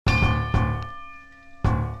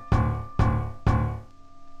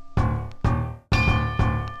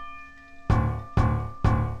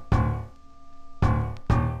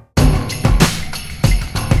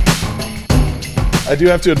I do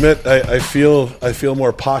have to admit, I feel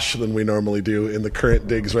more posh than we normally do in the current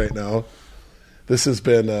digs right now. This has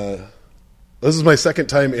been this is my second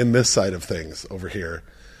time in this side of things over here,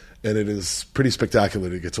 and it is pretty spectacular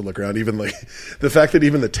to get to look around. Even like the fact that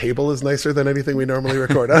even the table is nicer than anything we normally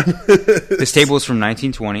record on. This table is from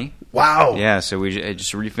 1920. Wow. Yeah, so I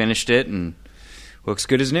just refinished it and looks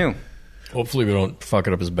good as new. Hopefully we don't fuck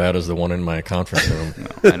it up as bad as the one in my conference room. No,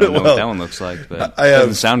 I don't know what that one looks like, but it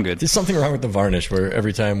doesn't sound good. There's something wrong with the varnish where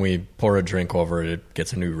every time we pour a drink over it, it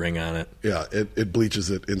gets a new ring on it. Yeah, it bleaches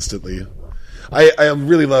it instantly. I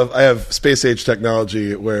really love. I have space age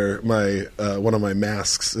technology where my one of my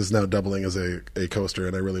masks is now doubling as a coaster,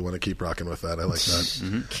 and I really want to keep rocking with that. I like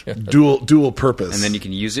that dual purpose, and then you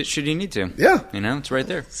can use it should you need to. Yeah, it's right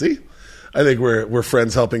there. See, I think we're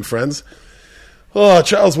friends helping friends. Oh,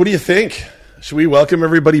 Charles, what do you think? Should we welcome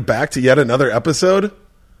everybody back to yet another episode?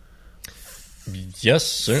 Yes,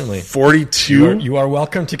 certainly. 42. You are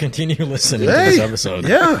welcome to continue listening to this episode.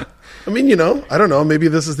 Yeah. I mean, I don't know. Maybe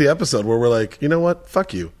this is the episode where we're like, you know what?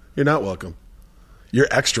 Fuck you. You're not welcome. You're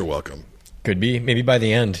extra welcome. Could be. Maybe by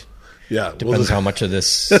the end. Yeah. Depends how much of this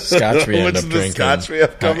scotch we end up drinking. Scotch we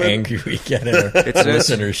have how angry we get at our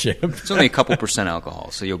listenership. It's only a couple percent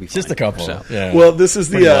alcohol, so you'll be fine. Just a couple. Yeah. Well, this is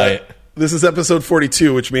this is episode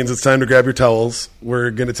 42, which means it's time to grab your towels.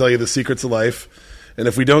 We're going to tell you the secrets of life. And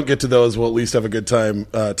if we don't get to those, we'll at least have a good time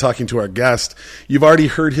talking to our guest. You've already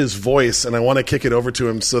heard his voice, and I want to kick it over to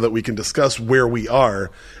him so that we can discuss where we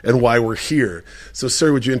are and why we're here. So,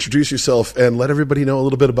 sir, would you introduce yourself and let everybody know a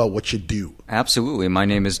little bit about what you do? Absolutely. My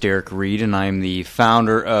name is Derek Reed, and I'm the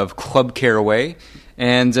founder of Club Caraway.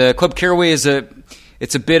 And Club Caraway is a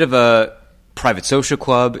bit of a private social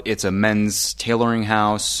club. It's a men's tailoring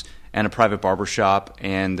house and a private barbershop,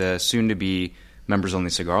 and soon to be members-only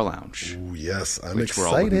cigar lounge. Ooh, yes, I'm which excited. We're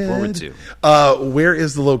all looking forward to. Where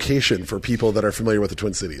is the location for people that are familiar with the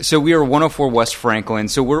Twin Cities? So we are 104 West Franklin.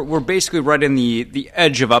 So we're basically right in the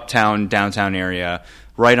edge of uptown, downtown area,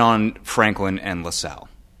 right on Franklin and LaSalle,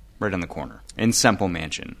 right on the corner, in Semple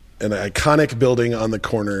Mansion. An iconic building on the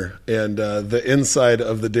corner, and the inside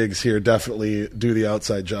of the digs here definitely do the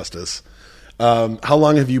outside justice. How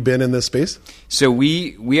long have you been in this space? So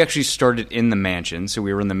we actually started in the mansion. So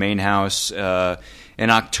we were in the main house in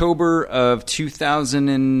October of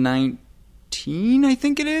 2019, I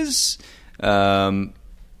think it is. Could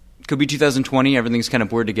be 2020. Everything's kind of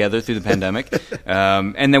blurred together through the pandemic.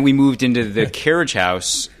 And then we moved into the carriage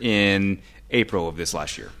house in April of this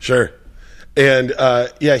last year. Sure. And,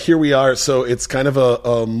 here we are. So it's kind of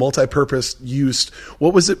a multi-purpose use.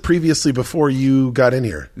 What was it previously before you got in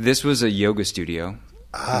here? This was a yoga studio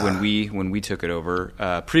when we took it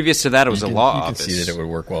over. Previous to that, it was a law office. You can see that it would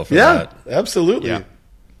work well for that. Yeah, absolutely.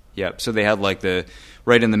 Yeah. So they had like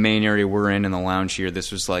right in the main area we're in the lounge here,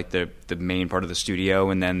 this was like the main part of the studio,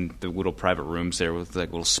 and then the little private rooms there with like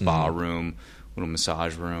a little spa room, little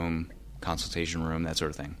massage room, consultation room, that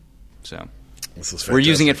sort of thing. So we're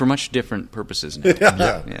using it for much different purposes now.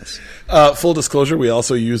 Yeah. Yes. Full disclosure: we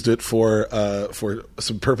also used it for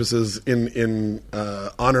some purposes in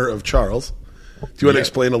honor of Charles. Do you want to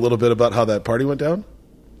explain a little bit about how that party went down?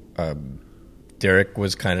 Derek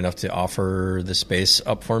was kind enough to offer the space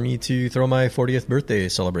up for me to throw my 40th birthday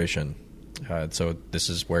celebration. So this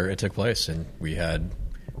is where it took place, and we had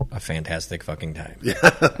a fantastic fucking time. Yeah,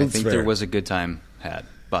 I think there was a good time had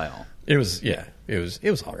by all. It was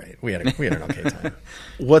all right. We had an okay time.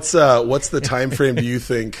 What's the time frame do you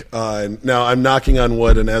think? Now I'm knocking on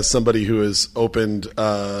wood, and as somebody who has opened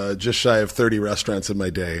just shy of 30 restaurants in my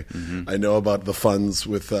day, I know about the funds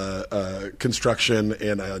with construction,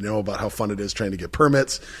 and I know about how fun it is trying to get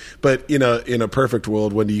permits. But in a perfect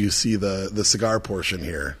world, when do you see the cigar portion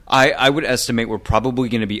here? I would estimate we're probably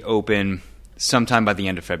going to be open sometime by the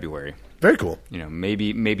end of February. Very cool.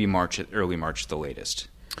 Maybe March, early March at the latest.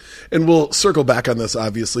 And we'll circle back on this,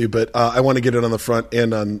 obviously, but I want to get it on the front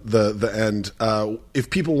and on the end. If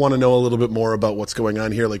people want to know a little bit more about what's going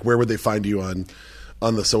on here, like where would they find you on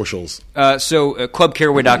the socials? So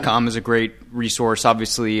clubcaraway.com is a great resource,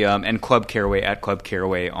 obviously, and Club Caraway at Club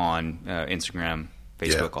Caraway on Instagram,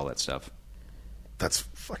 Facebook, all that stuff. That's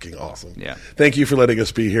fucking awesome. Yeah. Thank you for letting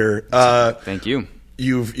us be here. Thank you.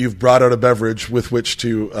 You've brought out a beverage with which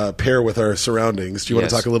to pair with our surroundings. Do you want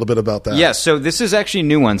to talk a little bit about that? Yeah, so this is actually a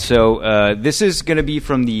new one. So this is going to be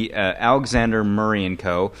from the Alexander Murray &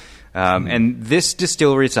 Co. And this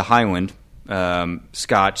distillery, it's a Highland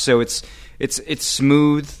Scotch. So it's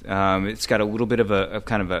smooth. It's got a little bit of a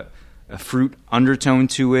kind of a fruit undertone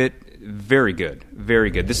to it. Very good. Very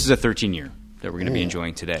good. This is a 13-year that we're going to be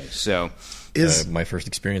enjoying today. So is my first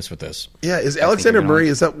experience with this. Yeah, is Alexander Murray,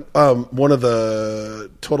 is that one of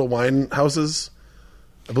the Total Wine houses?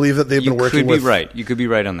 I believe that they've You been working could be with. right. You could be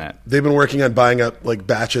right on that. They've been working on buying up like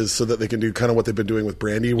batches so that they can do kind of what they've been doing with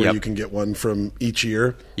brandy, where Yep. you can get one from each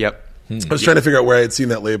year. Yep. I was trying to figure out where I had seen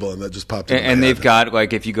that label, and that just popped in. And they've got,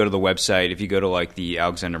 like, if you go to the website, if you go to, like, the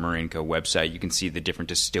Alexander Murray & Co. website, you can see the different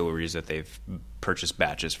distilleries that they've purchased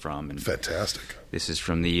batches from. And Fantastic. this is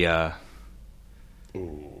from the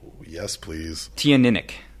Ooh, yes, please.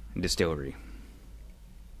 Tianinnik Distillery.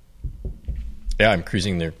 Yeah, I'm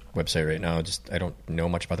cruising their website right now. I don't know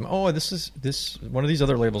much about them. Oh, this one of these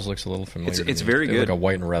other labels looks a little familiar. It's to me. very They're good. like a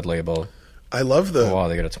white and red label. I love the. Oh, wow,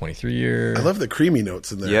 they got a 23-year. I love the creamy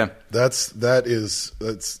notes in there. Yeah. that's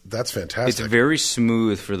fantastic. It's very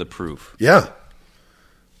smooth for the proof. Yeah.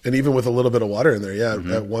 And even with a little bit of water in there, yeah,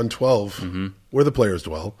 Mm-hmm. at 112, where the players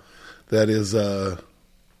dwell, that is,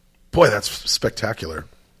 boy, that's spectacular.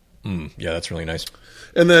 Yeah, that's really nice.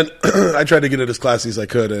 And then I tried to get it as classy as I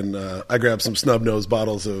could, and I grabbed some snub nose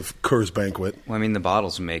bottles of Coors Banquet. Well, I mean, the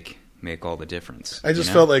bottles make all the difference. I just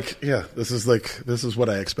you know? felt like, this is what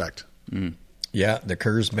I expect. Yeah, the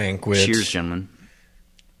Coors Banquet Cheers, gentlemen.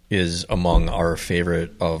 is among our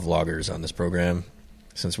favorite of lagers on this program,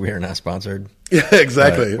 since we are not sponsored. Yeah,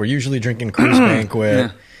 exactly. We're usually drinking Coors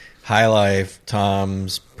Banquet, High Life,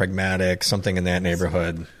 Tom's, Pragmatic, something in that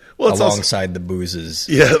neighborhood, Well, it's also- alongside the boozes.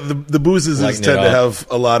 Yeah, the boozes Lighten it tend to up. have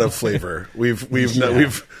a lot of flavor. We've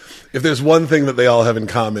if there's one thing that they all have in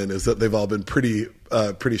common is that they've all been pretty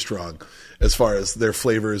strong as far as their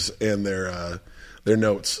flavors and their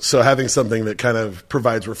notes. So having something that kind of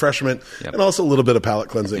provides refreshment Yep. and also a little bit of palate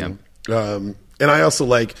cleansing. And I also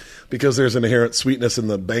like, because there's an inherent sweetness in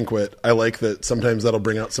the Banquet, I like that sometimes that'll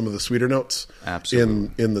bring out some of the sweeter notes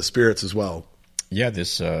Absolutely. in the spirits as well. Yeah,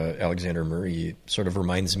 this Alexander Murray sort of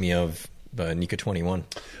reminds me of Nika 21.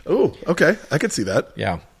 Oh, okay. I could see that.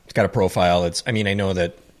 Yeah, it's got a profile. I know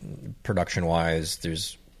that production-wise,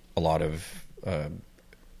 there's a lot of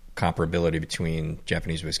comparability between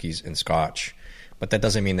Japanese whiskeys and Scotch, but that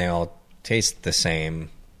doesn't mean they all taste the same.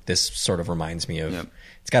 This sort of reminds me of. Yep.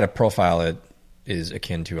 It's got a profile that is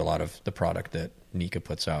akin to a lot of the product that Nika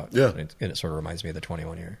puts out. Yeah. and it sort of reminds me of the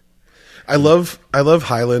 21 year. I love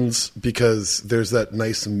Highlands because there's that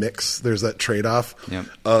nice mix. There's that trade-off Yep.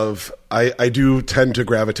 of I do tend to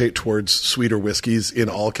gravitate towards sweeter whiskeys in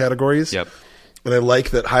all categories. Yep. And I like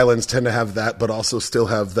that Highlands tend to have that, but also still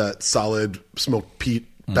have that solid smoked peat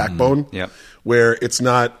backbone. Yep. Where it's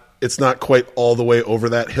not quite all the way over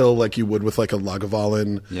that hill like you would with like a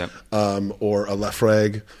Lagavulin Yep. or a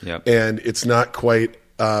Lefreg. Yep. And it's not quite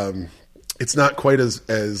as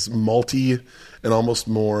malty and almost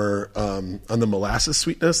more on the molasses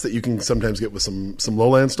sweetness that you can sometimes get with some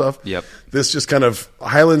lowland stuff. Yep. This just kind of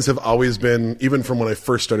Highlands have always been, even from when I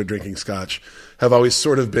first started drinking Scotch, have always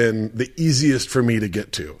sort of been the easiest for me to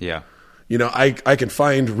get to. Yeah. You know, I can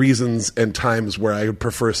find reasons and times where I would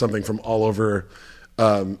prefer something from all over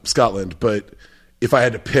Scotland, but if I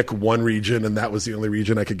had to pick one region and that was the only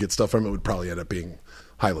region I could get stuff from, it would probably end up being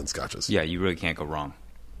Highland Scotches. Yeah, you really can't go wrong.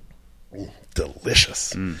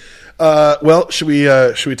 Delicious. Well, should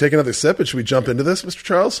we take another sip and should we jump into this, Mr.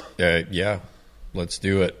 Charles? Yeah, let's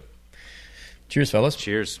do it. Cheers, fellas.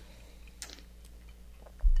 Cheers.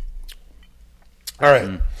 All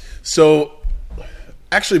right. So,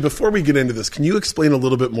 actually, before we get into this, can you explain a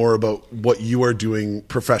little bit more about what you are doing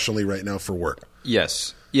professionally right now for work?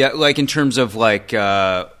 Yes. Yeah, like in terms of like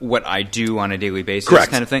what I do on a daily basis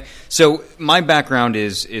Correct. kind of thing. So my background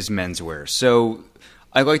is menswear. So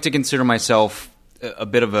I like to consider myself a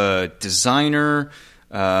bit of a designer,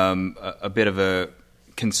 a bit of a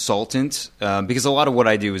consultant, because a lot of what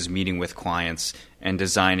I do is meeting with clients and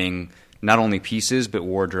designing not only pieces but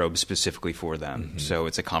wardrobe specifically for them. Mm-hmm. So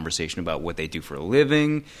it's a conversation about what they do for a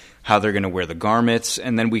living, how they're going to wear the garments,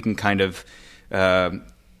 and then we can kind of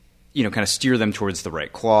steer them towards the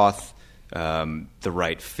right cloth, the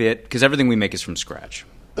right fit, because everything we make is from scratch.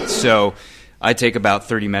 So I take about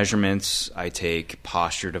 30 measurements. I take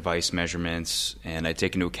posture device measurements, and I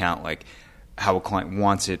take into account like how a client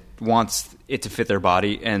wants it to fit their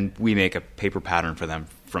body, and we make a paper pattern for them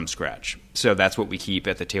from scratch. So that's what we keep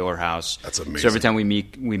at the tailor house. That's amazing. So every time we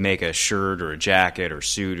make a shirt or a jacket or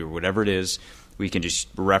suit or whatever it is, we can just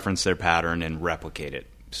reference their pattern and replicate it.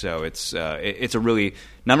 So it's a really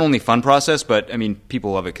not only fun process, but I mean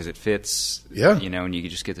people love it because it fits. Yeah. And you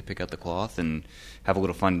just get to pick out the cloth and have a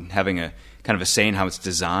little fun having a kind of a say in how it's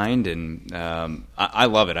designed, and I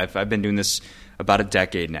love it. I've been doing this about a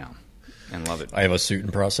decade now, and love it. I have a suit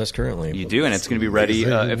in process currently. You do, and it's going to be ready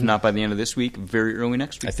if not by the end of this week, very early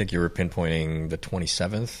next I week. think you were pinpointing the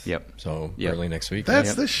 27th. Yep. So Yep. early next week. That's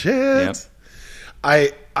Yep. the shit.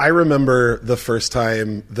 Yep. I remember the first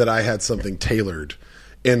time that I had something tailored,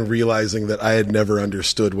 and realizing that I had never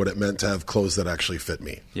understood what it meant to have clothes that actually fit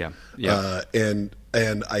me. Yeah. And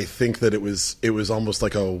I think that it was almost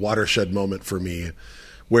like a watershed moment for me,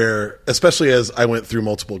 where, especially as I went through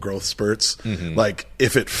multiple growth spurts, like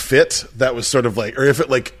if it fit, that was sort of like, or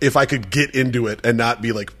if I could get into it and not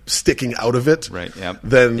be like sticking out of it, right? Yep.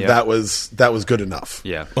 Then that was good enough.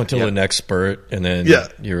 Yeah. Until the next spurt, and then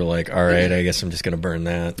you're like, all right, I guess I'm just going to burn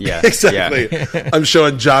that. Yeah. Exactly. Yeah. I'm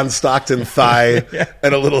showing John Stockton thigh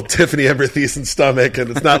and a little Tiffany Amber Thiessen stomach, and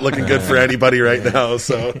it's not looking good for anybody right now.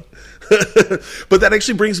 So. But that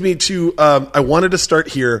actually brings me to I wanted to start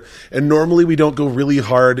here, and normally we don't go really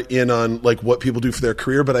hard in on like what people do for their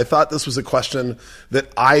career, but I thought this was a question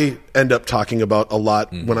that I end up talking about a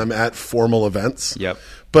lot when I'm at formal events. Yep.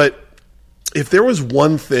 But if there was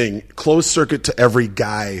one thing, closed circuit to every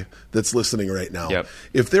guy that's listening right now,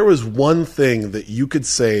 if there was one thing that you could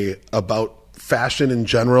say about fashion in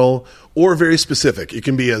general, or very specific, it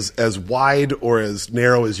can be as wide or as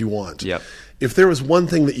narrow as you want. Yep. If there was one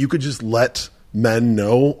thing that you could just let men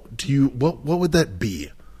know, what would that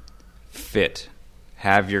be? Fit.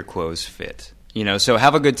 Have your clothes fit. So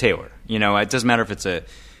have a good tailor. It doesn't matter if it's a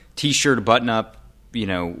t-shirt, a button-up,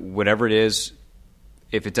 whatever it is.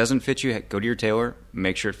 If it doesn't fit you, go to your tailor,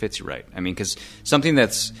 make sure it fits you right. I mean, because something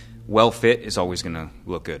that's well fit is always going to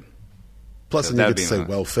look good. Plus, so then you get to say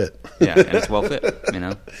well fit. Yeah, and it's well fit.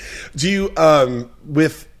 Do you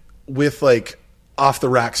with like off the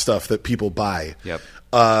rack stuff that people buy? Yep.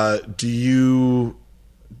 Do you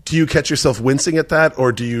catch yourself wincing at that,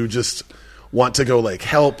 or do you just want to go like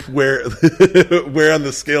help? Where on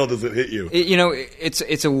the scale does it hit you?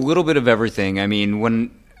 It's a little bit of everything. I mean,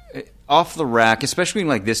 when off the rack, especially in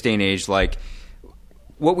like this day and age, like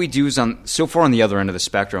what we do is so far on the other end of the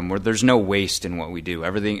spectrum, where there's no waste in what we do.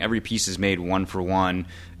 Every piece is made one for one.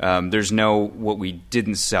 There's no what we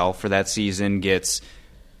didn't sell for that season gets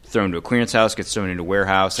thrown to a clearance house, gets thrown into a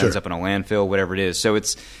warehouse, ends up in a landfill, whatever it is. So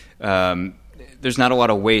it's there's not a lot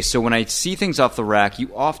of waste. So when I see things off the rack,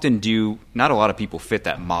 you often do. Not a lot of people fit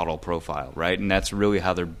that model profile, right? And that's really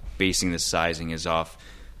how they're basing the sizing is off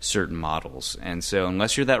certain models. And so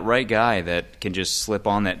unless you're that right guy that can just slip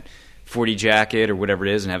on that 40 jacket or whatever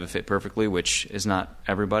it is and have it fit perfectly, which is not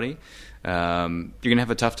everybody, you're going to have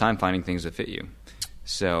a tough time finding things that fit you.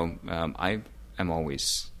 So I am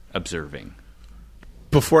always observing.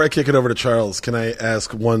 Before I kick it over to Charles, can I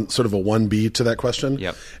ask one sort of a 1B to that question?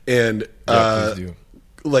 Yep. And please do.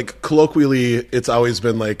 Like colloquially, it's always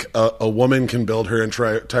been like a woman can build her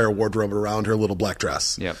entire wardrobe around her little black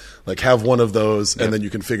dress. Yep. Like have one of those, and then you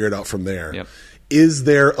can figure it out from there. Yep. Is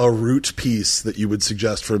there a root piece that you would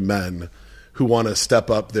suggest for men who want to step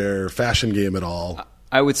up their fashion game at all?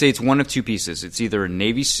 I would say it's one of two pieces. It's either a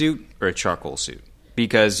navy suit or a charcoal suit,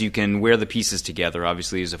 because you can wear the pieces together,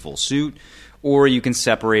 obviously, as a full suit, or you can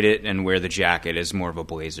separate it and wear the jacket as more of a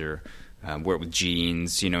blazer, wear it with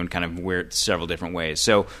jeans, and kind of wear it several different ways.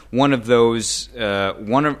 So one of those,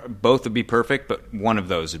 both would be perfect, but one of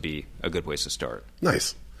those would be a good place to start.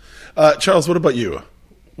 Nice. Charles, what about you?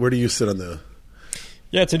 Where do you sit on the...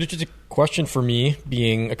 Yeah, it's an interesting question for me,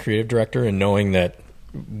 being a creative director and knowing that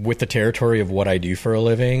with the territory of what I do for a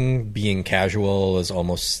living, being casual is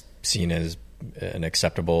almost seen as an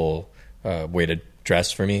acceptable way to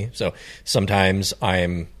dress for me. So sometimes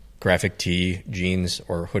I'm graphic tee, jeans,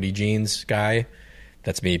 or hoodie jeans guy.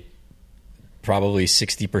 That's me probably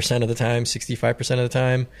 60% of the time, 65% of the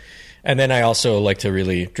time. And then I also like to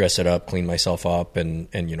really dress it up, clean myself up, and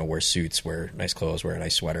wear suits, wear nice clothes, wear a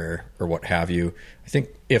nice sweater, or what have you. I think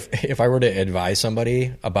if I were to advise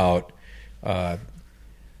somebody about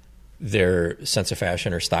their sense of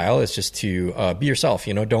fashion or style, it's just to be yourself.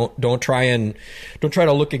 Don't try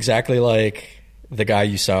to look exactly like the guy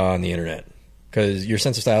you saw on the internet, because your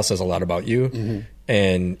sense of style says a lot about you. Mm-hmm.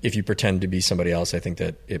 And if you pretend to be somebody else, I think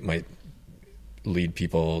that it might lead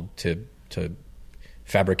people to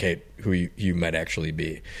fabricate who you might actually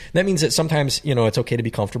be. And that means that sometimes, it's okay to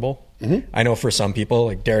be comfortable. Mm-hmm. I know for some people,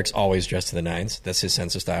 like Derek's always dressed to the nines. That's his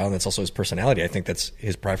sense of style, and that's also his personality. I think that's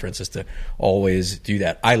his preference, is to always do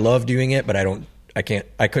that. I love doing it, but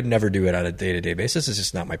I could never do it on a day-to-day basis. It's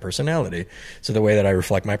just not my personality. So the way that I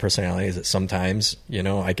reflect my personality is that sometimes,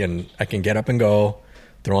 I can get up and go,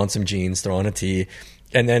 throw on some jeans, throw on a tee.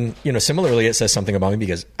 And then, similarly, it says something about me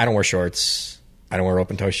because I don't wear shorts. I don't wear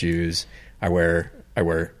open-toe shoes. I wear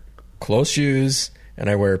closed shoes, and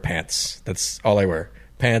I wear pants. That's all I wear.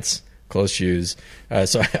 Pants, closed shoes.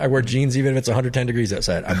 So I wear jeans even if it's 110 degrees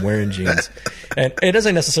outside. I'm wearing jeans. And it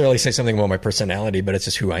doesn't necessarily say something about my personality, but it's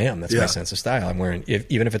just who I am. That's my sense of style. I'm wearing,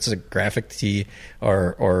 even if it's a graphic tee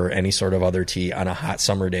or any sort of other tee on a hot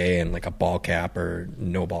summer day and like a ball cap or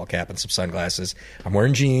no ball cap and some sunglasses, I'm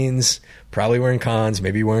wearing jeans, probably wearing cons,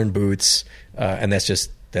 maybe wearing boots. And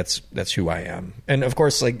that's who I am. And of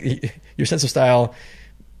course, like your sense of style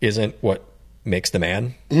isn't what makes the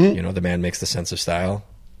man. Mm-hmm. The man makes the sense of style.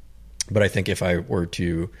 But I think if I were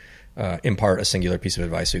to impart a singular piece of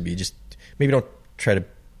advice, it would be just maybe don't try to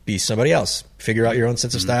be somebody else. Figure out your own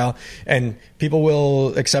sense of style, and people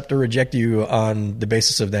will accept or reject you on the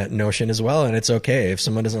basis of that notion as well. And it's okay if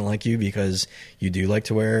someone doesn't like you because you do like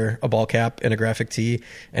to wear a ball cap and a graphic tee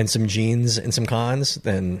and some jeans and some cons.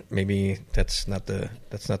 Then maybe that's not the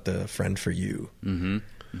friend for you. Mm-hmm.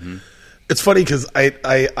 Mm-hmm. It's funny because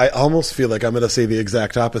I almost feel like I'm going to say the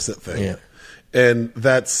exact opposite thing, yeah. And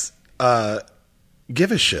that's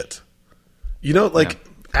give a shit.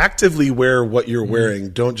 Actively wear what you're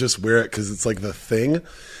wearing. Don't just wear it because it's like the thing.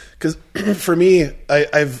 Because for me,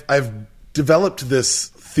 I've developed this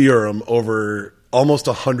theorem over almost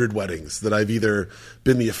 100 weddings that I've either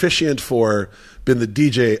been the officiant for, been the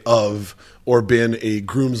DJ of, or been a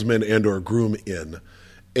groomsman and or groom in.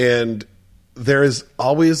 And there is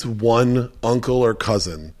always one uncle or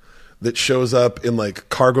cousin that shows up in like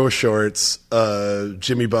cargo shorts,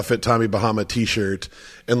 Jimmy Buffett, Tommy Bahama t-shirt,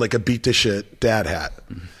 and like a beat to shit dad hat.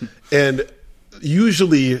 And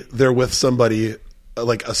usually they're with somebody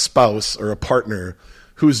like a spouse or a partner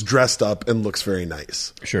who's dressed up and looks very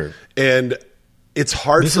nice. Sure. And it's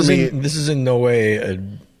hard for me. This is in no way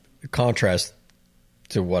a contrast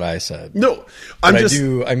to what I said. No, I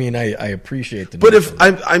appreciate the. But if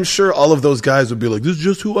I'm sure all of those guys would be like, this is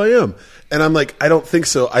just who I am. And I'm like, I don't think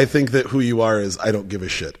so. I think that who you are is I don't give a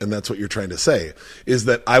shit. And that's what you're trying to say, is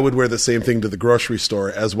that I would wear the same thing to the grocery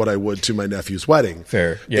store as what I would to my nephew's wedding.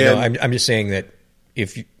 Fair. Yeah, I'm just saying that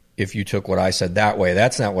if you took what I said that way,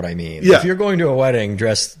 that's not what I mean. Yeah. If you're going to a wedding,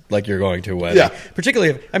 dress like you're going to a wedding. Yeah.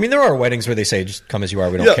 Particularly, there are weddings where they say, just come as you are,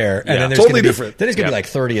 we don't care. And then there's totally different. Then there's going to be like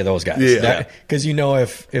 30 of those guys. Yeah. Because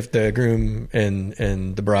if the groom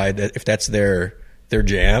and the bride, if that's their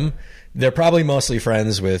jam, they're probably mostly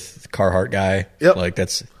friends with Carhartt guy. Yep. Like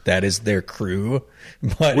that is their crew.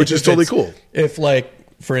 But which is totally cool. If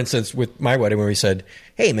for instance, with my wedding where we said,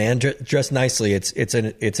 hey man, dress nicely. It's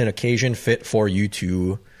an occasion fit for you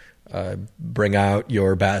to bring out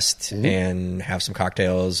your best and have some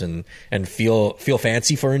cocktails and feel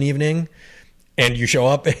fancy for an evening, and you show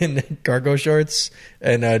up in cargo shorts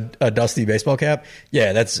and a dusty baseball cap.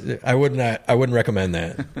 Yeah, I wouldn't recommend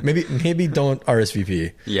that. Maybe don't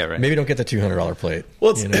RSVP. Yeah, right. Maybe don't get the $200 plate.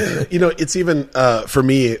 Well, it's, it's even for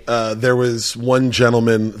me. There was one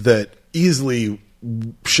gentleman that easily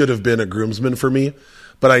should have been a groomsman for me,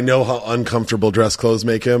 but I know how uncomfortable dress clothes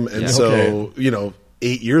make him, and so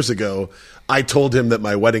 8 years ago, I told him that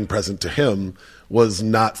my wedding present to him was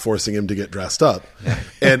not forcing him to get dressed up.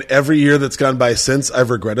 And every year that's gone by since, I've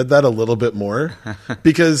regretted that a little bit more,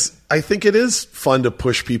 because I think it is fun to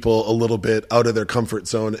push people a little bit out of their comfort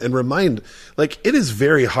zone and remind, like, it is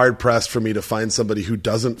very hard pressed for me to find somebody who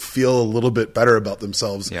doesn't feel a little bit better about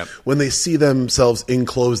themselves when they see themselves in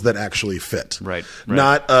clothes that actually fit. Right.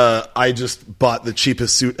 Not, I just bought the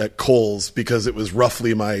cheapest suit at Kohl's because it was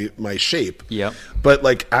roughly my shape. Yep. But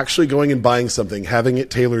like actually going and buying something, having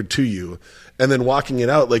it tailored to you, and then walking it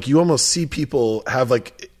out, like you almost see people have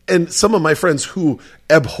like, and some of my friends who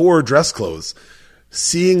abhor dress clothes,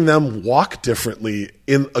 seeing them walk differently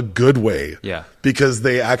in a good way. Yeah. Because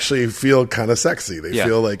they actually feel kind of sexy. They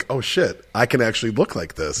feel like, oh shit, I can actually look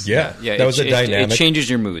like this. Yeah. That was a dynamic. It changes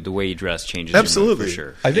your mood. The way you dress changes Absolutely. your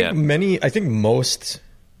mood, for sure. I think most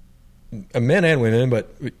men and women,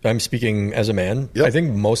 but I'm speaking as a man. Yep. I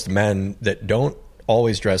think most men that don't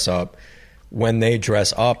always dress up, when they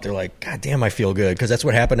dress up, they're like, God damn, I feel good. Because that's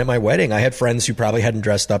what happened at my wedding. I had friends who probably hadn't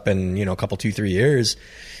dressed up in, a couple, 2-3 years.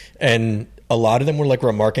 And a lot of them were like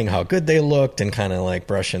remarking how good they looked and kind of like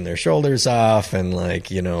brushing their shoulders off and like,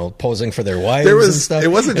 posing for their wives and stuff. It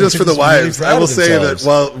wasn't just for the wives. I will say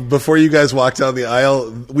that before you guys walked down the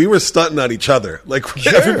aisle, we were stunting on each other. Like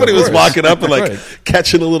everybody was walking up and like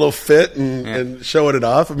catching a little fit and showing it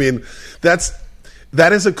off. I mean,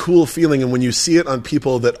 that is a cool feeling, and when you see it on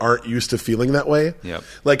people that aren't used to feeling that way,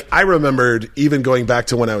 like I remembered even going back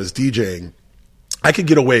to when I was DJing, I could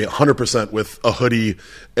get away 100% with a hoodie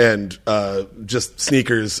and just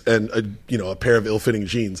sneakers and a pair of ill-fitting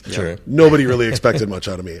jeans. Sure. Nobody really expected much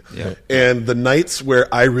out of me. Yeah. And the nights where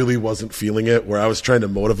I really wasn't feeling it, where I was trying to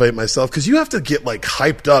motivate myself, because you have to get like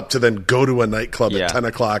hyped up to then go to a nightclub Yeah. at 10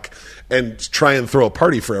 o'clock and try and throw a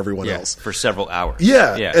party for everyone Yeah, else. for several hours.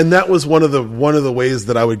 Yeah. Yeah. And that was one of the ways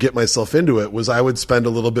that I would get myself into it was I would spend a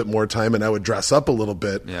little bit more time and I would dress up a little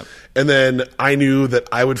bit. Yep. And then I knew that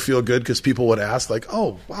I would feel good because people would ask like,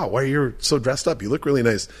 "Oh, wow, why are you so dressed up? You look really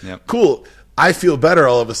nice." Yep. Cool. I feel better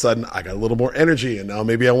all of a sudden. I got a little more energy and now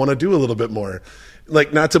maybe I want to do a little bit more.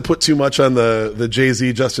 Like, not to put too much on the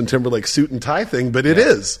Jay-Z, Justin Timberlake suit and tie thing, but it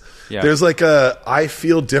is. Yeah. There's like I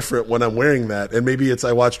feel different when I'm wearing that. And maybe it's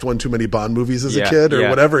I watched one too many Bond movies as a Yeah, kid or yeah.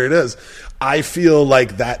 whatever it is. I feel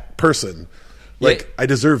like that person. Like, Yeah. I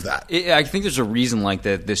deserve that. I think there's a reason like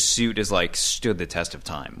that this suit has like stood the test of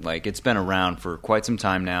time. Like it's been around for quite some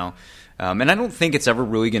time now, and I don't think it's ever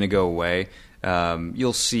really going to go away.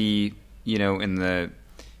 You'll see, in the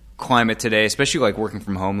climate today, especially like working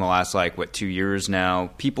from home the last 2 years now,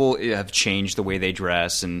 people have changed the way they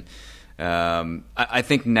dress, and I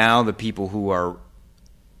think now the people who are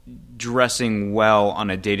dressing well on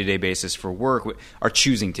a day-to-day basis for work are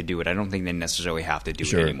choosing to do it. I don't think they necessarily have to do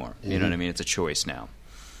Sure. it anymore. You know what I mean? It's a choice now.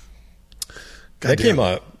 That came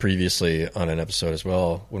up previously on an episode as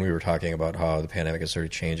well when we were talking about how the pandemic has sort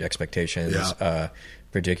of changed expectations, Yeah.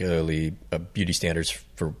 particularly beauty standards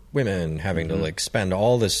for women, having to like spend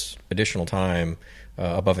all this additional time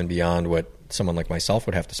above and beyond what someone like myself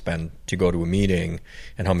would have to spend to go to a meeting,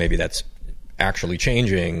 and how maybe that's actually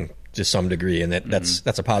changing to some degree, and that's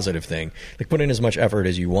a positive thing. Like, put in as much effort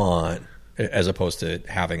as you want, as opposed to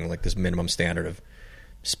having like this minimum standard of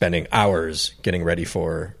spending hours getting ready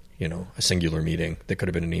for a singular meeting that could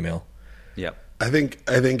have been an email. Yep. I think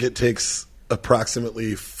it takes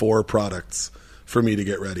approximately 4 products for me to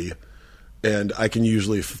get ready, and I can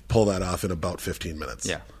usually pull that off in about 15 minutes.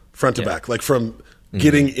 Yeah. Front to back, like from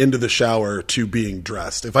getting into the shower to being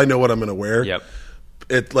dressed. If I know what I'm going to wear, Yep.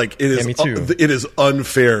 it is Yeah, me too. it is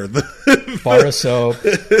unfair. Bar of soap,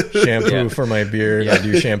 shampoo Yeah. for my beard. I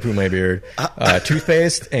do shampoo my beard.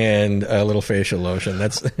 Toothpaste and a little facial lotion.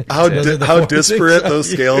 That's How those are the how 4 disparate things those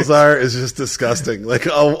I scales use. are is just disgusting. Like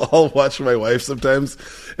I'll watch my wife sometimes,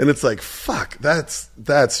 and it's like, fuck, that's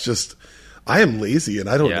just. I am lazy, and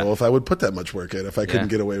I don't Yeah. know if I would put that much work in if I couldn't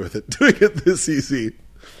Yeah. get away with it doing it this easy.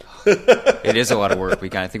 It is a lot of work.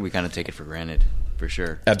 I think we kind of take it for granted, for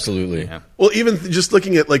sure. Absolutely. Yeah. Well, even just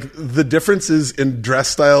looking at like the differences in dress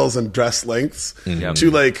styles and dress lengths Yep.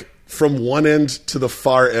 to like from one end to the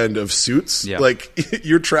far end of suits, Yeah. like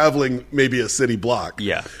you're traveling maybe a city block.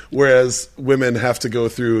 Yeah. Whereas women have to go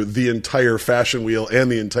through the entire fashion wheel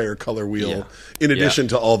and the entire color wheel Yeah. in addition Yeah.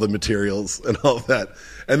 to all the materials and all that.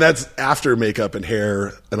 And that's after makeup and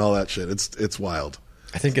hair and all that shit. It's wild.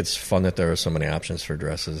 I think it's fun that there are so many options for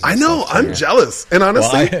dresses. and I know. stuff, I'm too. jealous. And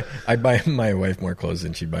honestly, Well, I buy my wife more clothes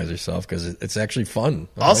than she buys herself because it's actually fun.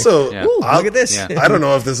 I'm also, like, Yeah. "Ooh, I'll- look at this. Yeah. I don't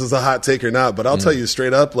know if this is a hot take or not, but I'll tell you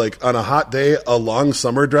straight up, like on a hot day, a long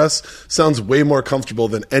summer dress sounds way more comfortable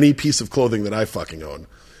than any piece of clothing that I fucking own.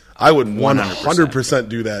 I would 100%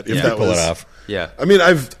 do that if Yeah. that Pull was. it off. Yeah. I mean,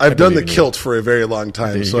 I've done the believe in you. kilt for a very long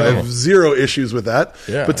time, There so you I go. have zero issues with that.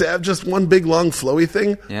 Yeah. But to have just one big long flowy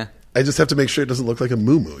thing, Yeah. I just have to make sure it doesn't look like a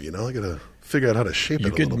moo-moo, I gotta figure out how to shape it You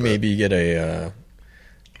a could little bit. maybe get a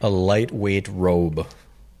lightweight robe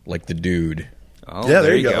like the dude. Oh, Yeah,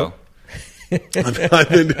 there you go. I'm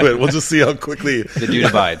into it. We'll just see how quickly The dude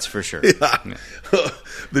abides, for sure.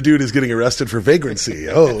 the dude is getting arrested for vagrancy.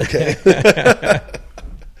 Oh, okay.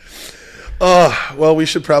 Well, we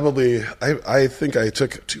should probably. I think I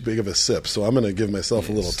took too big of a sip, so I'm going to give myself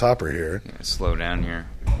a little topper here. Slow down here.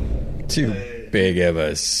 Too big of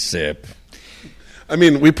a sip. I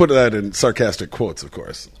mean, we put that in sarcastic quotes, of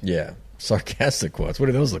course. Yeah. Sarcastic quotes. What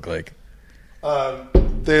do those look like?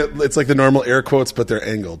 It's like the normal air quotes, but they're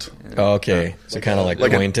angled. Oh, okay. So kind of like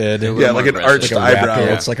pointed. Yeah, like an more arched like a eyebrow.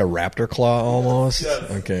 raptor. It's like a raptor claw almost.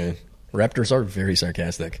 Yes. Okay. Raptors are very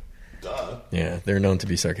sarcastic. Duh. Yeah, they're known to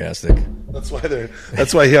be sarcastic. That's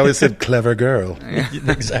why he always said clever girl.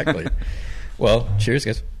 Exactly. Well, cheers,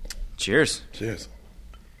 guys. Cheers. Cheers.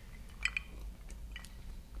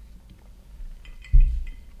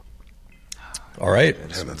 All right.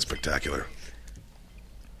 Man, that's spectacular.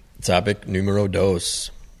 Topic numero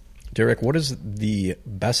dos. Derek, what is the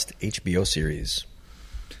best HBO series?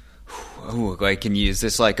 Ooh, like, can you use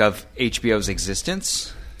this like of HBO's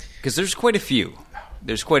existence? Because there's quite a few.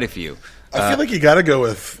 I feel like you got to go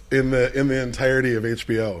with in the entirety of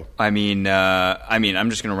HBO. I mean, I'm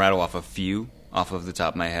just going to rattle off a few off of the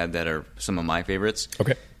top of my head that are some of my favorites.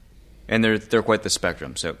 Okay. and they're quite the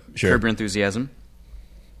spectrum. So Sure. Curb Your Enthusiasm,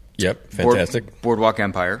 Yep, fantastic. Boardwalk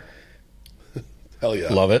Empire. Hell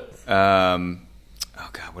yeah. Love it. Oh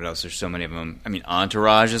God, what else? There's so many of them. I mean,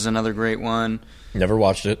 Entourage is another great one. Never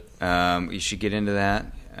watched it. You should get into that.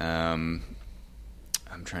 I'm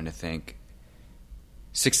trying to think.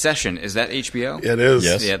 Succession, is that HBO? It is.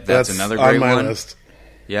 Yes. Yep, that's another great on my one. list.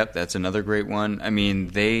 Yep, that's another great one. I mean,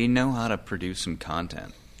 they know how to produce some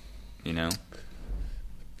content. You know.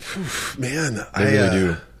 Man, They really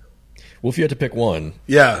do. Well, if you had to pick one,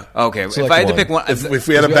 Yeah. Okay, if Select I had to one. pick one, If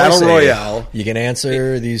we had a as we always battle say, royale, you can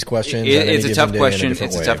answer these questions. on any it's a given tough day in question. different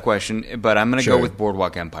It's a way. tough question, but I'm going to Sure. go with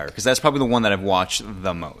Boardwalk Empire because that's probably the one that I've watched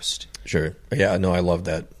the most. Sure. Yeah, no, I love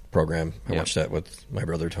that program. I Yeah. watched that with my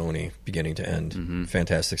brother Tony, beginning to end. Mm-hmm.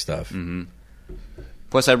 Fantastic stuff.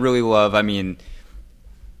 Plus, I really love. I mean,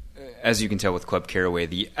 as you can tell with Club Caraway,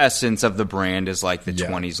 the essence of the brand is like the Yeah.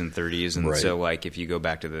 20s and 30s, and Right. so like if you go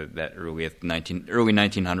back to that early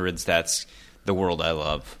 1900s, that's the world I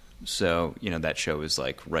love. So that show is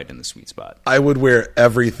like right in the sweet spot. I would wear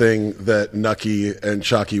everything that Nucky and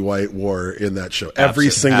Chalky White wore in that show. Every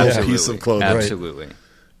single Absolutely. piece of clothing. Absolutely.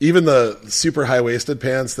 Even the super high-waisted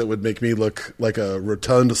pants that would make me look like a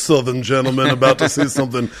rotund Southern gentleman about to say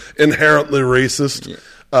something inherently racist.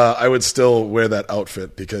 I would still wear that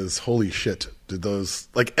outfit because holy shit, did those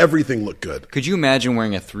everything look good. Could you imagine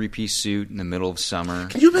wearing a three-piece suit in the middle of summer?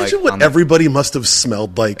 Can you imagine Like, what everybody must have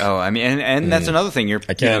smelled like? Oh, I mean, and that's another thing. You're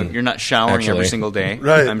can, you're not showering every actually. single day,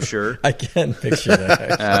 Right. I'm sure. I can picture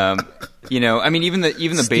that. I mean, even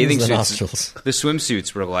the bathing the suits, nostrils. the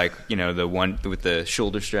swimsuits were like, the one with the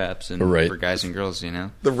shoulder straps and Right. for guys and girls,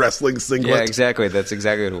 The wrestling singlet. Yeah, exactly. That's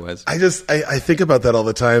exactly what it was. I think about that all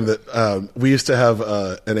the time. That we used to have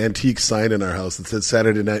an antique sign in our house that said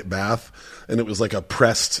Saturday Night Bath, and it was like a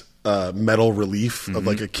pressed metal relief of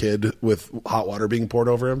like a kid with hot water being poured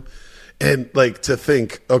over him. And to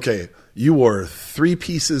think, okay, you wore 3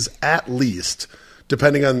 pieces at least,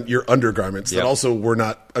 depending on your undergarments that Yep. also were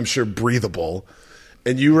not, I'm sure, breathable,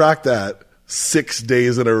 and you rocked that 6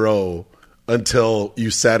 days in a row until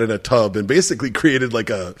you sat in a tub and basically created like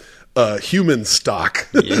a human stock,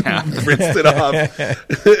 Yeah. rinsed it off,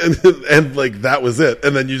 and that was it.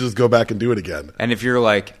 And then you just go back and do it again. And if you're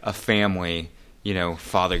like a family,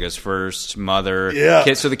 father goes first, mother, Yeah.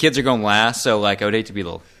 kids. So the kids are going last. So I would hate to be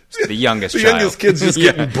the youngest The child. youngest kid's just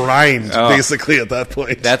Yeah. getting brined, Oh. basically, at that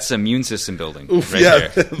point. That's immune system building. Oof, right yeah,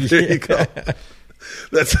 there. there you go.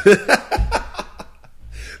 That's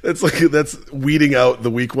that's weeding out the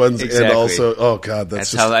weak ones, and Exactly. also, oh god, That's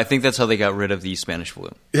just how I think that's how they got rid of the Spanish flu.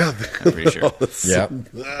 yeah. I'm pretty sure. Yeah.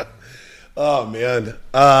 Oh man.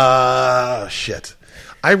 Shit.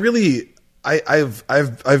 I've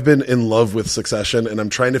been in love with Succession, and I'm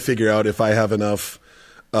trying to figure out if I have enough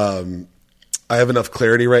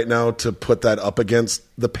clarity right now to put that up against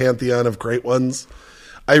the pantheon of great ones.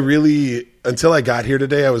 Until I got here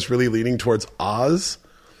today, I was really leaning towards Oz,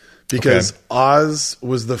 because Oz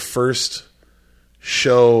was the first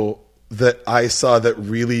show that I saw that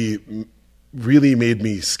really made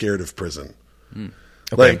me scared of prison.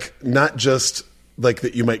 Not just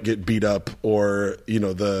that you might get beat up, or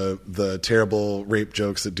the terrible rape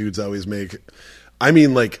jokes that dudes always make. I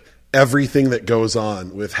mean, everything that goes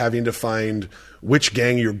on with having to find which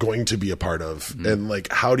gang you're going to be a part of, and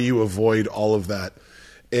how do you avoid all of that,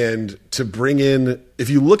 and to bring in, if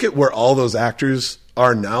you look at where all those actors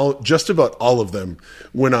are now, just about all of them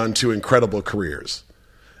went on to incredible careers,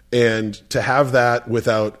 and to have that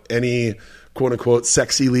without any quote unquote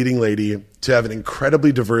sexy leading lady, to have an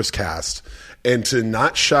incredibly diverse cast, and to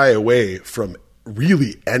not shy away from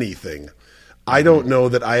really anything. I don't know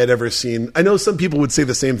that I had ever seen. I know some people would say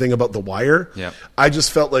the same thing about The Wire. Yeah. I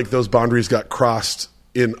just felt like those boundaries got crossed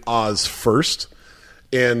in Oz first,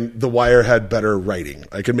 and The Wire had better writing.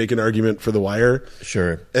 I could make an argument for The Wire.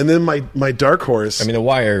 Sure. And then my dark horse. I mean, The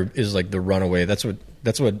Wire is like the runaway. That's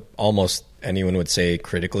what almost anyone would say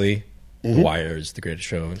critically. The Wire is the greatest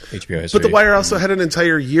show in HBO history. but The Wire also had an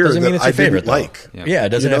entire year doesn't mean that it's I your favorite, didn't like. though. Yeah, it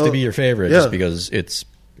doesn't have to be your favorite Yeah. just because it's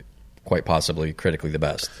quite possibly critically the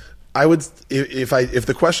best. I would, if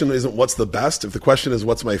the question isn't what's the best, if the question is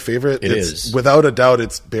what's my favorite, It it's is. without a doubt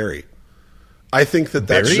it's Barry. I think that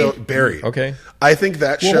Barry? show Barry. Okay. I think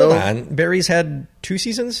that Well, show hold on. Barry's had 2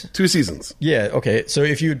 seasons? 2 seasons. Yeah, okay. So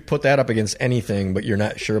if you put that up against anything, but you're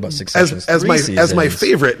not sure about Succession's As 3 my seasons,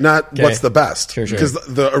 favorite, not Okay. what's the best. Sure. Because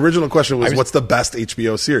the original question was was- what's the best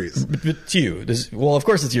HBO series. But to you, well, of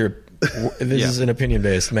course it's your. This is an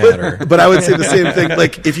opinion-based matter. But I would say the same thing.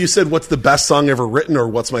 If you said what's the best song ever written or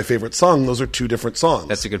what's my favorite song, those are 2 different songs.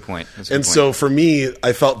 That's a good point. And so for me,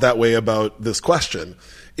 I felt that way about this question.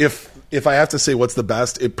 If if I have to say what's the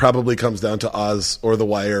best, it probably comes down to Oz or The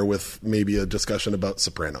Wire with maybe a discussion about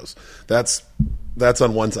Sopranos. That's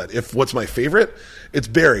on one side. If what's my favorite, it's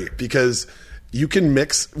Barry, because you can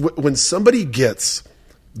mix when somebody gets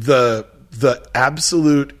the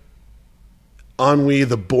absolute ennui,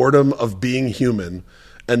 the boredom of being human,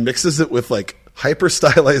 and mixes it with like hyper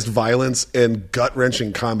stylized violence and gut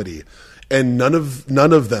wrenching comedy, and none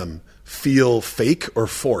of them feel fake or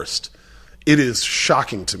forced. It is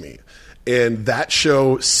shocking to me. And that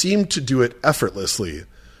show seemed to do it effortlessly,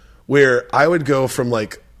 where I would go from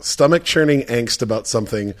like stomach churning angst about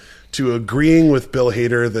something to agreeing with Bill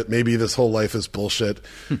Hader that maybe this whole life is bullshit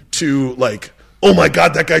to like, oh my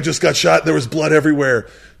God, that guy just got shot. There was blood everywhere,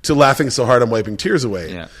 to laughing so hard I'm wiping tears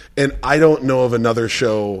away. Yeah. And I don't know of another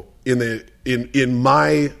show in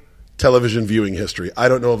my television viewing history. I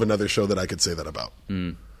don't know of another show that I could say that about.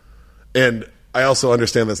 And I also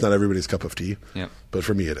understand that's not everybody's cup of tea, but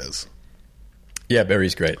for me it is. Yeah,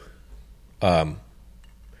 Barry's great. I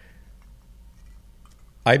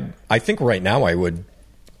think right now I would,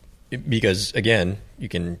 because again, you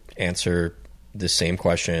can answer the same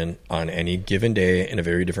question on any given day in a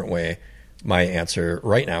very different way. My answer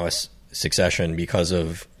right now is Succession, because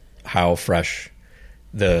of how fresh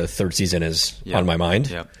the third season is on my mind.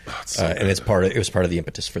 Yep. And it was part of the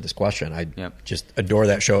impetus for this question. I just adore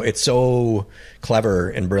that show. It's so clever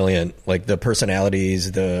and brilliant. Like the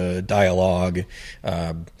personalities, the dialogue,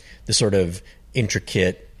 the sort of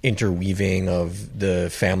intricate interweaving of the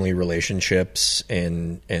family relationships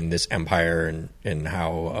and this empire, and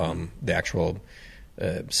how the actual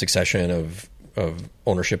succession of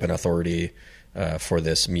ownership and authority for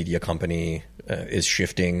this media company is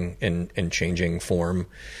shifting and changing form.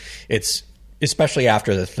 It's especially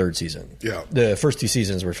after the third season. Yeah. The first two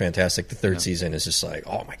seasons were fantastic. The third season is just like,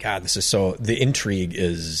 oh my God, this is so, the intrigue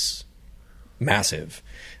is massive.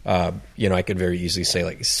 I could very easily say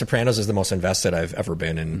like Sopranos is the most invested I've ever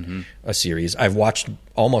been in a series. I've watched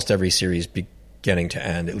almost every series beginning to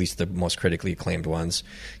end, at least the most critically acclaimed ones.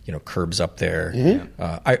 Curb's up there.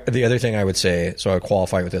 The other thing I would say, so I would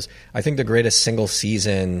qualify with this, I think the greatest single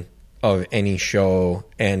season of any show,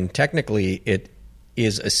 and technically it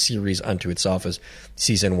is a series unto itself, is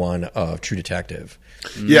season 1 of True Detective.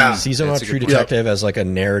 Yeah. Season 1 of True Detective as like a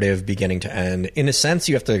narrative beginning to end. In a sense,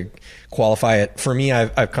 you have to qualify it. For me,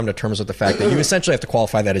 I've come to terms with the fact that you essentially have to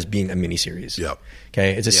qualify that as being a miniseries. Yep.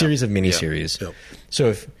 Okay? It's a series of miniseries. Yep.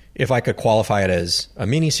 So if I could qualify it as a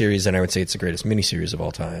miniseries, then I would say it's the greatest miniseries of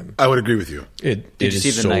all time. I would agree with you. It Did you is see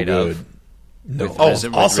The so Night good. Of? No.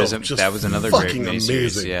 Awesome. Just that was another great fucking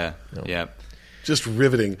miniseries. amazing. Yeah. Just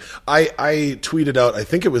riveting. I tweeted out, I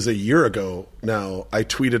think it was a year ago now, I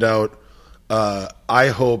tweeted out, I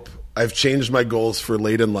hope I've changed my goals for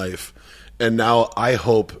late in life, and now I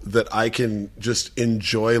hope that I can just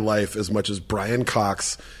enjoy life as much as Brian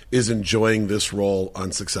Cox is enjoying this role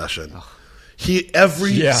on Succession.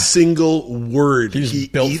 Every single word he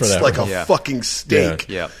built for eats that like role. a fucking steak.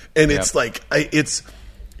 And it's like,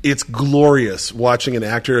 it's glorious watching an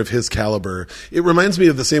actor of his caliber. It reminds me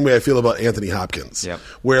of the same way I feel about Anthony Hopkins,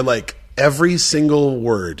 where like every single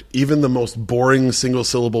word, even the most boring single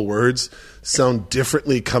syllable words, sound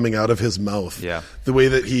differently coming out of his mouth. The way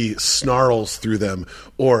that he snarls through them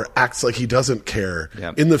or acts like he doesn't care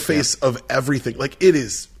in the face of everything. Like it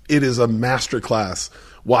is a masterclass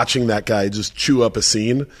watching that guy just chew up a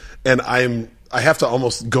scene, and I have to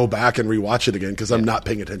almost go back and rewatch it again because I'm not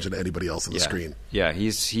paying attention to anybody else on the screen. Yeah,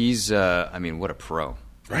 he's I mean, what a pro.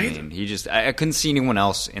 Right? I mean, I couldn't see anyone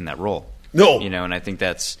else in that role. No. And I think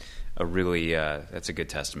that's a really that's a good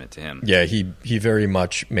testament to him. Yeah, he very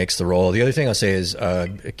much makes the role. The other thing I'll say is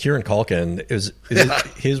Kieran Culkin is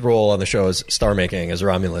his role on the show is star making as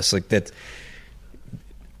Romulus. Like that,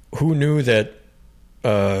 who knew that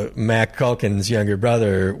Mac Culkin's younger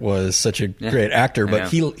brother was such a great actor, but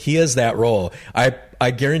he has that role. I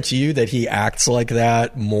guarantee you that he acts like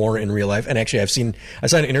that more in real life. And actually, I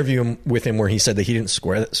saw an interview with him where he said that he didn't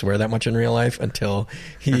swear that much in real life until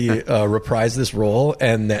he reprised this role,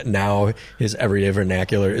 and that now his everyday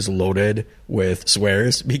vernacular is loaded with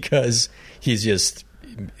swears because he lives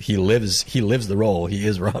the role. He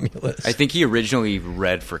is Romulus. I think he originally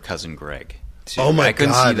read for Cousin Greg too. Oh my I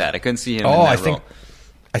couldn't God. see that. I couldn't see him in that role.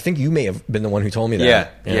 I think you may have been the one who told me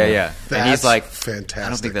that. Yeah. And he's like, fantastic. I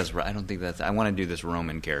don't think that's right. I don't think that's. I want to do this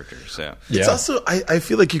Roman character. So It's also, I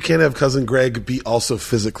feel like you can't have Cousin Greg be also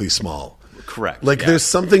physically small. correct. Like there's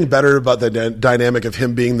something better about the dynamic of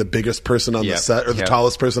him being the biggest person on the set or the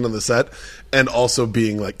tallest person on the set, and also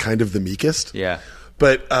being like kind of the meekest. Yeah.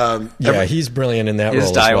 But he's brilliant in that His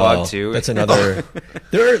role dialogue, as well. too. That's another.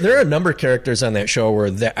 There are a number of characters on that show where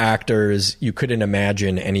the actors, you couldn't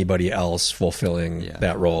imagine anybody else fulfilling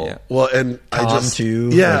that role. Yeah. Well, and Tom too.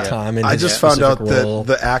 Yeah, like Tom in I his just found out specific role.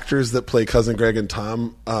 that the actors that play Cousin Greg and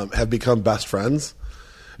Tom have become best friends.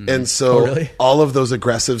 And so Oh, really? all of those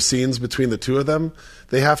aggressive scenes between the two of them,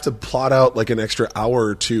 they have to plot out like an extra hour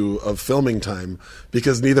or two of filming time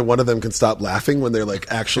because neither one of them can stop laughing when they're like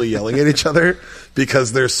actually yelling at each other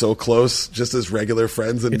because they're so close just as regular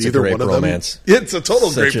friends, and It's a neither great one of romance. them. It's a total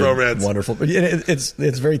Such great a romance. Wonderful. But it's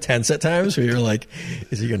very tense at times where you're like,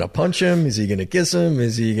 is he going to punch him? Is he going to kiss him?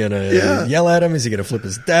 Is he going to yell at him? Is he going to flip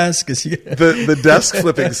his desk? Is he The desk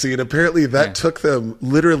flipping scene, apparently that took them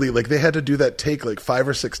literally, like they had to do that take like 5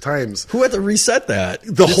 or 6 times. Who had to reset that?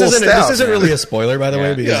 The whole staff. This isn't really a spoiler, by the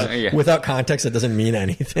way, because Yeah. without context, it doesn't mean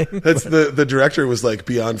anything. That's the director was like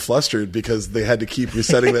beyond flustered because they had to keep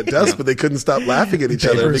resetting that desk, but they couldn't stop laughing at each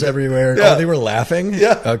other. Papers because- everywhere. Yeah. Oh, they were laughing?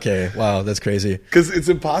 Yeah. Okay. Wow, that's crazy. Because it's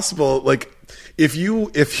impossible. Like if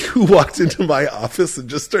you walked into my office and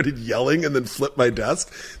just started yelling and then flipped my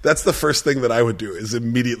desk, that's the first thing that I would do is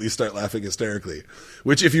immediately start laughing hysterically.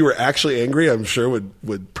 Which, if you were actually angry, I'm sure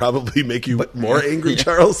would probably make you more angry,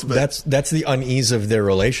 Charles. But That's the unease of their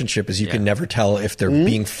relationship is you can never tell if they're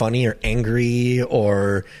being funny or angry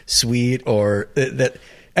or sweet or that.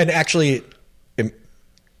 And actually,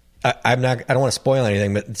 I don't want to spoil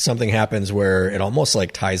anything, but something happens where it almost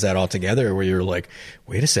like ties that all together. Where you're like,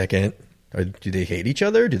 wait a second. Do they hate each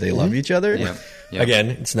other? Do they love each other? Yeah. Yeah. Again,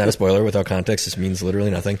 it's not a spoiler. Without context, this means literally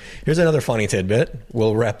nothing. Here's another funny tidbit.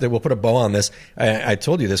 We'll put a bow on this. I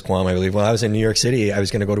told you this, Quam, I believe. When I was in New York City, I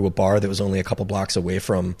was going to go to a bar that was only a couple blocks away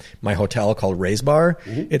from my hotel called Ray's Bar.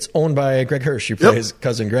 It's owned by Greg Hirsch, who plays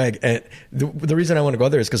Cousin Greg. And the reason I want to go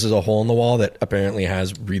there is because there's a hole in the wall that apparently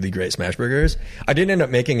has really great smash burgers. I didn't end up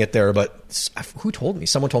making it there, but who told me?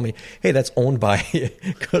 Someone told me, hey, that's owned by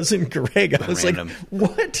Cousin Greg. I was Random.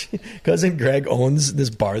 like, what? Cousin Greg owns this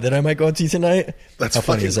bar that I might go to tonight? That's how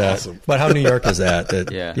funny fucking is that? awesome. But how New York is that?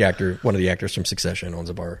 That Yeah. the actor, one of the actors from Succession, owns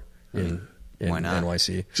a bar in Why not?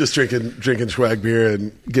 NYC. just drinking swag beer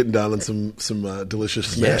and getting down on some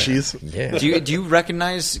delicious smashies. Yeah. Do you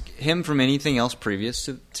recognize him from anything else previous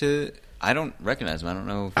to? I don't recognize him. I don't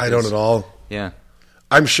know. If I don't at all. Yeah.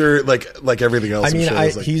 I'm sure, like everything else. I mean, I'm sure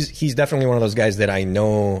there's, like, he's definitely one of those guys that I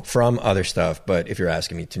know from other stuff. But if you're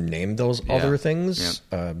asking me to name those other things,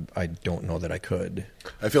 I don't know that I could.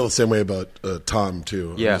 I feel the same way about Tom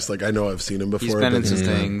too. Yeah. I'm just like I know I've seen him before. He's been in but- some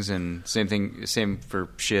things, and same for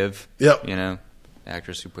Shiv. Yep. You know,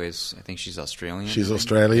 actress who plays. I think she's Australian. She's I think.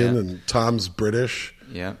 Australian, Yeah. and Tom's British.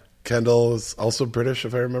 Yeah. Kendall is also British,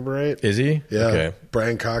 if I remember right. Is he? Yeah. Okay.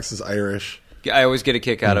 Brian Cox is Irish. I always get a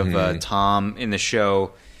kick out of Tom in the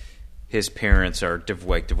show. His parents are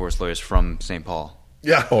divorce lawyers from St. Paul.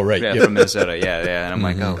 Yeah. Oh, right. Yeah, Yep. from Minnesota. Yeah. And I'm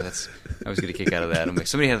like, oh, I always get a kick out of that. I'm like,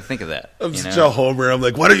 somebody had to think of that. I'm you such know? a homer. I'm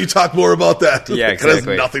like, why don't you talk more about that? Yeah, It has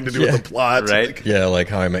exactly. nothing to do Yeah. with the plot. Right. Like, Yeah, like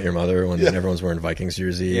How I Met Your Mother when everyone's wearing Vikings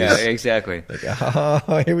jerseys. Yeah, exactly. Like,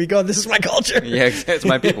 oh, here we go. This is my culture. Yeah, it's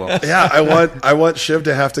my people. yeah, I want Shiv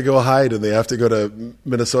to have to go hide, and they have to go to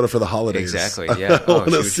Minnesota for the holidays. Exactly, I yeah. want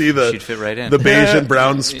to She would- see she'd fit right in. the beige and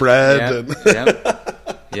brown spread. Yeah,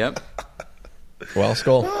 And Yep. Well,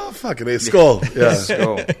 Skull. oh, fucking A skull. Yeah. Let's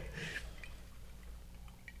go.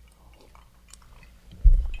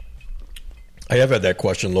 I have had that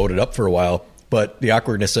question loaded up for a while, but the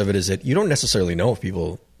awkwardness of it is that you don't necessarily know if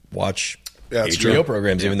people watch Yeah, it's HBO true.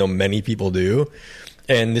 programs, even though many people do.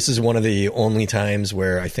 And this is one of the only times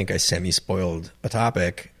where I think I semi-spoiled a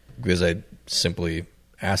topic because I simply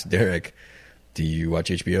asked Derek, "Do you watch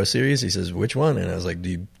HBO series?" He says, "Which one?" And I was like, "Do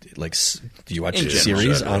you watch In a general.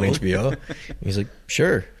 series on HBO?" And he's like,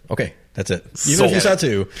 "Sure, okay, that's it." Even Sold. if you saw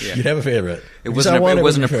two, Yeah. you'd have a favorite. It If you wasn't saw one, it it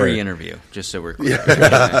wasn't a would be fair. pre-interview, just so we're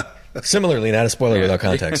clear. Similarly, not a spoiler without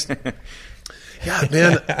context. Yeah,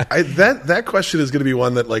 man, that question is going to be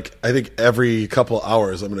one that, like, I think every couple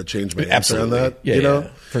hours I'm going to change my answer on Absolutely. that. Yeah, you know, yeah,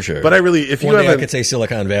 for sure. But I really, if you One day I haven't, could say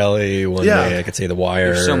Silicon Valley. One Yeah. day I could say The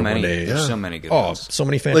Wire. There's so one many. day- There's so many good Oh, ones. so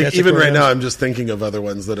many fantastic. like, even right programs. now, I'm just thinking of other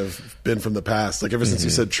ones that have been from the past. Like, ever since you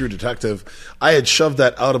Mm-hmm. said True Detective, I had shoved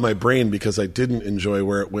that out of my brain because I didn't enjoy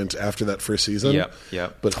where it went after that first season.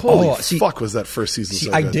 Yep. But holy Oh, see- fuck, was that first season See,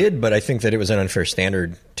 so I good. did, but I think that it was an unfair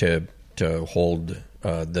standard to hold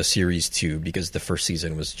the series to because the first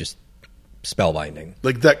season was just spellbinding.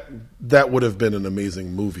 Like, that would have been an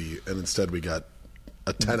amazing movie, and instead we got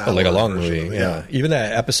a 10-hour Like a long version movie, of it. yeah. Even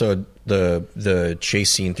that episode, the chase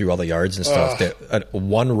scene through all the yards and stuff. That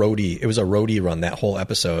one roadie, it was a roadie run that whole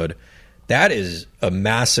episode. that is a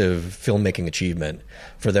massive filmmaking achievement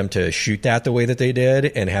for them to shoot that the way that they did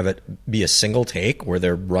and have it be a single take where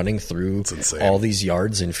they're running through all these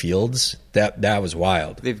yards and fields. That was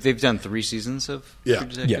wild. They've done 3 seasons of Yeah. True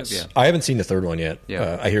Detective? Yes. Yeah. I haven't seen the third one yet.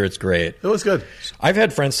 Yeah. I hear it's great. It was good. I've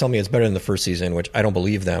had friends tell me it's better than the first season, which I don't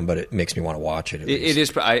believe them, but it makes me want to watch it. It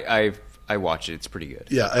is. I watch it. It's pretty good.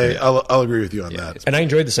 Yeah, I'll agree with you on that. And I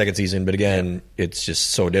enjoyed the second season, but again, it's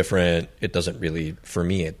just so different. It doesn't really, for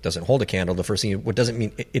me, it doesn't hold a candle. The first season, what doesn't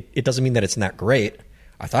mean it doesn't mean that it's not great.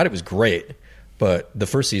 I thought it was great, but the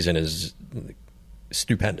first season is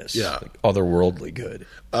stupendous. Yeah. Otherworldly good.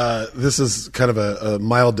 This is kind of a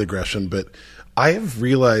mild digression, but I've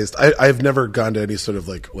realized I've never gone to any sort of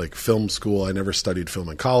like film school. I never studied film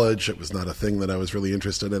in college. It was not a thing that I was really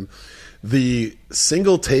interested in. The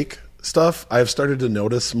single take stuff I've started to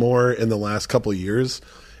notice more in the last couple of years,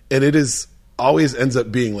 and it is always ends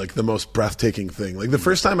up being like the most breathtaking thing. Like the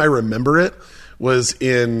first time I remember it was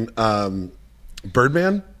in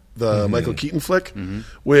Birdman, the Michael Keaton flick,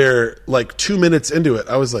 where like 2 minutes into it,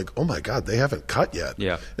 I was like, oh my God, they haven't cut yet.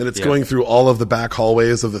 Yeah. And it's going through all of the back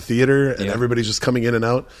hallways of the theater, and everybody's just coming in and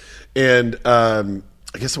out. And I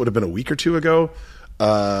guess it would have been a week or two ago.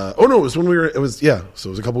 So it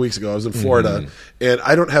was a couple weeks ago. I was in Florida, and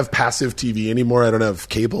I don't have passive TV anymore. I don't have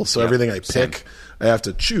cable, so everything I pick, I have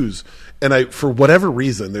to choose. And for whatever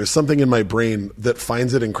reason, there's something in my brain that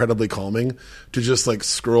finds it incredibly calming to just like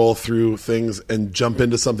scroll through things and jump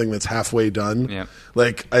into something that's halfway done. Yeah.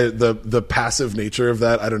 Like the passive nature of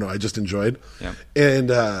that, I don't know. I just enjoyed. Yeah. And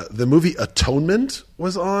the movie Atonement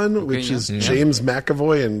was on, which is James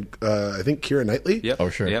McAvoy and I think Keira Knightley. Yep. Oh,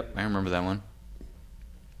 sure. Yep. I remember that one.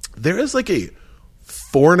 There is like a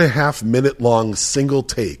 4.5 minute long single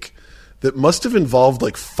take that must have involved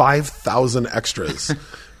like 5,000 extras.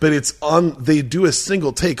 But they do a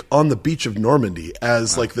single take on the beach of Normandy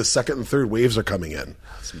as like the second and third waves are coming in.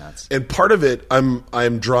 That's nuts. And part of it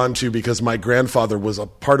I'm drawn to because my grandfather was a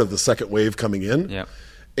part of the second wave coming in. Yep.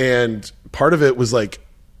 And part of it was like,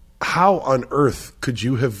 how on earth could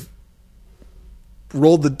you have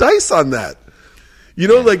rolled the dice on that? You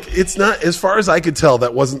know, like it's not, as far as I could tell,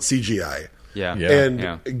 that wasn't CGI. Yeah.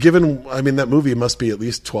 And given, I mean, that movie must be at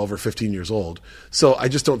least 12 or 15 years old. So I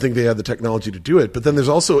just don't think they had the technology to do it. But then there's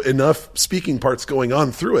also enough speaking parts going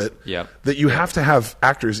on through it that you have to have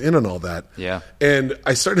actors in and all that. Yeah. And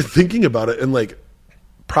I started thinking about it, and like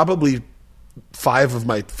probably 5 of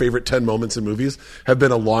my favorite 10 moments in movies have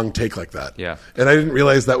been a long take like that. Yeah. And I didn't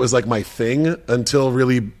realize that was like my thing until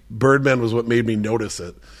really Birdman was what made me notice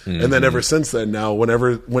it. And then ever since then, now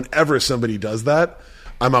whenever somebody does that,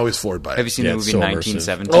 I'm always floored by it. Have you seen the movie it's so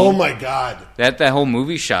 1917? Oh my God. That whole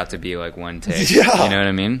movie shot to be like one take. Yeah. You know what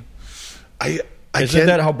I mean? Isn't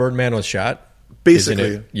that how Birdman was shot? Basically.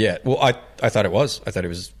 Isn't it? Yeah. Well, I thought it was. I thought it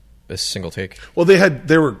was a single take. Well,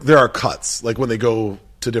 there are cuts, like when they go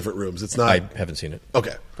to different rooms. It's not. I haven't seen it.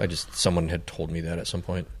 Okay. Someone had told me that at some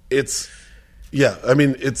point.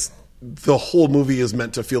 The whole movie is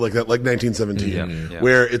meant to feel like that, like 1917,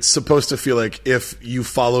 where it's supposed to feel like if you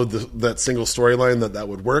followed that single storyline that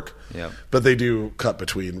would work. Yeah. But they do cut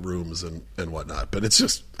between rooms and whatnot. But it's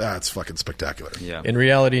just, it's fucking spectacular. Yeah. In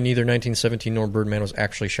reality, neither 1917 nor Birdman was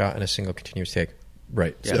actually shot in a single continuous take.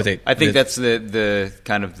 Right. Yeah. So I think that's the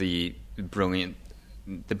kind of the brilliantness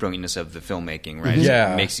of the filmmaking, right?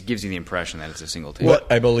 Yeah. It gives you the impression that it's a single take. Well,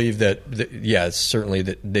 I believe that, it's certainly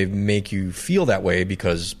that they make you feel that way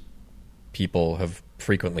because people have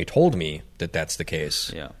frequently told me that that's the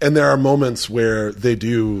case. Yeah. And there are moments where they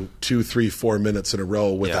do 2, 3, 4 minutes in a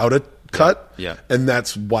row without a cut. Yeah. And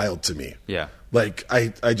that's wild to me. Yeah. Like,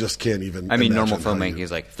 I just can't even. I mean, normal imagine how filmmaking is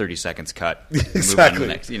like 30 seconds cut. Exactly. Move on to the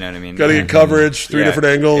next, you know what I mean? Got to get coverage, 3 different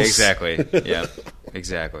angles. Exactly. Yeah.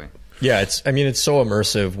 Exactly. Yeah, it's so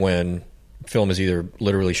immersive when film is either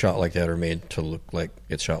literally shot like that or made to look like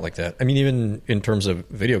it's shot like that. I mean, even in terms of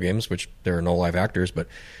video games, which there are no live actors, but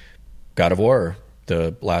God of War,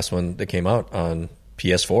 the last one that came out on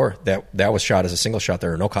PS4, that was shot as a single shot.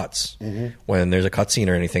 There are no cuts. When there's a cut scene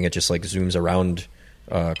or anything, it just like zooms around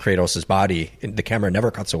Kratos' body. The camera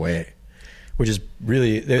never cuts away, which is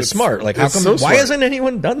really smart. Like, how come? So why smart. hasn't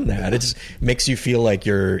anyone done that? It just makes you feel like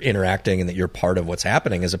you're interacting and that you're part of what's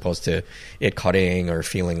happening, as opposed to it cutting or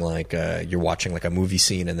feeling like you're watching like a movie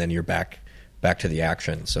scene and then you're back to the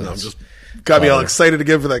action. So I'm just got me all excited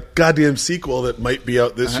again for that goddamn sequel that might be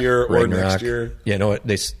out this year or Ragnarok. next year. Yeah, no, it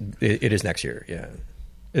is next year. Yeah,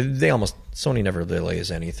 Sony never delays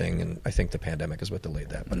anything, and I think the pandemic is what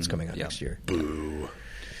delayed that, but it's coming out next year. Boo.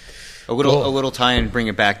 A little tie and bring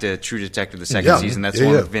it back to True Detective, the second season. That's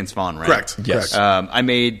one with Vince Vaughn, right? Correct. Yes. Correct. I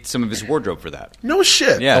made some of his wardrobe for that. No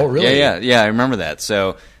shit. Yeah. Oh, really? Yeah. I remember that.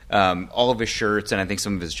 So All of his shirts and I think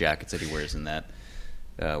some of his jackets that he wears in that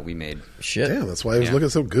we made. Shit. Damn, that's why he was looking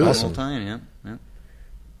so good. The whole time, yeah.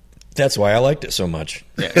 That's why I liked it so much.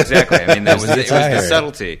 Yeah, exactly. I mean, it was the attire.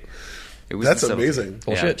 subtlety. It was That's the subtlety. amazing.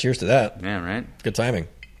 Well, Yeah. shit. Cheers to that. Yeah, right? Good timing.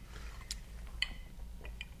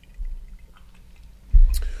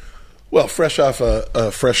 Well, fresh off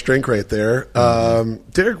a fresh drink right there.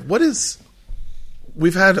 Derek,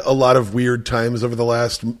 we've had a lot of weird times over the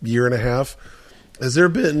last year and a half. Has there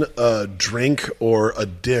been a drink or a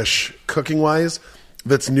dish, cooking-wise,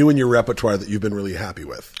 that's new in your repertoire that you've been really happy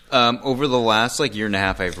with? Over the last year and a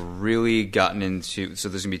half, I've really gotten into. So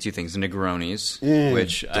there's gonna be two things: Negronis,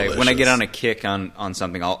 which when I get on a kick on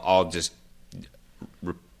something, I'll just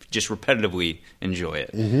repetitively enjoy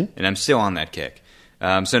it, and I'm still on that kick. So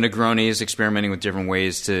Negronis, experimenting with different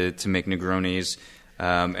ways to make Negronis,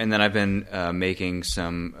 and then I've been making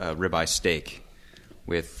some ribeye steak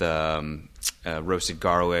with roasted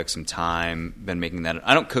garlic, some thyme. Been making that.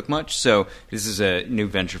 I don't cook much, so this is a new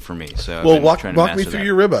venture for me. So I've Well, been walk trying to me master through that.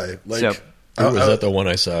 your ribeye. So- Was that the one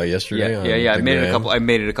I saw yesterday? Yeah. I on made it a Instagram? couple. I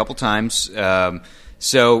made it a couple times.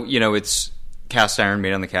 So it's cast iron,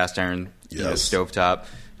 made on the cast iron Yes. stovetop.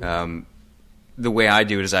 The way I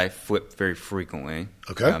do it is I flip very frequently.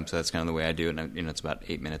 Okay. So that's kind of the way I do it. And, it's about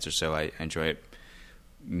 8 minutes or so. I enjoy it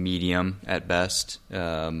medium at best.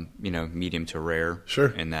 Medium to rare. Sure.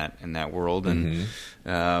 In that world, and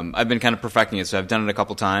I've been kind of perfecting it. So I've done it a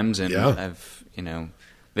couple times, and Yeah. I've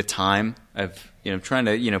the time. I've trying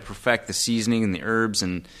to perfect the seasoning and the herbs,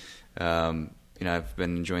 and I've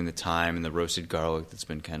been enjoying the thyme and the roasted garlic that's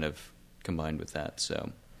been kind of combined with that.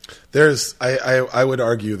 So I would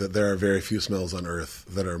argue that there are very few smells on earth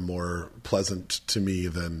that are more pleasant to me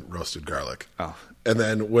than roasted garlic. Oh. And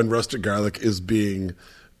then when roasted garlic is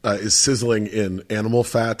sizzling in animal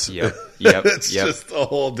fat, Yep. it's Yep. just a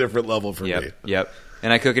whole different level for me. Yep.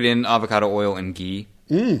 And I cook it in avocado oil and ghee.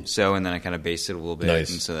 So and then I kind of baste it a little bit,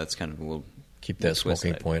 Nice. and so that's kind of a little Keep that twist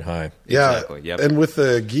smoking it. point high. Yeah, Exactly, yep. and with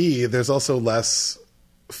the ghee, there's also less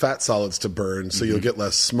fat solids to burn, so you'll get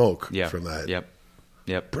less smoke from that.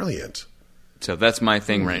 Yep. Brilliant. So that's my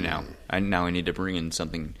thing right now. I need to bring in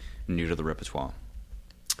something new to the repertoire.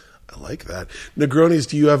 I like that. Negronis,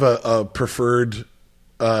 do you have a preferred,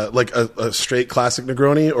 like a straight classic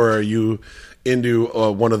Negroni, or are you into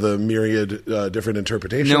one of the myriad different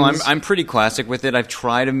interpretations? No, I'm pretty classic with it. I've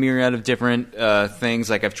tried a myriad of different things.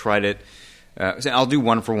 Like I've tried it. So I'll do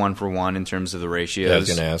one for one in terms of the ratios. Yeah, I was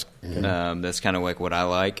going to ask. That's kind of like what I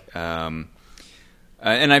like. And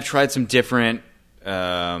I've tried some different.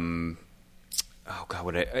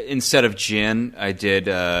 Instead of gin, I did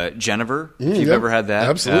Genever. If you've ever had that,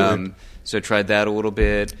 absolutely. So I tried that a little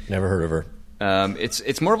bit. Never heard of her.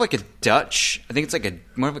 It's more of like a Dutch. I think it's like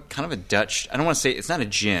more of a kind of a Dutch. I don't want to say it's not a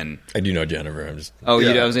gin. I do know Jennifer. I'm just. Oh,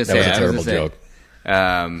 Yeah. I was going to That say was a terrible joke.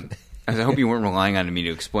 I hope you weren't relying on me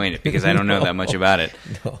to explain it because I don't know that much about it.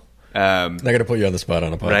 No. Not going to put you on the spot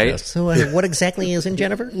on a podcast. Right? So, what exactly is in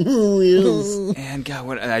Jennifer? And God,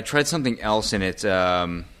 what I tried something else in it.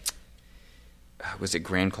 Was it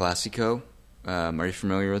Grand Classico? Are you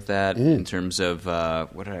familiar with that? In terms of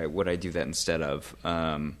what I do that instead of?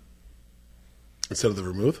 Instead of the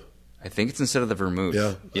vermouth? I think it's instead of the vermouth.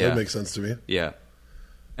 Yeah, that makes sense to me. Yeah,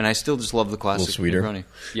 and I still just love the classic sweeter. Negroni.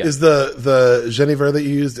 Yeah. Is the Genever that you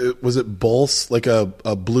used, was it Bolse, like a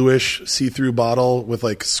bluish see-through bottle with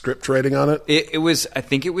like script writing on it? It was. I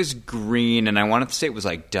think it was green, and I wanted to say it was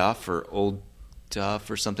like Duff or Old Duff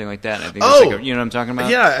or something like that. And I think it's like you know what I'm talking about?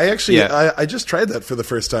 Yeah, I actually Yeah. I just tried that for the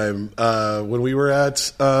first time when we were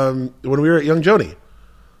at Young Joni.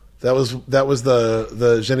 That was the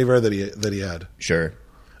Genever that he had. Sure.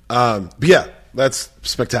 But yeah, that's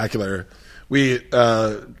spectacular. We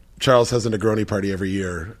Charles has a Negroni party every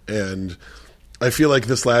year, and I feel like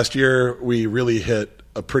this last year we really hit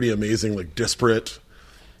a pretty amazing, like disparate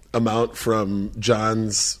amount from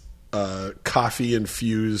John's coffee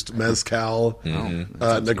infused mezcal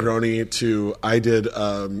Negroni to I did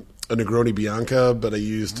a Negroni Bianca, but I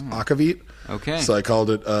used Akavit. Okay. So I called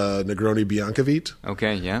it Negroni Biancavit.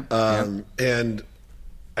 Okay. Yeah. And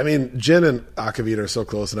I mean, gin and Akavit are so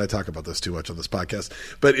close, and I talk about this too much on this podcast.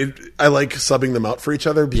 But I like subbing them out for each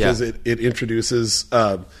other because it introduces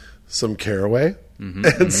some caraway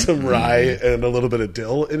and some rye and a little bit of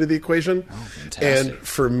dill into the equation. Oh, fantastic. And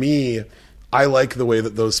for me, I like the way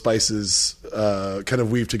that those spices kind of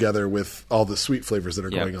weave together with all the sweet flavors that are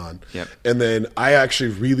going on. Yep. And then I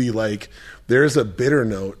actually really like, there's a bitter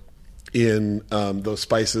note in those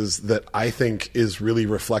spices that I think is really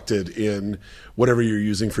reflected in whatever you're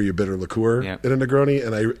using for your bitter liqueur in a Negroni,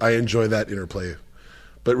 and I enjoy that interplay.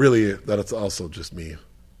 But really, that's also just me.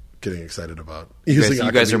 getting excited about. You Using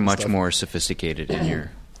guys are Aquavit much stuff. more sophisticated in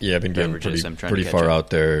your. Yeah, I've been getting beverages. I'm trying pretty to catch far up. out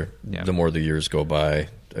there. Yeah. The more the years go by,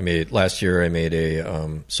 last year I made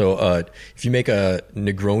a if you make a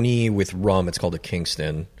Negroni with rum, it's called a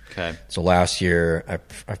Kingston. Okay. So last year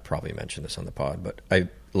I've probably mentioned this on the pod, but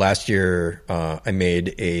last year I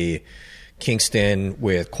made a Kingston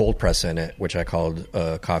with cold press in it, which I called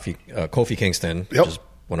Kofi Kingston, Yep. which is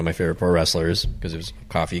one of my favorite pro wrestlers because it was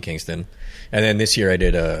Coffee Kingston. And then this year I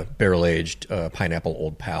did a barrel-aged pineapple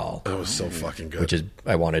Old Pal. That was so fucking good. Which is,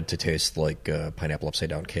 I wanted to taste like pineapple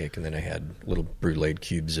upside-down cake, and then I had little bruleed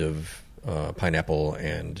cubes of pineapple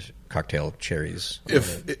and cocktail cherries.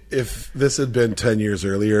 If this had been 10 years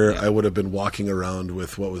earlier, I would have been walking around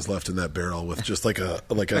with what was left in that barrel with just like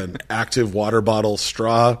an active water bottle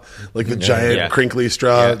straw, like the giant crinkly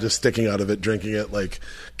straw, just sticking out of it, drinking it like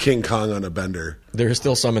King Kong on a bender. There's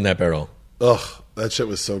still some in that barrel. Ugh, that shit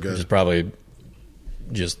was so good. Which is probably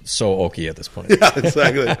just so oaky at this point. Yeah,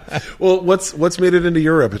 exactly. Well, what's made it into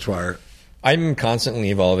your repertoire? I'm constantly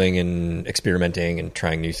evolving and experimenting and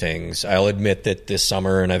trying new things. I'll admit that this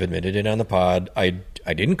summer, and I've admitted it on the pod, I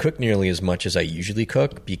didn't cook nearly as much as I usually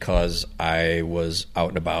cook because I was out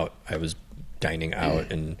and about. I was dining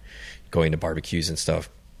out and going to barbecues and stuff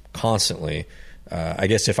constantly. I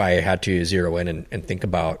guess if I had to zero in and think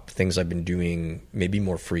about things I've been doing maybe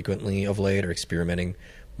more frequently of late or experimenting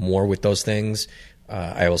more with those things,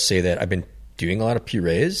 I will say that I've been doing a lot of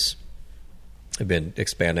purees. I've been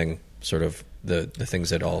expanding sort of the things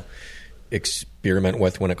that I'll experiment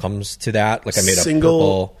with when it comes to that. Like I made a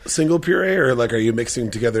single puree, or like are you mixing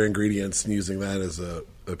together ingredients and using that as a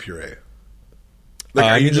puree? Like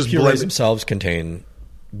are you the just purees blending? themselves contain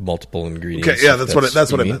multiple ingredients. Okay, yeah, that's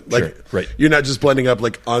what I meant. Like, sure, right. You're not just blending up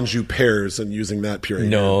like Anjou pears and using that puree.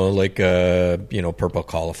 No, like purple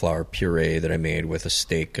cauliflower puree that I made with a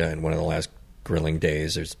steak in one of the last grilling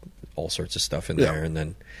days. There's all sorts of stuff in there, and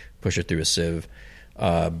then push it through a sieve.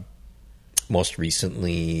 Most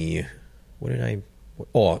recently,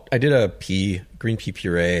 I did a green pea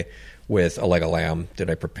puree with a leg of lamb that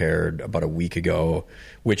I prepared about a week ago,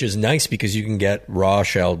 which is nice because you can get raw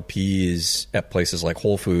shelled peas at places like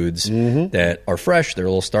Whole Foods that are fresh. They're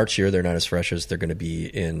a little starchier. They're not as fresh as they're going to be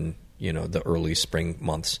in, the early spring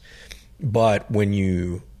months. But when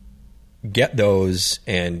you get those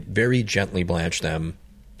and very gently blanch them,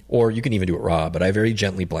 or you can even do it raw, but I very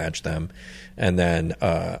gently blanched them. And then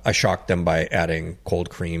I shocked them by adding cold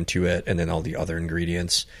cream to it and then all the other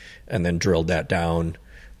ingredients, and then drilled that down.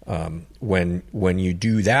 When you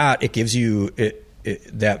do that, it gives you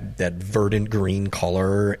that verdant green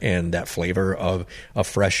color and that flavor of a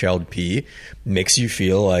fresh shelled pea makes you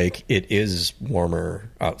feel like it is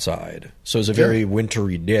warmer outside. So it's a very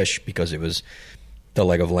wintry dish because it was the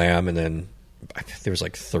leg of lamb, and then there was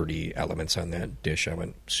like 30 elements on that dish. I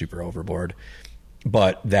went super overboard.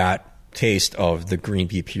 But that taste of the green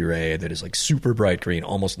pea puree that is like super bright green,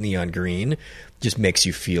 almost neon green, just makes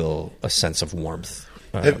you feel a sense of warmth.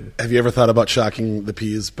 Have you ever thought about shocking the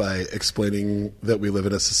peas by explaining that we live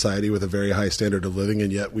in a society with a very high standard of living,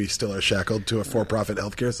 and yet we still are shackled to a for-profit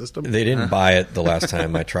healthcare system? They didn't buy it the last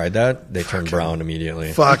time I tried that. They turned brown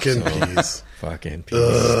immediately. Fucking peas. Fucking peas.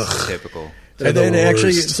 Ugh. Typical. And then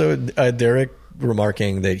actually, so Derek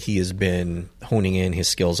remarking that he has been honing in his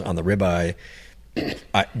skills on the ribeye.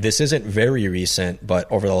 This isn't very recent,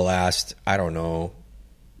 but over the last,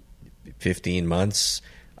 15 months,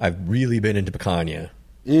 I've really been into picanha.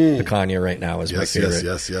 Picanha right now is my favorite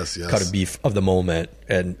cut of beef of the moment,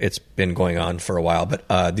 and it's been going on for a while. But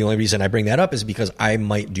the only reason I bring that up is because I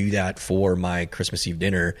might do that for my Christmas Eve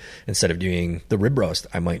dinner. Instead of doing the rib roast,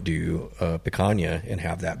 I might do picanha and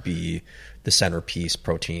have that be the centerpiece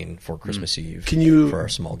protein for Christmas Eve. Can you for our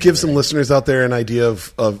small give some listeners out there an idea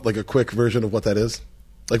of like a quick version of what that is?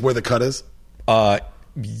 Like where the cut is?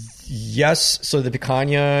 Yes. So the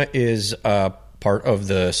picanha is part of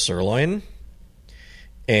the sirloin.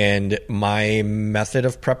 And my method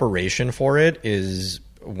of preparation for it is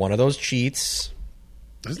one of those cheats.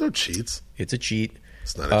 There's no cheats. It's a cheat.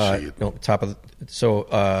 It's not a cheat. No,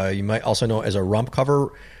 so you might also know it as a rump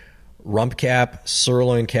cover, rump cap,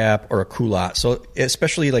 sirloin cap, or a culotte. So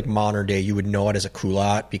especially like modern day, you would know it as a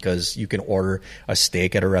culotte because you can order a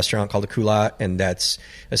steak at a restaurant called a culotte, and that's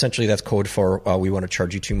code for we want to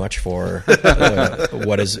charge you too much for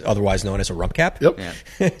what is otherwise known as a rump cap. Yep.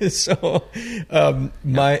 Yeah. So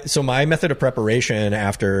my method of preparation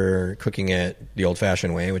after cooking it the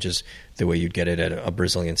old-fashioned way, which is the way you'd get it at a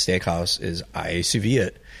Brazilian steakhouse, is I sous vide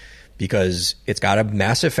it. Because it's got a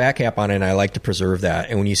massive fat cap on it, and I like to preserve that.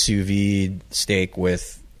 And when you sous vide steak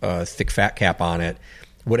with a thick fat cap on it,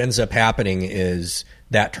 what ends up happening is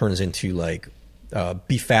that turns into like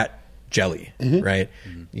beef fat jelly, right?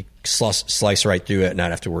 You slice right through it and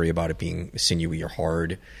not have to worry about it being sinewy or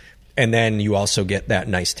hard. And then you also get that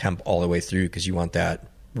nice temp all the way through because you want that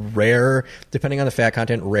rare, depending on the fat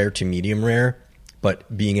content, rare to medium rare,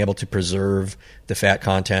 but being able to preserve the fat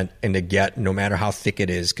content and to get, no matter how thick it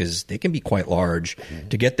is, because they can be quite large,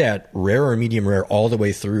 to get that rare or medium rare all the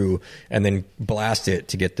way through and then blast it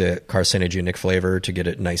to get the carcinogenic flavor, to get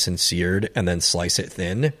it nice and seared, and then slice it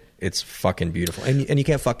thin. It's fucking beautiful. And you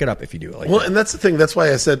can't fuck it up if you do it like that. And that's the thing. That's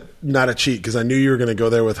why I said not a cheat, because I knew you were going to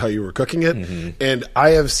go there with how you were cooking it. And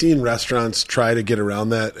I have seen restaurants try to get around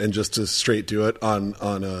that and just to straight do it on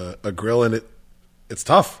a grill, and it's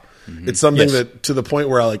tough. It's something that, to the point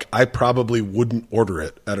where I probably wouldn't order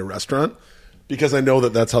it at a restaurant because I know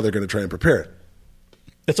that that's how they're going to try and prepare it.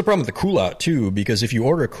 That's a problem with the culotte too, because if you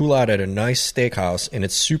order a culotte at a nice steakhouse and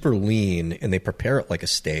it's super lean and they prepare it like a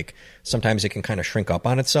steak, sometimes it can kind of shrink up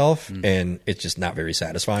on itself and it's just not very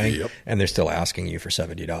satisfying. Yep. And they're still asking you for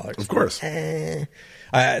 $70. Of course. There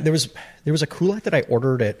was a culotte that I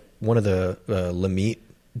ordered at one of the Le Meat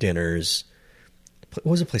dinners. What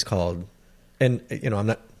was the place called? And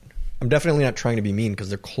I'm definitely not trying to be mean because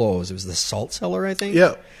they're closed. It was the Salt Cellar, I think.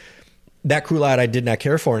 Yeah. That culotte I did not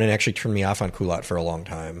care for, and it actually turned me off on culotte for a long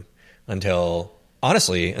time until I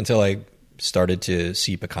started to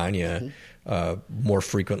see picanha more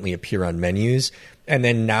frequently appear on menus. And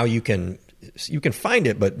then now you can find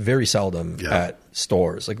it, but very seldom at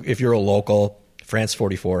stores. Like if you're a local, France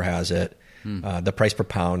 44 has it. The price per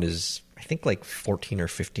pound is, I think, like $14 or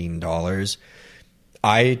 $15.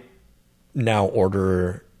 I now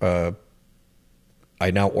order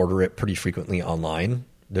it pretty frequently online.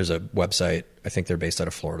 There's a website, I think they're based out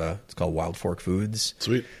of Florida. It's called Wild Fork Foods.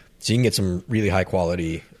 Sweet. So you can get some really high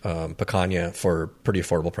quality picanha for pretty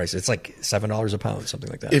affordable prices. It's like $7 a pound, something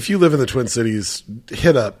like that. If you live in the Twin Cities,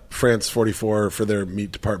 hit up France 44 for their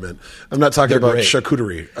meat department. I'm not talking about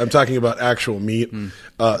charcuterie. I'm talking about actual meat.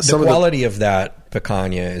 The quality of that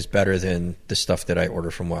picanha is better than the stuff that I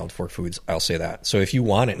order from Wild Fork Foods. I'll say that. So if you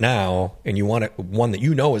want it now and you want one that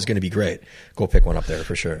you know is going to be great, go pick one up there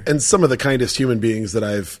for sure. And some of the kindest human beings that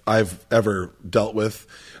I've ever dealt with.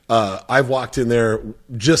 I've walked in there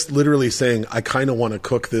just literally saying, I kind of want to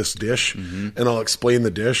cook this dish, and I'll explain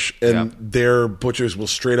the dish, and their butchers will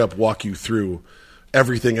straight up walk you through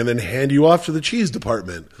everything and then hand you off to the cheese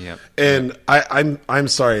department. Yep. And I'm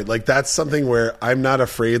sorry, like that's something where I'm not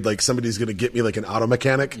afraid like somebody's going to get me like an auto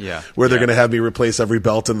mechanic where they're going to have me replace every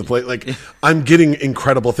belt in the plate. Like I'm getting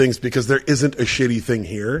incredible things because there isn't a shitty thing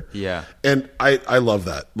here. Yeah. And I love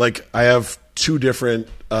that. Like I have 2 different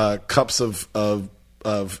cups of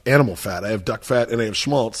animal fat. I have duck fat and I have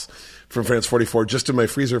schmaltz from France 44 just in my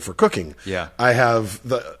freezer for cooking. Yeah. I have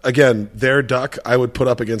their duck I would put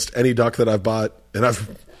up against any duck that I've bought, and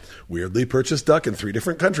I've weirdly purchased duck in 3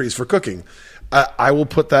 different countries for cooking. I will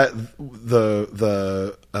put that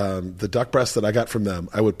the duck breast that I got from them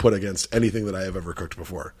I would put against anything that I have ever cooked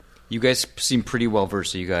before. You guys seem pretty well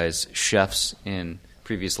versed. Are you guys chefs in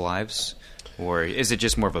previous lives? Or is it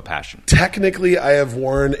just more of a passion? Technically, I have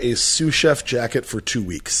worn a sous chef jacket for 2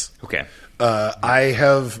 weeks. Okay. I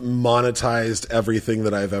have monetized everything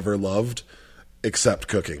that I've ever loved except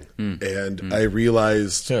cooking. And I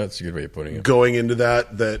realized that's a good way of putting it. Going into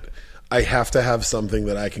that I have to have something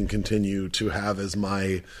that I can continue to have as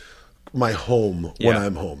my home when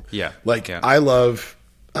I'm home. Yeah. I love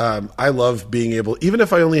being able, even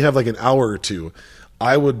if I only have like an hour or two,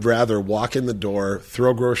 I would rather walk in the door,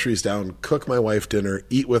 throw groceries down, cook my wife dinner,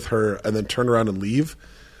 eat with her, and then turn around and leave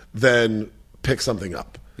than pick something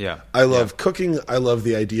up. Yeah. I love cooking. I love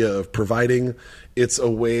the idea of providing. It's a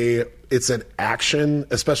way, it's an action,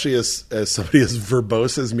 especially as somebody as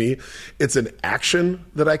verbose as me. It's an action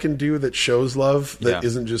that I can do that shows love, that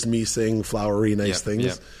isn't just me saying flowery, nice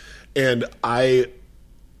things. And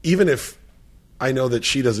even if I know that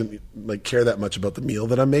she doesn't like care that much about the meal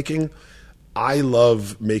that I'm making, I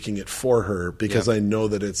love making it for her because I know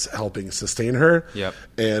that it's helping sustain her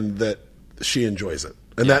and that she enjoys it.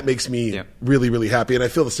 And that makes me really, really happy. And I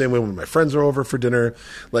feel the same way when my friends are over for dinner.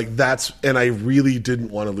 Like and I really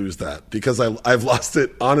didn't want to lose that because I've lost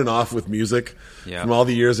it on and off with music from all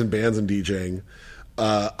the years in bands and DJing.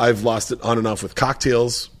 I've lost it on and off with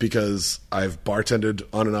cocktails because I've bartended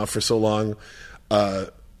on and off for so long.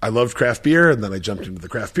 I loved craft beer, and then I jumped into the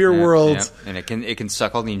craft beer world. Yeah. And it can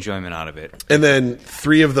suck all the enjoyment out of it. And then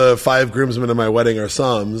 3 of the 5 groomsmen in my wedding are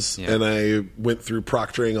Soms, and I went through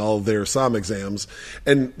proctoring all of their Som exams.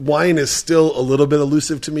 And wine is still a little bit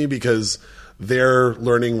elusive to me because their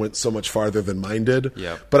learning went so much farther than mine did.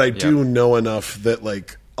 But I do know enough that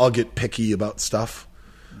like I'll get picky about stuff.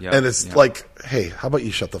 And it's like hey, how about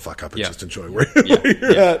you shut the fuck up and Yeah. just enjoy where, Yeah. where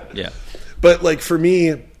you're Yeah. at? Yeah. But like for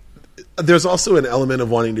me, there's also an element of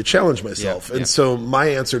wanting to challenge myself. Yeah. And Yeah. so my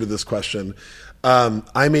answer to this question,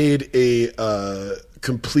 I made a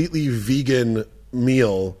completely vegan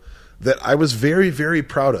meal that I was very, very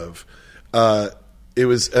proud of. It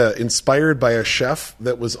was inspired by a chef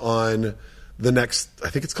that was on I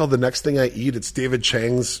think it's called The Next Thing I Eat. It's David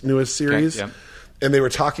Chang's newest series. yeah. And they were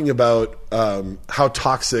talking about how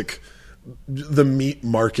toxic the meat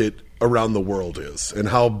market around the world is and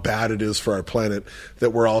how bad it is for our planet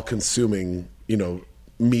that we're all consuming,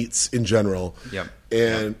 meats in general. Yep.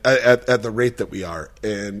 And at the rate that we are.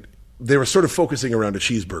 And they were sort of focusing around a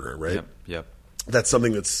cheeseburger, right? Yep. Yep. That's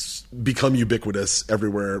something that's become ubiquitous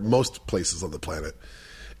everywhere, most places on the planet.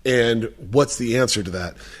 And what's the answer to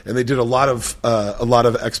that? And they did a lot of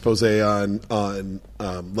expose on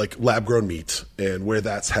like lab grown meat and where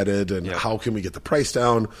that's headed and Yeah. how can we get the price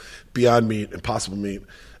down, Beyond Meat, Impossible Meat.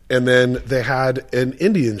 And then they had an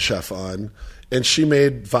Indian chef on, and she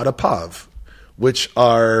made vada pav, which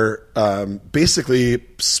are basically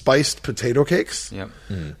spiced potato cakes Yep.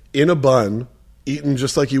 in a bun, eaten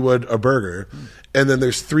just like you would a burger. And then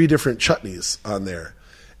there's 3 different chutneys on there.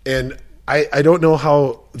 And I don't know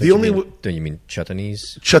how Don't you mean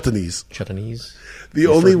chutneys? chutneys. Chutneys? The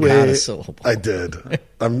You only forgot way a syllable. I did.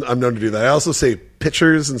 I'm known to do that. I also say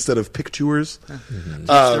pictures instead of pictures.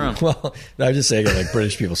 Well, I'm just saying it like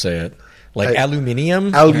British people say it. Like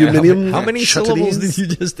aluminium? Aluminium How many chutneys? syllables did you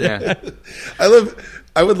just add?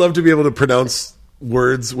 I would love to be able to pronounce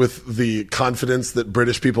words with the confidence that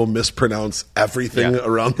British people mispronounce everything Yeah.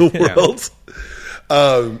 around the world.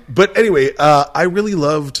 But anyway, I really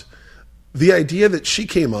loved the idea that she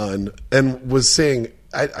came on and was saying,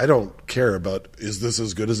 I don't care about, is this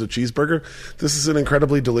as good as a cheeseburger? This is an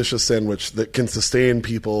incredibly delicious sandwich that can sustain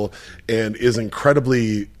people and is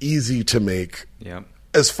incredibly easy to make Yep.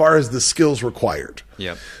 as far as the skills required.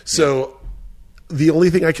 Yep. So the only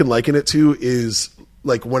thing I can liken it to is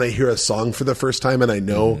like when I hear a song for the first time and I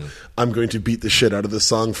know I'm going to beat the shit out of this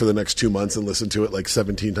song for the next 2 months and listen to it like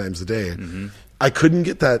 17 times a day. I couldn't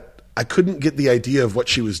get the idea of what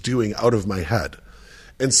she was doing out of my head.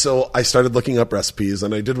 And so I started looking up recipes,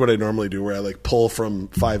 and I did what I normally do where I like pull from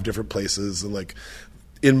 5 different places, and like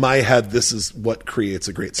in my head, this is what creates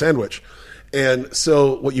a great sandwich. And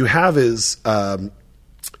so what you have is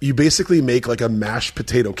you basically make like a mashed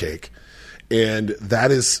potato cake, and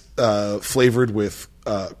that is flavored with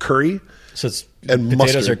curry. So it's And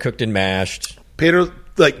potatoes mustard. are cooked and mashed.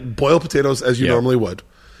 Like boil potatoes as you Yeah. normally would.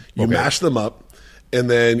 You Okay. mash them up, and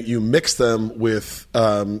then you mix them with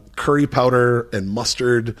curry powder and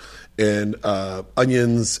mustard and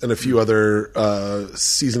onions and a few other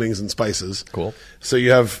seasonings and spices. Cool. So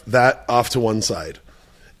you have that off to one side.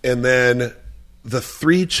 And then the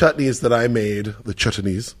 3 chutneys that I made, the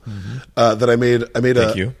chutneys that I made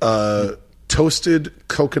Thank you. a toasted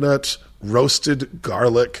coconut, roasted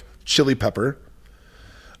garlic, chili pepper.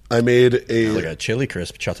 I made Like a chili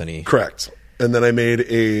crisp chutney. correct, and then I made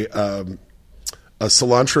a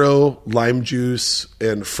cilantro, lime juice,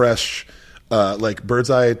 and fresh like bird's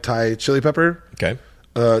eye Thai chili pepper Okay.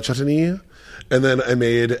 chutney, and then I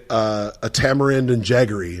made a tamarind and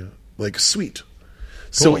jaggery like sweet.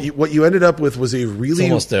 So what you ended up with was a It's really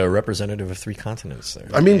almost a representative of 3 continents there.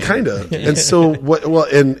 I mean, kind of. And so what? Well,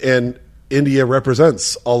 and India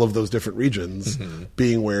represents all of those different regions,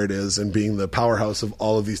 being where it is and being the powerhouse of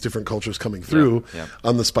all of these different cultures coming through yeah.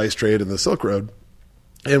 on the spice trade and the Silk Road.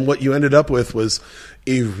 And what you ended up with was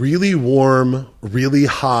a really warm, really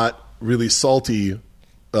hot, really salty,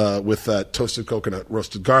 with that toasted coconut,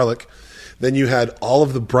 roasted garlic. Then you had all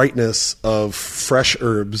of the brightness of fresh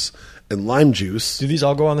herbs and lime juice. Do these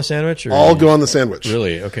all go on the sandwich? Or All go on the sandwich.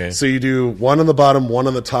 Really? Okay. So you do one on the bottom, one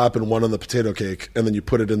on the top, and one on the potato cake, and then you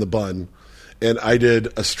put it in the bun. And I did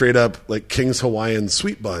a straight up like King's Hawaiian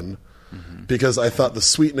sweet bun because I thought the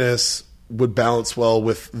sweetness would balance well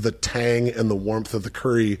with the tang and the warmth of the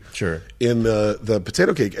curry Sure. in the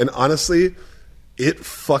potato cake. And honestly, it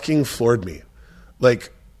fucking floored me.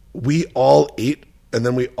 Like we all ate, and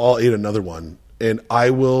then we all ate another one. And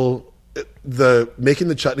making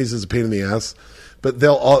the chutneys is a pain in the ass, but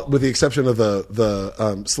they'll all, with the exception of the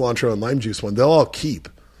cilantro and lime juice one, they'll all keep.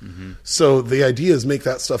 So the idea is make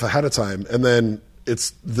that stuff ahead of time, and then it's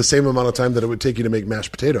the same amount of time that it would take you to make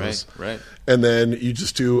mashed potatoes. Right. And then you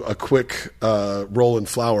just do a quick roll in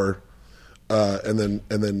flour, and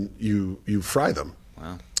then you fry them.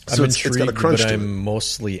 Wow. So I'm it's intrigued, got a crunch but to I'm it.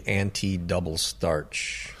 mostly anti-double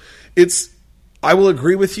starch. I will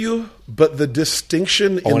agree with you, but the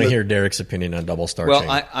distinction I want to in hear Derek's opinion on double starching.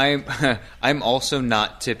 Well, I'm also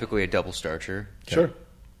not typically a double starcher. Sure.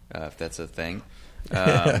 if that's a thing.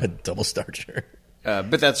 Double starcher.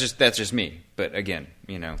 But that's just me. But again,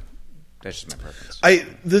 that's just my preference.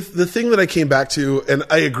 The thing that I came back to, and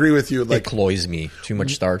I agree with you, It like cloys me. Too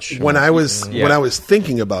much starch. when I was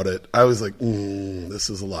thinking about it, I was like, this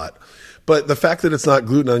is a lot. But the fact that it's not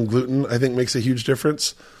gluten on gluten, I think makes a huge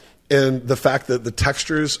difference. And the fact that the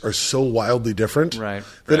textures are so wildly different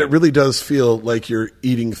that it really does feel like you're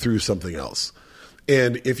eating through something else.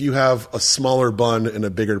 And if you have a smaller bun and a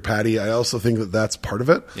bigger patty, I also think that that's part of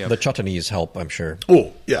it. The chutneys help, I'm sure.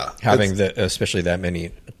 Oh, yeah. Having especially that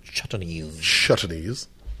many chutneys. Chutneys.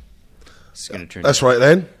 It's going to turn That's right,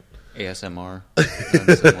 Len. ASMR.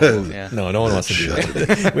 Yeah. No one wants to do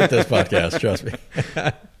that with this podcast, trust me.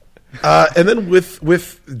 And then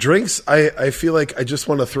with drinks, I feel like I just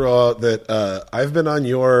want to throw out that I've been on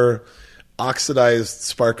your oxidized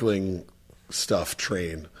sparkling stuff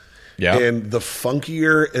train. Yeah. And the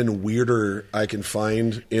funkier and weirder I can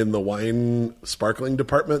find in the wine sparkling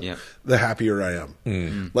department, the happier I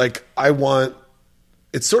am. Like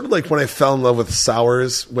it's sort of like when I fell in love with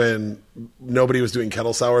sours when nobody was doing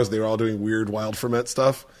kettle sours. They were all doing weird wild ferment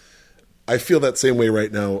stuff. I feel that same way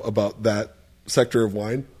right now about that sector of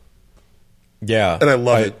wine. Yeah. And I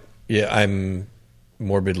love it. Yeah, I'm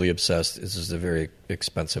morbidly obsessed. This is a very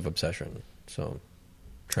expensive obsession. So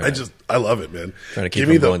I love it, man. Trying to keep Give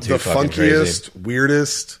me them the going too fucking funkiest, crazy.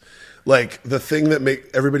 weirdest, like the thing that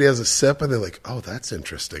everybody has a sip and they're like, oh, that's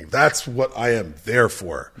interesting. That's what I am there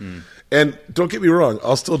for. And don't get me wrong,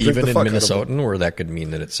 I'll still drink Even the in fuck out of it. Minnesotan, where that could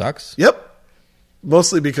mean that it sucks. Yep.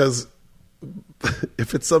 Mostly because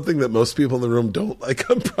if it's something that most people in the room don't like,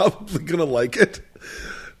 I'm probably going to like it.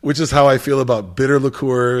 Which is how I feel about bitter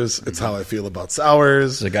liqueurs. It's how I feel about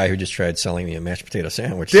sours. There's a guy who just tried selling me a mashed potato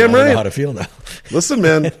sandwich. Damn so I don't right. know how to feel now. Listen,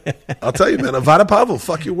 man, I'll tell you, man, Avada Pav will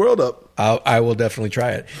fuck your world up. I will definitely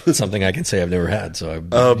try it. It's something I can say I've never had. So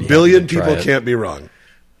A billion people can't be wrong.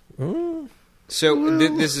 So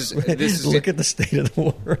this is Look at the state of the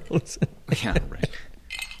world. Yeah, right.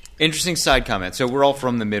 Interesting side comment. So we're all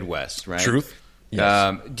from the Midwest, right? Truth.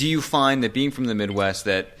 Yes. Do you find that being from the Midwest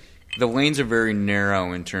that the lanes are very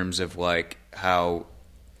narrow in terms of like how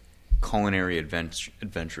culinary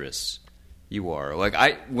adventurous you are? Like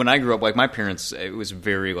when I grew up, like my parents, it was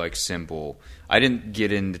very like simple. I didn't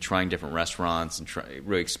get into trying different restaurants and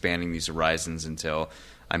really expanding these horizons until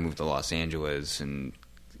I moved to Los Angeles and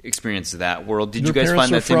experienced that world. Did you guys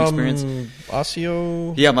find that same experience?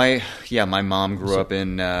 Osseo? Yeah, my mom grew up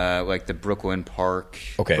in like the Brooklyn Park,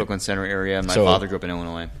 Brooklyn Center area, and my father grew up in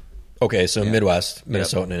Illinois. Okay, so Midwest,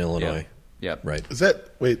 Minnesota, and Illinois. Yep. Right. Is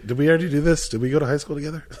that wait? Did we already do this? Did we go to high school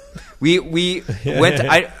together? We went.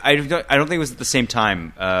 I don't think it was at the same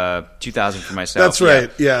time. 2000 for myself. That's right.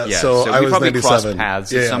 Yeah. So I we was probably 97. crossed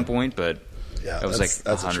paths at some point, but that was like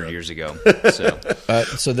that's 100 a years ago. So,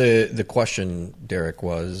 So the question, Derek,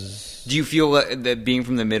 was: do you feel that being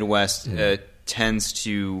from the Midwest tends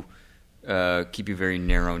to keep you very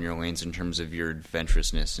narrow in your lanes in terms of your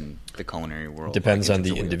adventurousness in the culinary world? Depends like, on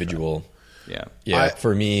the individual. Yeah.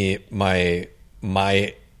 For me, my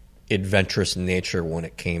adventurous nature when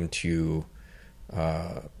it came to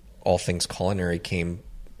all things culinary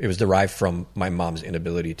it was derived from my mom's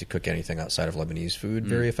inability to cook anything outside of Lebanese food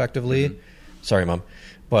very effectively. Sorry, Mom,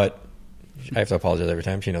 but I have to apologize every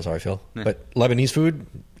time. She knows how I feel. But Lebanese food,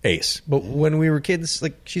 ace. But when we were kids,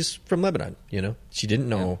 like she's from Lebanon, she didn't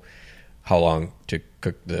know how long to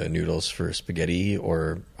cook the noodles for spaghetti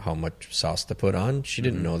or how much sauce to put on. She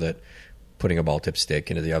didn't know that putting a ball-tip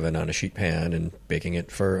steak into the oven on a sheet pan and baking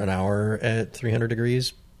it for an hour at 300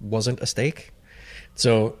 degrees wasn't a steak.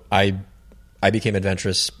 So I became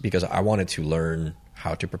adventurous because I wanted to learn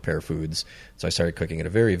how to prepare foods. So I started cooking at a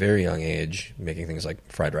very, very young age, making things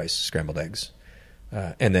like fried rice, scrambled eggs.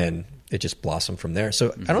 And then it just blossomed from there.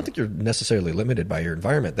 So I don't think you're necessarily limited by your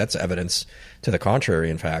environment. That's evidence to the contrary,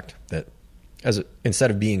 in fact, that instead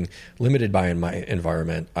of being limited by my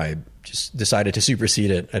environment, I just decided to supersede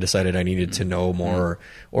it. I decided I needed to know more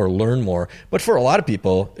or learn more. But for a lot of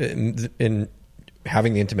people, in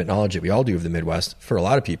having the intimate knowledge that we all do of the Midwest, for a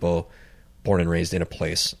lot of people born and raised in a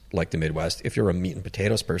place like the Midwest, if you're a meat and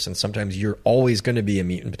potatoes person, sometimes you're always going to be a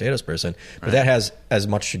meat and potatoes person. But that has as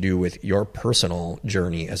much to do with your personal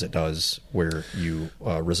journey as it does where you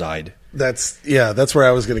reside. That's where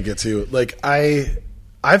I was going to get to. Like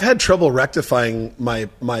I've had trouble rectifying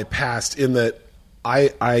my past in that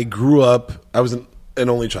I grew up. I was an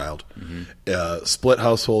only child, split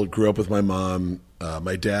household. Grew up with my mom.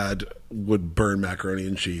 My dad would burn macaroni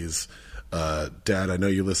and cheese. Dad, I know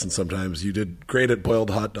you listen sometimes. You did great at boiled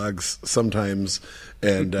hot dogs sometimes,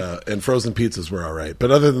 and frozen pizzas were all right.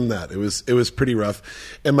 But other than that, it was pretty rough.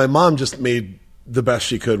 And my mom just made the best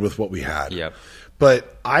she could with what we had. Yep.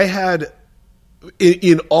 But I had,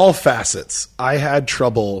 in all facets, I had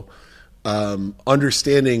trouble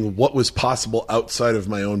understanding what was possible outside of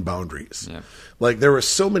my own boundaries. Yep. Like there were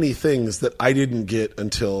so many things that I didn't get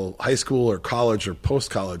until high school or college or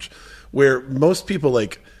post-college, where most people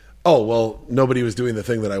like, oh, well, nobody was doing the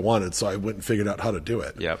thing that I wanted, so I went and figured out how to do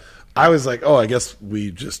it. Yep. I was like, oh, I guess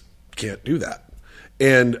we just can't do that.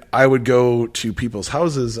 And I would go to people's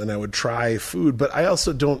houses and I would try food, but I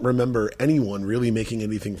also don't remember anyone really making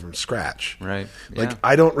anything from scratch. Right. Like Yeah.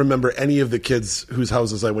 I don't remember any of the kids whose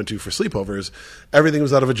houses I went to for sleepovers. Everything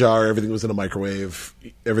was out of a jar. Everything was in a microwave.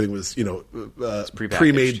 Everything was, prepackaged.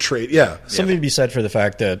 pre-made trade. Yeah. Something to be said for the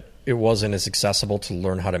fact that it wasn't as accessible to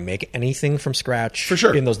learn how to make anything from scratch For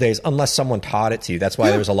sure. in those days, unless someone taught it to you. That's why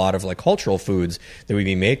Yeah. there was a lot of like cultural foods that would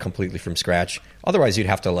be made completely from scratch. Otherwise, you'd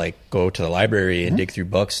have to like go to the library and dig through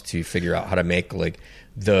books to figure out how to make like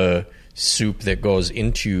the soup that goes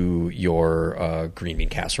into your green bean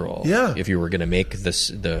casserole. Yeah. If you were going to make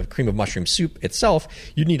the cream of mushroom soup itself,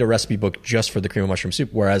 you'd need a recipe book just for the cream of mushroom soup.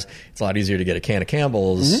 Whereas it's a lot easier to get a can of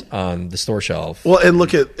Campbell's on the store shelf. Well, and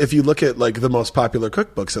if you look at like the most popular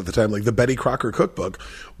cookbooks at the time, like the Betty Crocker cookbook,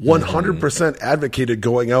 100% advocated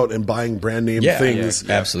going out and buying brand name Yeah, things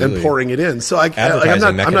yeah, absolutely. and pouring it in. So I'm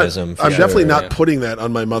Advertising mechanism for definitely sure, not yeah. putting that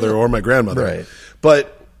on my mother or my grandmother. Right.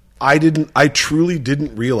 But I truly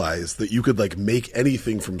didn't realize that you could like make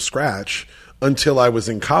anything from scratch until I was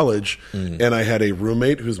in college and I had a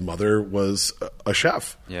roommate whose mother was a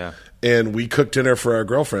chef. Yeah. And we cooked dinner for our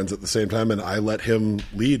girlfriends at the same time, and I let him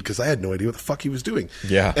lead because I had no idea what the fuck he was doing.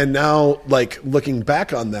 Yeah. And now, like, looking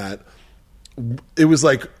back on that, it was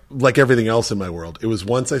like everything else in my world. It was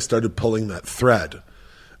once I started pulling that thread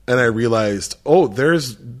and I realized, oh,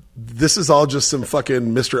 this is all just some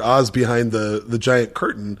fucking Mr. Oz behind the giant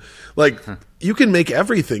curtain. Like, you can make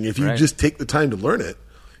everything if you Right. just take the time to learn it.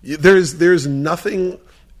 There's nothing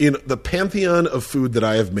in the pantheon of food that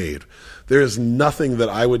I have made. There is nothing that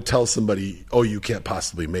I would tell somebody, oh, you can't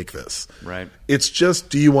possibly make this. Right. It's just,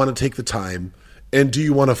 do you want to take the time and do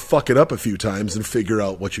you want to fuck it up a few times and figure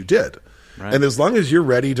out what you did? Right. And as long as you're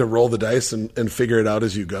ready to roll the dice and figure it out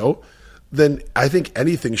as you go, then I think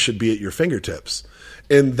anything should be at your fingertips.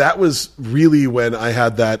 And that was really when I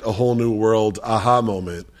had that a whole new world aha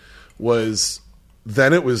moment. Was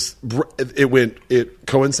then it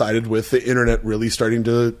coincided with the internet really starting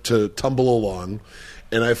to tumble along,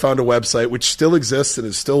 and I found a website which still exists and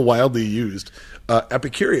is still widely used,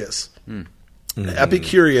 Epicurious.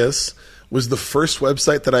 Epicurious was the first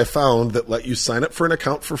website that I found that let you sign up for an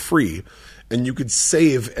account for free, and you could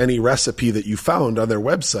save any recipe that you found on their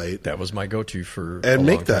website. That was my go-to for And a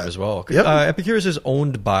make long time that. as well. Yep. Epicurious is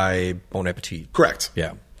owned by Bon Appetit. Correct.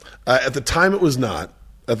 Yeah. At the time, it was not.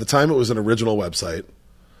 At the time, it was an original website.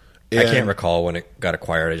 I And- can't recall when it got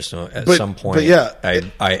acquired. I just know at But- some point but yeah,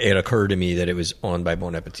 it occurred to me that it was owned by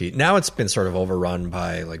Bon Appetit. Now it's been sort of overrun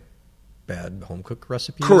by like bad home cook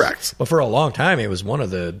recipes. Correct. But for a long time it was one of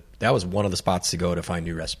the spots to go to find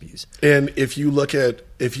new recipes. And if you look at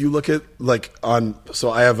like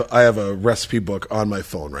I have a recipe book on my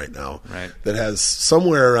phone right now Right. that has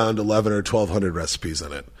somewhere around 11 or 1200 recipes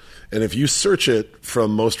in it. And if you search it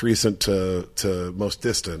from most recent to most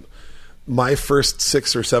distant, my first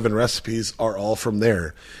 6 or 7 recipes are all from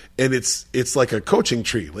there. And it's like a coaching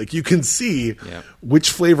tree. Like you can see Yeah.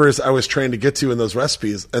 which flavors I was trying to get to in those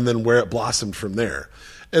recipes and then where it blossomed from there.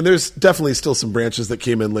 And there's definitely still some branches that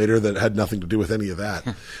came in later that had nothing to do with any of that.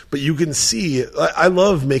 But you can see, I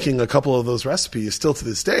love making a couple of those recipes still to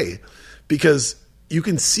this day because you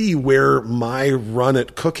can see where my run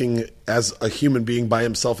at cooking as a human being by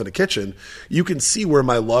himself in a kitchen, you can see where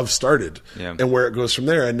my love started Yeah. and where it goes from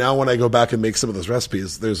there. And now when I go back and make some of those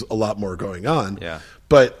recipes, there's a lot more going on. Yeah.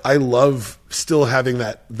 But I love still having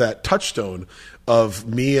that touchstone of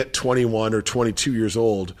me at 21 or 22 years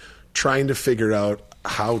old trying to figure out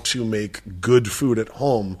how to make good food at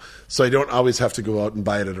home so I don't always have to go out and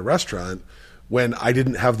buy it at a restaurant when I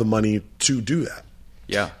didn't have the money to do that.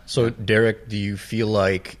 Yeah. So, Derek, do you feel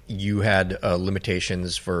like you had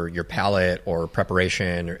limitations for your palate or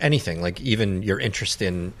preparation or anything, like even your interest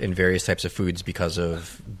in various types of foods because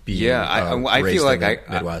of being I raised feel like in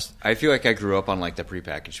the Midwest? I feel like I grew up on like the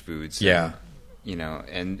prepackaged foods. Yeah.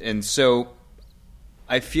 And so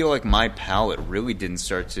I feel like my palate really didn't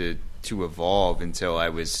start to evolve until I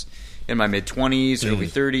was in my mid-20s, early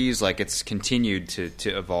 30s. Like it's continued to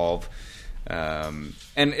evolve. And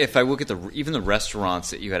if I look at even the restaurants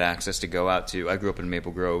that you had access to go out to, I grew up in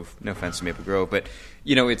Maple Grove. No offense to Maple Grove, but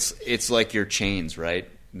it's like your chains, right?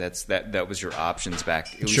 that was your options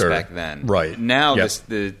back. At least Sure. back then, Right. Now, Yep.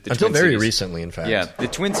 the Until Twin very Cities- recently, in fact. Yeah, the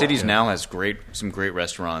Twin Cities now has some great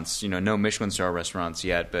restaurants. No Michelin star restaurants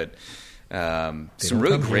yet, but some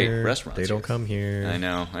really great restaurants. They don't come here. I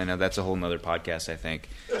know. That's a whole nother podcast, I think.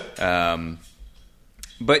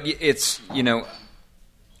 But it's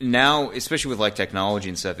now, especially with like technology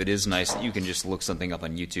and stuff, it is nice that you can just look something up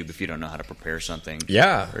on YouTube if you don't know how to prepare something.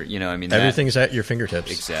 Yeah. Or, Everything's at your fingertips.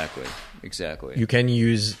 Exactly. You can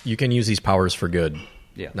use these powers for good.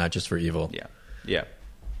 Yeah. Not just for evil. Yeah.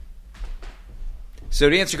 So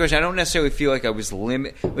to answer your question, I don't necessarily feel like I was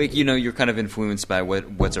you're kind of influenced by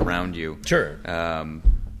what's around you. Sure.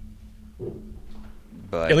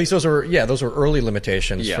 But At least those were early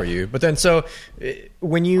limitations Yeah. for you. But then, so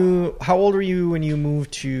how old were you when you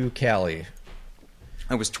moved to Cali?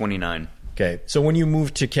 I was 29. Okay, so when you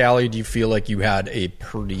moved to Cali, do you feel like you had a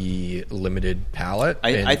pretty limited palette?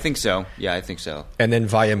 I think so. Yeah, I think so. And then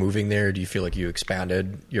via moving there, do you feel like you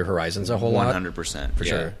expanded your horizons a whole lot? 100%. For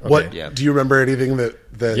sure. Okay. What Yeah. do you remember? Anything that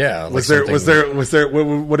Yeah, was like there? something- Was there?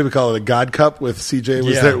 What do we call it? A God cup with CJ?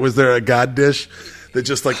 Yeah. Was there a God dish that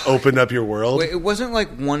just like opened up your world? Well, it wasn't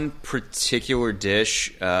like one particular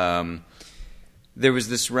dish. There was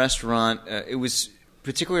this restaurant. It was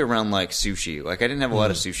particularly around like sushi. Like I didn't have a lot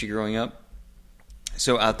of sushi growing up.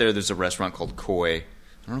 So out there's a restaurant called Koi. I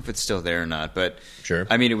don't know if it's still there or not, but Sure.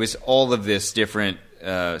 I mean, it was all of this different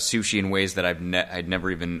sushi in ways that I'd never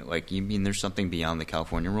even like. You mean there's something beyond the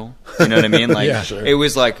California roll? You know what I mean? Like Yeah, sure. It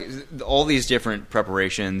was like all these different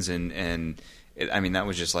preparations and I mean that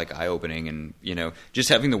was just like eye opening, and just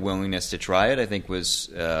having the willingness to try it, I think was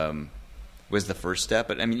the first step.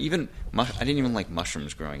 But I mean, even I didn't even like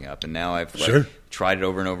mushrooms growing up, and now I've Sure. tried it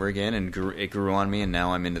over and over again, and it grew on me, and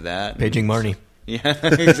now I'm into that. Paging Marnie. Yeah,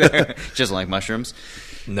 exactly. Just like mushrooms.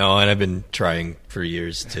 No, and I've been trying for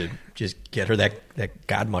years to just get her that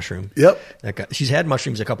God mushroom. Yep. She's had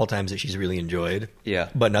mushrooms a couple times that she's really enjoyed. Yeah.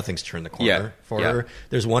 But nothing's turned the corner for her.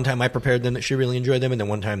 There's one time I prepared them that she really enjoyed them, and then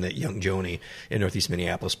one time that young Joni in Northeast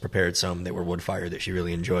Minneapolis prepared some that were wood fired that she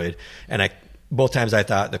really enjoyed. And both times I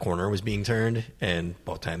thought the corner was being turned, and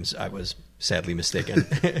both times I was sadly mistaken.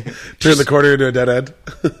 Turn the corner into a dead end.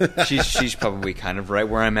 She's probably kind of right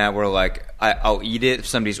where I'm at, where like I'll eat it if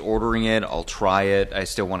somebody's ordering it, I'll try it. I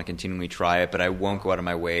still want to continually try it, but I won't go out of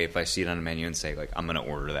my way if I see it on a menu and say like I'm going to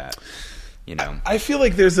order that. I feel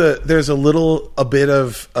like there's a bit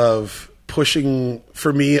of pushing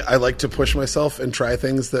for me. I like to push myself and try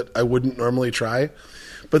things that I wouldn't normally try.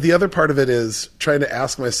 But the other part of it is trying to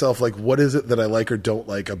ask myself, like, what is it that I like or don't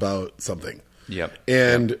like about something? Yep.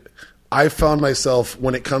 And I found myself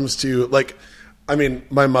when it comes to, like, I mean,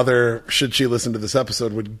 my mother, should she listen to this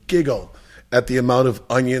episode, would giggle at the amount of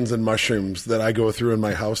onions and mushrooms that I go through in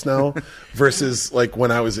my house now versus like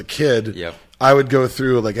when I was a kid. Yep. I would go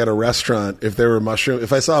through, like at a restaurant,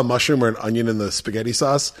 if I saw a mushroom or an onion in the spaghetti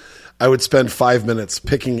sauce, I would spend 5 minutes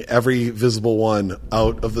picking every visible one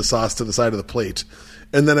out of the sauce to the side of the plate.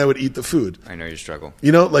 And then I would eat the food. I know your struggle.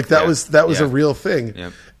 Like that Yeah. was a real thing.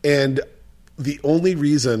 Yep. And the only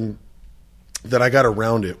reason that I got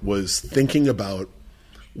around it was thinking about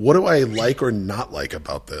what do I like or not like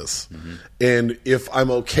about this? Mm-hmm. And if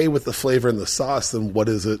I'm okay with the flavor and the sauce, then what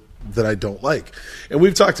is it that I don't like? And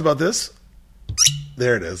we've talked about this.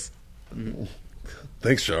 There it is. Mm-hmm.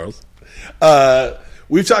 Thanks, Charles.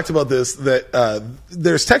 We've talked about this, that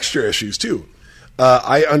there's texture issues too.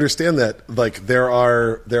 I understand that, like, there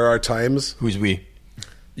are times. Who's we?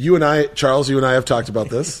 You and I, Charles, you and I have talked about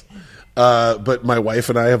this, but my wife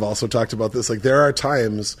and I have also talked about this. Like, there are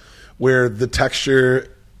times where the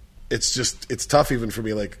texture, it's tough even for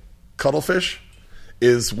me. Like, cuttlefish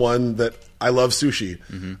is one that I love sushi.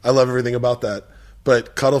 Mm-hmm. I love everything about that.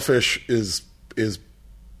 But cuttlefish is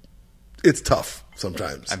it's tough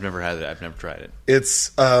sometimes. I've never had it. I've never tried it.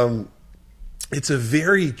 It's a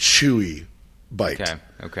very chewy bite.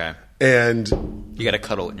 Okay. And you got to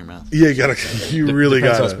cuddle it in your mouth. yeah, you really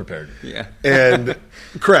Depends got how it's to prepared. Yeah. And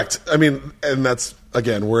correct. I mean, and that's,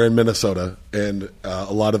 again, we're in Minnesota, and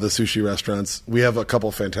a lot of the sushi restaurants, we have a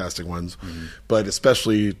couple fantastic ones, but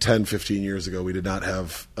especially 10, 15 years ago, we did not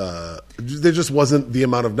have, there just wasn't the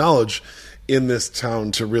amount of knowledge in this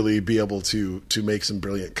town to really be able to make some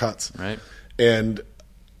brilliant cuts. Right. And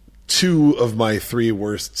 2 of my 3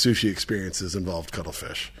 worst sushi experiences involved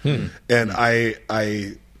cuttlefish. And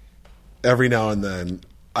I every now and then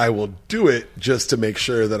I will do it just to make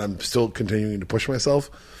sure that I'm still continuing to push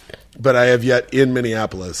myself. But I have yet, in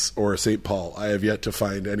Minneapolis or St. Paul, I have yet to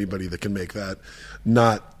find anybody that can make that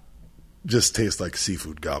not just taste like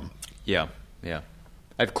seafood gum. Yeah.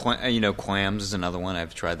 I've clams is another one.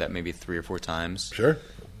 I've tried that maybe 3 or 4 times. Sure.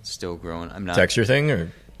 Still growing. I'm not. Texture thing,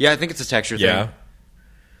 or Yeah, I think it's a texture yeah. thing.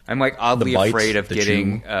 I'm like oddly The bite, afraid of the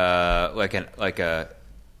getting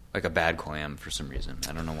like a bad clam for some reason.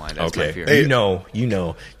 I don't know why. That's my Okay, fear. Hey. you know, you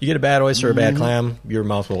get a bad oyster or a bad clam, your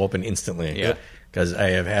mouth will open instantly. Yeah. Because I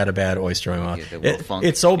have had a bad oyster in my get mouth. that little funk.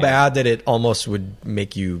 It's so Yeah. bad that it almost would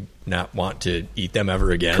make you not want to eat them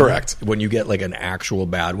ever again. Correct. When you get like an actual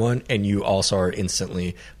bad one, and you also are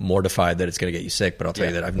instantly mortified that it's going to get you sick. But I'll tell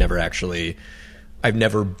you that I've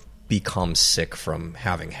never become sick from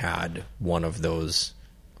having had one of those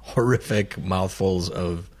horrific mouthfuls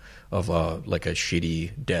of like a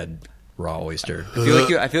shitty dead raw oyster. I feel like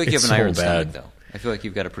you have It's an iron so stomach, bad. though. I feel like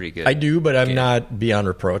you've got a pretty good. I do, but I'm game. not beyond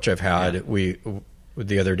reproach. I've had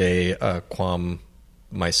the other day, Quam,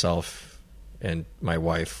 myself, and my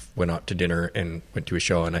wife went out to dinner and went to a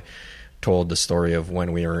show, and I told the story of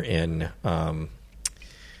when we were in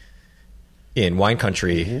wine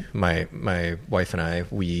country. My wife and I,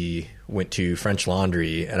 we went to French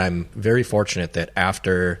Laundry, and I'm very fortunate that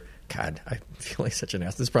after. God, I feel like such an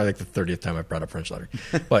ass. This is probably like the 30th time I've brought up French Laundry.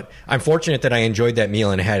 But I'm fortunate that I enjoyed that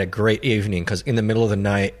meal and had a great evening, because in the middle of the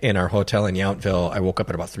night in our hotel in Yountville, I woke up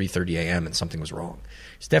at about 3:30 a.m. and something was wrong.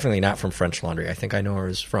 It's definitely not from French Laundry. I think I know where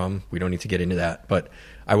it's from. We don't need to get into that. But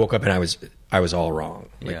I woke up and I was all wrong.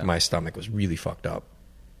 Like Yeah. my stomach was really fucked up.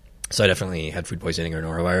 So I definitely had food poisoning or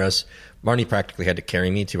norovirus. Marnie practically had to carry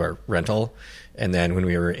me to our rental. And then when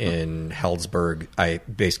we were in Heldsburg, I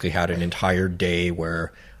basically had an entire day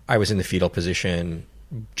where I was in the fetal position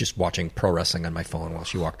just watching pro wrestling on my phone while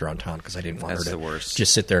she walked around town, because I didn't want That's her the to worst.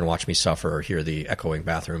 just sit there and watch me suffer or hear the echoing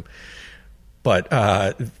bathroom. But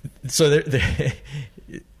so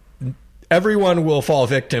everyone will fall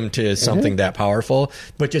victim to something that powerful,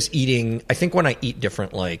 but just eating, I think when I eat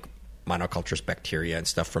different like monocultures bacteria and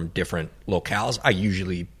stuff from different locales, I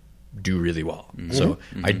usually do really well. So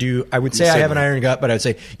I would say I have an iron gut, but I would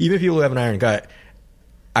say even people who have an iron gut,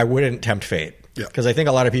 I wouldn't tempt fate. Yeah. Because I think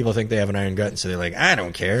a lot of people think they have an iron gut, and so they're like, I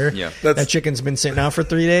don't care. Yeah. That chicken's been sitting out for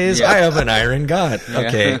 3 days. Yeah. I have an iron gut.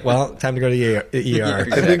 Okay, well, time to go to the ER.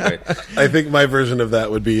 Exactly. I think my version of that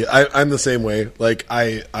would be I'm the same way. Like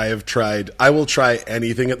I will try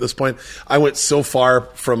anything at this point. I went so far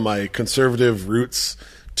from my conservative roots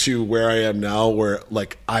to where I am now, where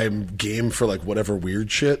like I'm game for like whatever weird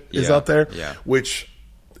shit is Yeah. out there, Yeah. which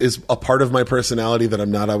is a part of my personality that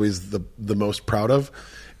I'm not always the most proud of.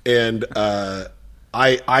 And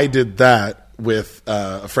I did that with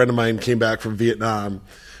a friend of mine came back from Vietnam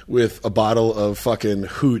with a bottle of fucking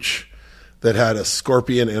hooch that had a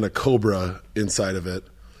scorpion and a cobra inside of it.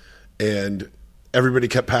 And everybody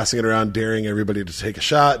kept passing it around, daring everybody to take a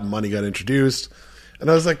shot, and money got introduced. And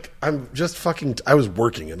I was like, I was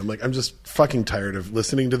working, and I'm like, I'm just fucking tired of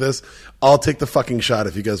listening to this. I'll take the fucking shot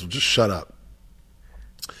if you guys will just shut up.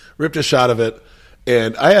 Ripped a shot of it,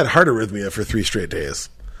 and I had heart arrhythmia for 3 straight days.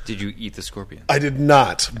 Did you eat the scorpion? I did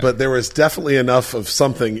not, but there was definitely enough of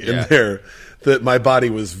something in Yeah. there that my body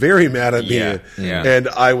was very mad at me. Yeah, yeah. And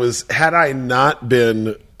had I not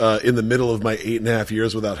been in the middle of my 8.5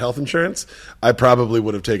 years without health insurance, I probably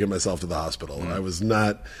would have taken myself to the hospital. I was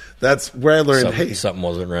not. That's where I learned. Something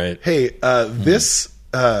wasn't right. Hey, this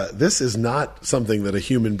is not something that a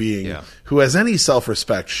human being Yeah. who has any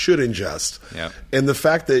self-respect should ingest. Yeah. And the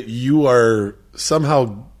fact that you are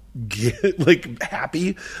somehow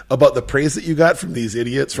happy about the praise that you got from these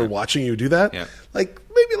idiots for watching you do that, Yeah. like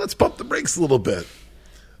maybe let's pump the brakes a little bit.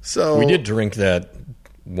 So We did drink that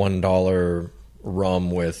 $1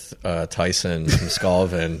 rum with Tyson from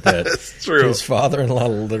Scolvin that That's true. his father-in-law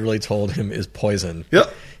literally told him is poison.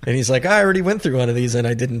 Yep. And he's like, I already went through one of these and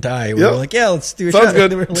I didn't die. We Yep. were like, yeah, let's do a Sounds shot.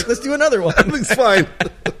 good. And we were like, let's do another one. Everything's fine.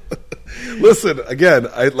 Listen, again,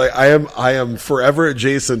 I am forever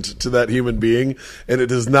adjacent to that human being, and it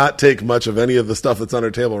does not take much of any of the stuff that's on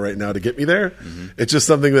our table right now to get me there. It's just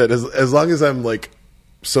something that as long as I'm like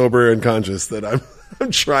sober and conscious, that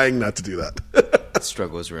I'm trying not to do that. The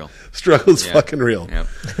struggle is real. Struggle's Yeah. fucking real.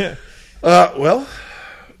 Yep. Well,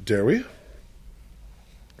 dare we?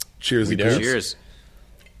 Cheers, We and dare. coops. Cheers.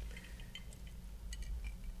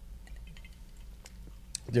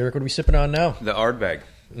 Derek, what are we sipping on now? The Ardbeg.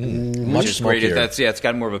 Much Which is great. smokier. It's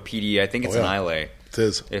got more of a peaty. I think it's an yeah. Islay. It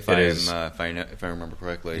is. If It I is. if I remember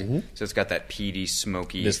correctly, so it's got that peaty,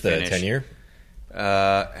 smoky. This the finish. 10-year?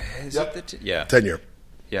 Is it the yeah? Tenure.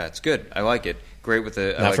 Yeah, it's good. I like it. Great with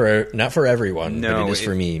the Not for everyone, no, but it is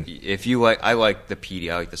for me. If you like, I like the peaty.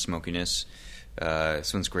 I like the smokiness.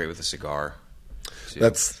 This one's great with a cigar. too.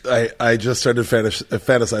 I just started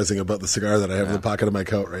fantasizing about the cigar that I have in the pocket of my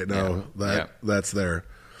coat right now. Yeah. That's there.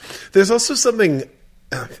 There's also something,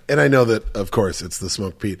 and I know that of course it's the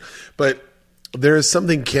smoked peat, but there is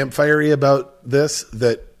something campfirey about this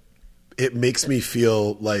that it makes me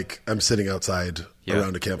feel like I'm sitting outside Yeah.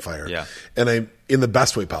 around a campfire. Yeah. And I'm in the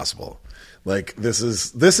best way possible. Like this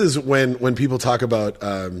is when people talk about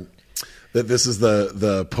that this is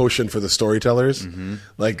the potion for the storytellers. Mm-hmm.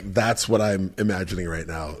 Like that's what I'm imagining right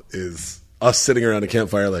now is us sitting around a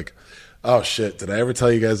campfire like, oh shit, did I ever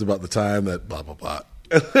tell you guys about the time that blah blah blah?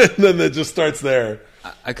 And then it just starts there.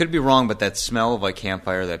 I could be wrong, but that smell of like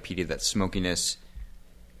campfire, that peaty, that smokiness,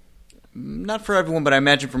 not for everyone, but I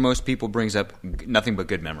imagine for most people brings up nothing but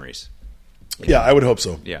good memories. Yeah, I would hope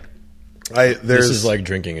so. Yeah. This is like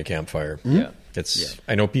drinking a campfire. Yeah. It's.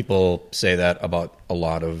 I know people say that about a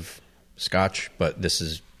lot of Scotch, but this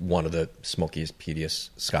is one of the smokiest, peatiest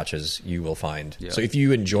Scotches you will find. Yeah. So if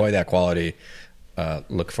you enjoy that quality,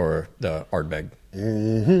 look for the Ardbeg.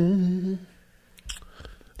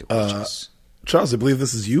 Delicious. Charles, I believe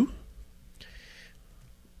this is you.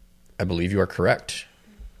 I believe you are correct.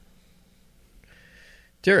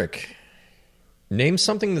 Derek, name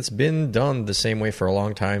something that's been done the same way for a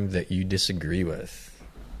long time that you disagree with.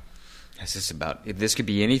 Is this about? If this could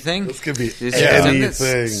be anything. This could be This-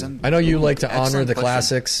 anything. I know you like to honor Excellent the question.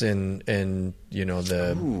 classics and you know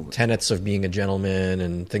the tenets of being a gentleman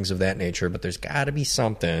and things of that nature, but there's got to be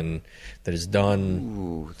something that is done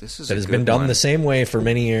Ooh, this is that a has good been done one. the same way for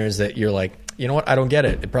many years that you're like, you know what, I don't get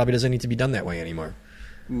it. It probably doesn't need to be done that way anymore.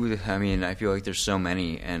 Ooh, I mean, I feel like there's so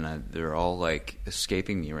many, and they're all like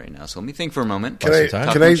escaping me right now. So let me think for a moment. Can I, some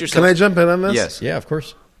time. can, I, Talk can I jump in on this? Yes. Yeah, of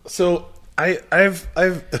course. So I've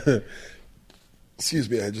excuse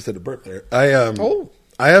me, I just had a burp there.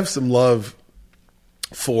 I have some love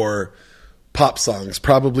for pop songs,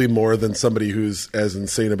 probably more than somebody who's as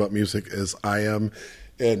insane about music as I am,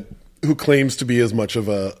 and who claims to be as much of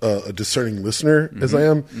a discerning listener as I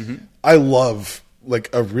am. I love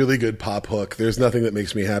like a really good pop hook. There's nothing that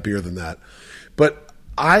makes me happier than that. But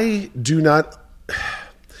I do not.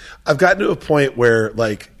 I've gotten to a point where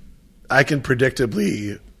like I can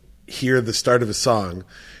predictably hear the start of a song,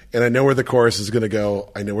 and I know where the chorus is going to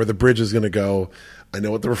go. I know where the bridge is going to go. I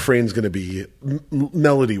know what the refrain is going to be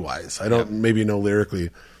melody wise. I don't maybe know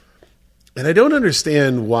lyrically. And I don't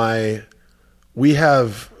understand why we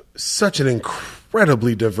have such an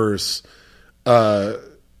incredibly diverse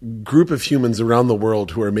group of humans around the world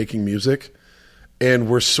who are making music, and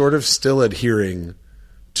we're sort of still adhering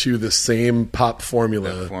to the same pop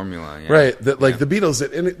formula. The formula, yeah. Right. That like the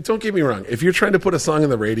Beatles, don't get me wrong. If you're trying to put a song on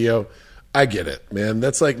the radio, I get it, man.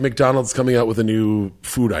 That's like McDonald's coming out with a new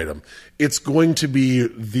food item. It's going to be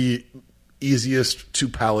the easiest to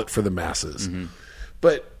palate for the masses.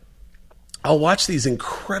 But I'll watch these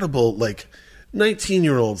incredible like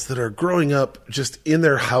 19-year-olds that are growing up just in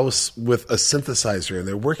their house with a synthesizer, and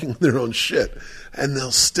they're working their own shit, and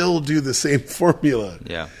they'll still do the same formula.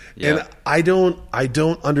 Yeah. And I don't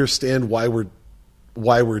understand why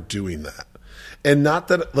we're doing that. And not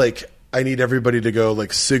that like I need everybody to go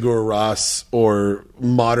like Sigur Rós or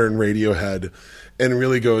modern Radiohead and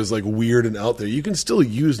really go as like weird and out there. You can still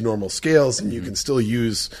use normal scales, and you can still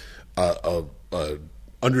use a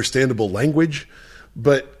understandable language,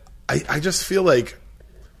 but I just feel like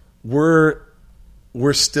we're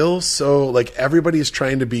still so like everybody's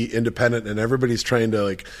trying to be independent, and everybody's trying to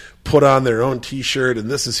like put on their own T-shirt and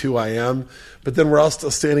this is who I am, but then we're all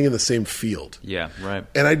still standing in the same field. Yeah, right.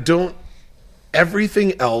 And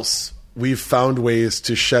everything else we've found ways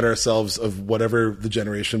to shed ourselves of whatever the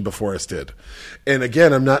generation before us did. And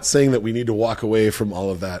again, I'm not saying that we need to walk away from all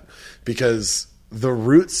of that, because the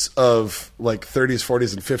roots of like 30s,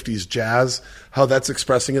 40s, and 50s jazz, how that's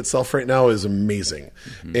expressing itself right now is amazing.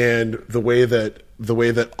 And the way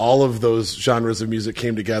that all of those genres of music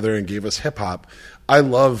came together and gave us hip hop, I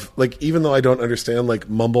love. Like, even though I don't understand like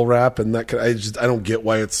mumble rap and that, I don't get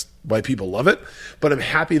why people love it. But I'm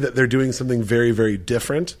happy that they're doing something very, very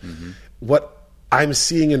different. What I'm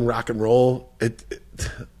seeing in rock and roll,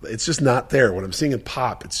 it's just not there. What I'm seeing in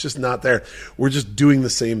pop, it's just not there. We're just doing the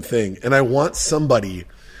same thing. And I want somebody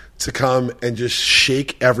to come and just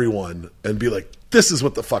shake everyone and be like, this is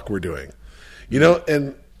what the fuck we're doing. You know?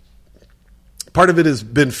 And part of it has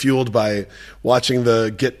been fueled by watching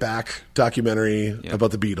the Get Back documentary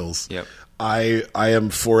about the Beatles. Yep. I am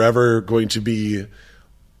forever going to be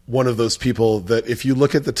one of those people that if you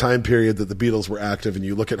look at the time period that the Beatles were active and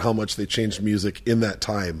you look at how much they changed music in that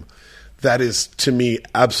time, that is, to me,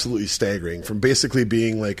 absolutely staggering. From basically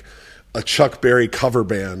being like a Chuck Berry cover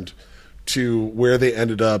band to where they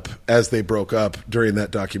ended up as they broke up during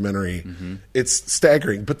that documentary. It's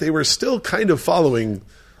staggering. But they were still kind of following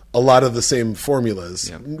a lot of the same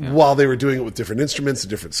formulas while they were doing it with different instruments and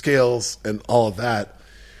different scales and all of that.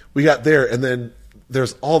 We got there, and then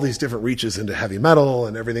there's all these different reaches into heavy metal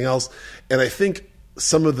and everything else. And I think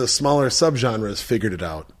some of the smaller subgenres figured it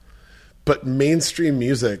out. But mainstream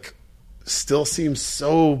music still seems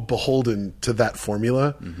so beholden to that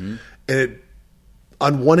formula. And it,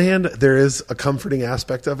 on one hand, there is a comforting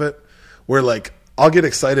aspect of it where, like, I'll get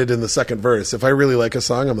excited in the second verse. If I really like a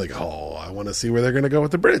song, I'm like, oh, I want to see where they're going to go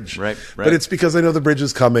with the bridge. Right. But it's because I know the bridge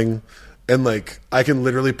is coming, and, like, I can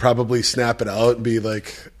literally probably snap it out and be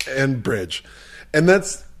like, and bridge. And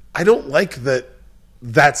I don't like that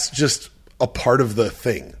that's just a part of the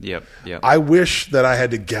thing. Yep. I wish that I had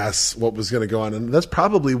to guess what was going to go on. And that's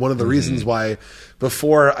probably one of the reasons why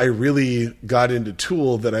before I really got into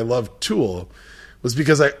Tool that I loved Tool was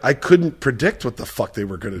because I couldn't predict what the fuck they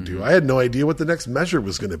were going to do. I had no idea what the next measure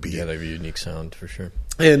was going to be. Yeah, they have a unique sound for sure.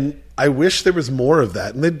 And I wish there was more of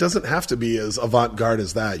that. And it doesn't have to be as avant-garde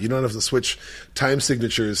as that. You don't have to switch time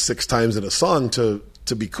signatures 6 times in a song to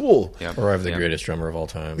be cool. Yep. Or have the greatest drummer of all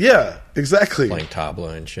time. Yeah, exactly. Playing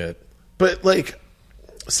tabla and shit. But, like,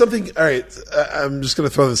 something... All right, I'm just going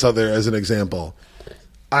to throw this out there as an example.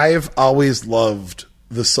 I've always loved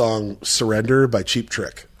the song Surrender by Cheap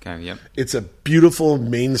Trick. Okay, yep. It's a beautiful,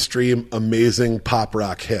 mainstream, amazing pop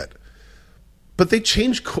rock hit. But they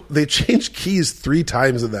changed keys 3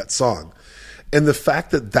 times in that song. And the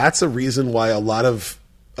fact that that's a reason why a lot of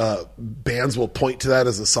bands will point to that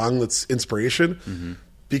as a song that's inspiration...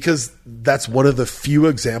 Because that's one of the few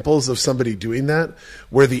examples of somebody doing that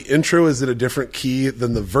where the intro is at a different key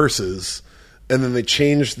than the verses, and then they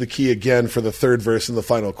change the key again for the third verse and the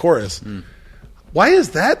final chorus. Why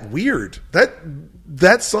is that weird?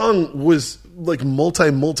 That song was like multi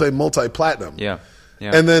platinum. Yeah.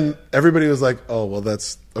 And then everybody was like, "Oh, well,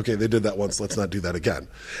 that's okay. They did that once. Let's not do that again."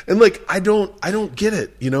 And like, I don't get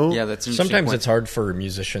it. You know? Yeah, that's an interesting Sometimes point. it's hard for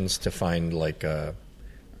musicians to find like a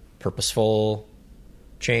purposeful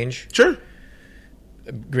change. Sure.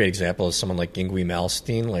 A great example is someone like Yngwie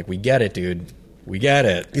Malmsteen. Like, we get it, dude. We get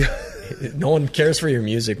it. Yeah. No one cares for your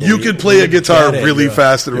music. You could play a guitar really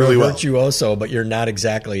fast and really well. You're a virtuoso, but you're not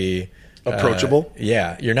exactly approachable.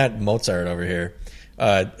 Yeah, you're not Mozart over here.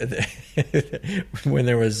 When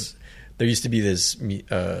there used to be this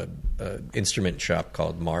instrument shop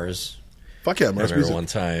called Mars. Fuck yeah, Mars I remember Music. one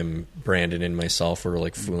time Brandon and myself were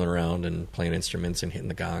like fooling around and playing instruments and hitting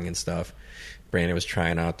the gong and stuff. Brandon was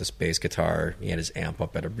trying out this bass guitar. He had his amp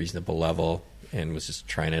up at a reasonable level and was just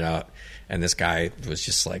trying it out. And this guy was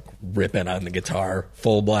just like ripping on the guitar,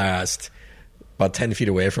 full blast, about 10 feet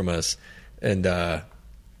away from us. And I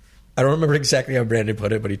don't remember exactly how Brandon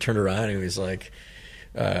put it, but he turned around and he was like,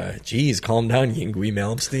 geez, calm down, Yngwie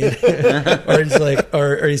Malmsteen. or he's like,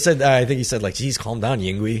 or he said, I think he said like, geez, calm down,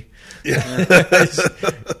 Yngwie. Yeah.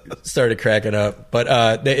 Started cracking up. But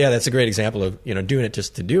yeah, that's a great example of, doing it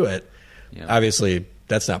just to do it. Yeah. Obviously,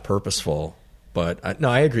 that's not purposeful, but no,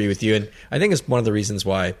 I agree with you, and I think it's one of the reasons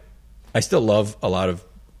why I still love a lot of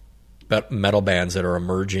metal bands that are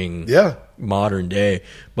emerging modern day,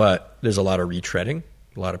 but there's a lot of retreading,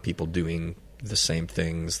 a lot of people doing the same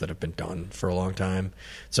things that have been done for a long time.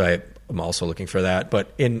 So I'm also looking for that.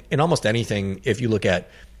 But in almost anything, if you look at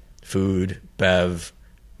food, bev,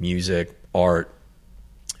 music, art,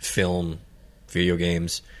 film, video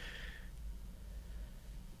games,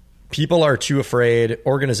 people are too afraid,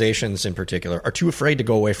 organizations in particular, are too afraid to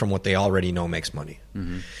go away from what they already know makes money.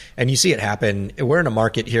 Mm-hmm. And you see it happen. We're in a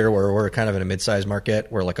market here where we're kind of in a mid-sized market.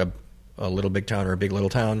 We're like a little big town or a big little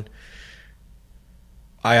town.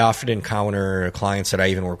 I often encounter clients that I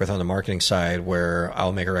even work with on the marketing side where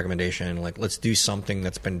I'll make a recommendation, like, let's do something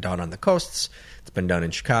that's been done on the coasts. It's been done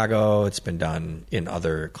in Chicago. It's been done in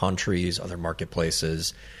other countries, other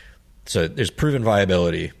marketplaces. So there's proven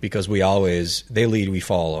viability because they lead, we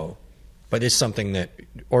follow. But it's something that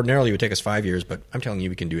ordinarily would take us 5 years, but I'm telling you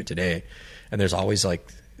we can do it today. And there's always like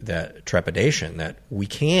that trepidation that we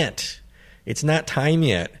can't. It's not time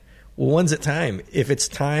yet. Well, when's it time? If it's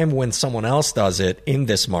time when someone else does it in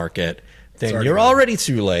this market, then you're already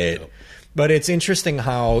too late. Yep. But it's interesting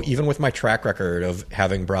how even with my track record of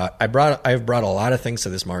having I've brought a lot of things to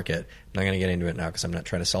this market. I'm not going to get into it now because I'm not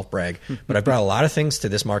trying to self-brag, but I've brought a lot of things to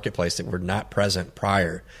this marketplace that were not present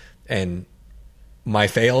prior. And my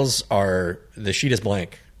fails are the sheet is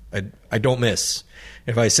blank. I don't miss.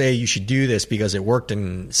 If I say you should do this because it worked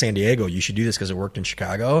in San Diego, you should do this because it worked in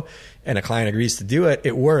Chicago, and a client agrees to do it,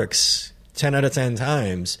 it works 10 out of 10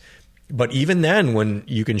 times. But even then, when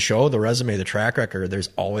you can show the resume, the track record, there's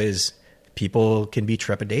always people can be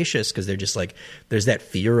trepidatious because they're just like, there's that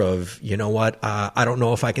fear of, you know what, I don't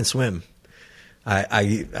know if I can swim.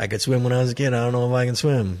 I could swim when I was a kid. I don't know if I can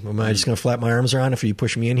swim. Am I just going to flap my arms around if you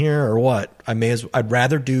push me in here or what? I'd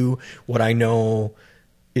rather do what I know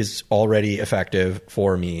is already effective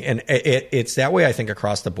for me. And it's that way, I think,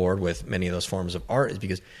 across the board with many of those forms of art, is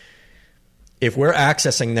because if we're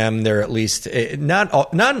accessing them, they're at least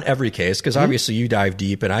not in every case, because obviously you dive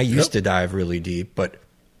deep, and I used to dive really deep. But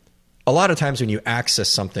a lot of times when you access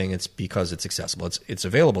something, it's because it's accessible, it's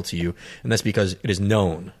available to you, and that's because it is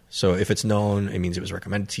known. So if it's known, it means it was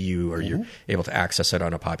recommended to you, or you're able to access it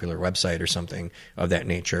on a popular website or something of that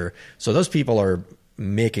nature. So those people are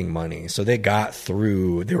making money. So they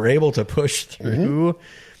were able to push through,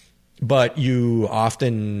 but you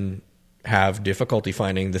often have difficulty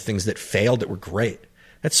finding the things that failed that were great.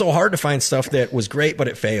 It's so hard to find stuff that was great, but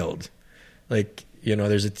it failed. Like,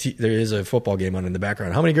 there is a football game on in the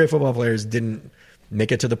background. How many great football players didn't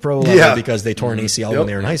make it to the pro level because they tore an ACL when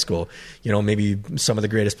they were in high school? Maybe some of the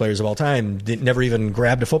greatest players of all time never even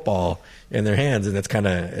grabbed a football in their hands, and that's kind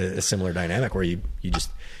of a similar dynamic where you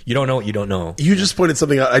don't know what you don't know. You just pointed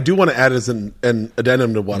something out. I do want to add as an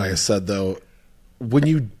addendum to what I said, though. When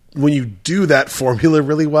you do that formula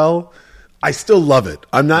really well, I still love it.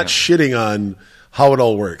 I'm not shitting on how it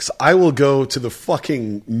all works. I will go to the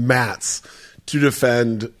fucking mats to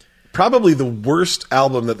defend probably the worst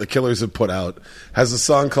album that the Killers have put out. Has a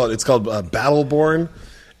song called Battleborn,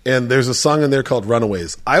 and there's a song in there called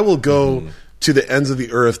Runaways. I will go to the ends of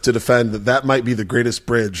the earth to defend that might be the greatest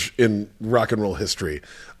bridge in rock and roll history.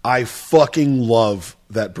 I fucking love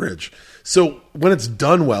that bridge. So when it's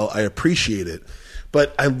done well, I appreciate it.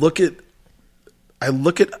 But I look at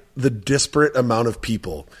the disparate amount of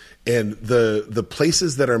people, and the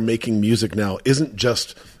places that are making music now isn't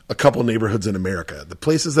just a couple neighborhoods in America. The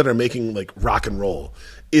places that are making like rock and roll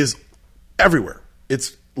is everywhere.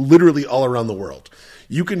 It's literally all around the world.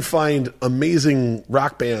 You can find amazing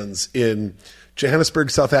rock bands in Johannesburg,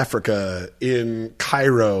 South Africa, in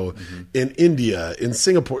Cairo, in India, in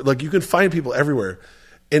Singapore. Like, you can find people everywhere.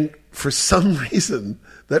 And for some reason,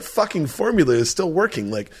 that fucking formula is still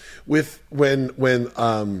working. Like when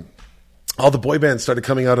all the boy bands started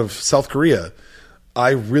coming out of South Korea,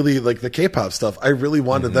 I really like the K-pop stuff. I really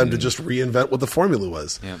wanted them to just reinvent what the formula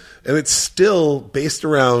was. Yeah. And it's still based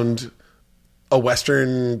around a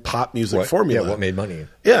Western pop music formula. Yeah, what made money.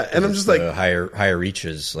 Yeah, and I'm just like... higher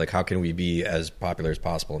reaches. Like, how can we be as popular as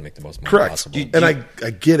possible and make the most money possible? And I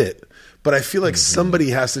get it. But I feel like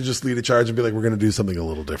somebody has to just lead a charge and be like, we're going to do something a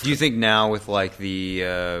little different. Do you think now with like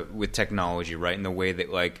with technology, right, in the way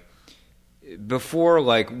that like before,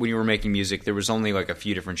 like when you were making music, there was only like a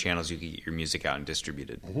few different channels you could get your music out and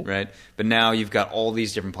distributed, right? But now you've got all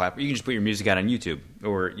these different platforms. You can just put your music out on YouTube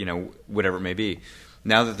or whatever it may be.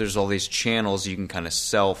 Now that there's all these channels, you can kind of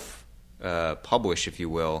self publish, if you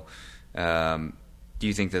will. Do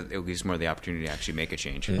you think that it leaves more of the opportunity to actually make a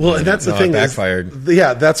change? Well, and that's the thing. Backfired.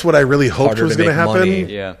 That's what I really hoped was going to happen. Money.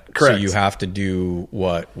 Yeah, correct. So you have to do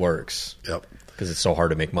what works. Yep. Because it's so hard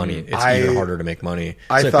to make money. It's even harder to make money.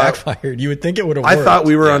 I thought, it backfired. You would think it would have worked. I thought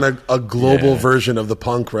we were on a global version of the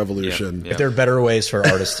punk revolution. If there are better ways for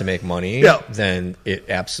artists to make money, then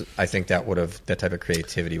I think that type of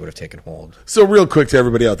creativity would have taken hold. So real quick to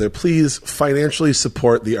everybody out there, please financially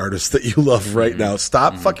support the artists that you love right now.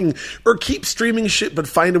 Stop fucking, or keep streaming shit, but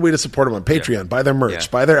find a way to support them on Patreon. Buy their merch,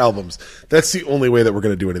 buy their albums. That's the only way that we're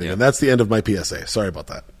going to do anything. And that's the end of my PSA. Sorry about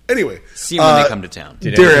that. Anyway, see them when they come to town.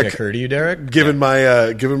 Did anything occur to you, Derek? Given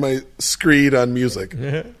my screed on music,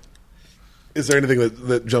 is there anything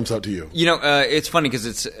that jumps out to you? It's funny because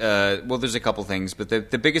it's there's a couple things, but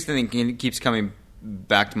the biggest thing that keeps coming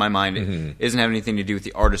back to my mind isn't having anything to do with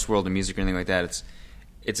the artist world and music or anything like that.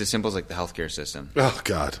 It's as simple as like the healthcare system. Oh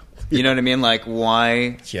God, you know what I mean? Like,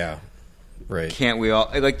 why? Yeah. Right. Can't we all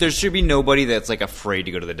like? There should be nobody that's like afraid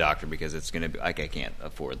to go to the doctor because it's gonna be like I can't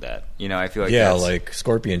afford that. I feel like like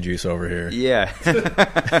scorpion juice over here. Yeah,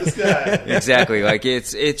 exactly. Like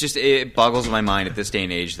it boggles my mind at this day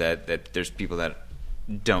and age that there's people that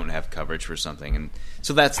don't have coverage for something, and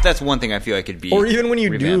so that's one thing I feel like could be. Or even when you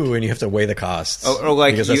revamped. do, and you have to weigh the costs, or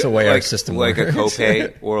like because that's the way our system like works. a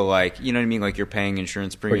copay, or like you know what I mean, like you're paying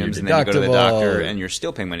insurance premiums and then you go to the doctor and you're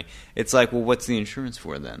still paying money. It's like, well, what's the insurance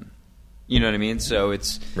for then? You know what I mean? So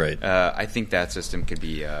it's right. I think that system could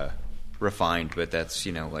be refined, but that's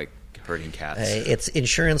like herding cats. It's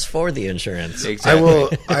insurance for the insurance.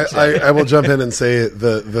 Exactly. I will jump in and say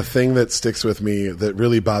the thing that sticks with me that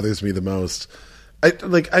really bothers me the most. I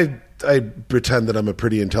pretend that I'm a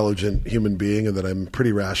pretty intelligent human being and that I'm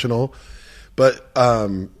pretty rational, but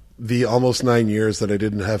the almost 9 years that I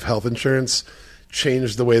didn't have health insurance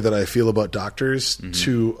changed the way that I feel about doctors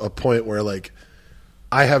to a point where like.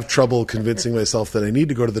 I have trouble convincing myself that I need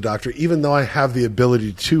to go to the doctor, even though I have the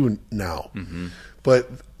ability to now. But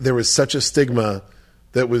there was such a stigma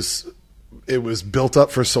that was it was built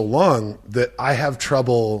up for so long that I have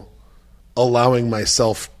trouble allowing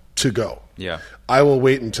myself to go. Yeah. I will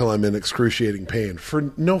wait until I'm in excruciating pain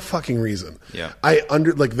for no fucking reason. Yeah.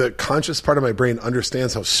 The conscious part of my brain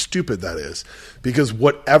understands how stupid that is, because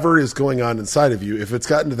whatever is going on inside of you, if it's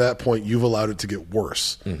gotten to that point, you've allowed it to get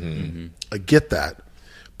worse. I get that.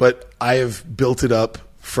 But I have built it up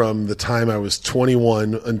from the time I was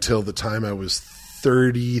 21 until the time I was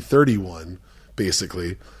 31,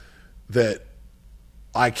 basically, that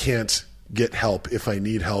I can't get help if I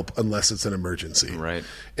need help unless it's an emergency. Right.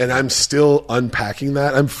 And I'm still unpacking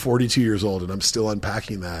that. I'm 42 years old and I'm still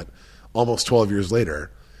unpacking that almost 12 years later.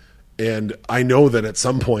 And I know that at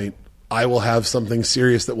some point I will have something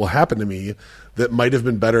serious that will happen to me that might have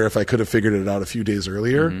been better if I could have figured it out a few days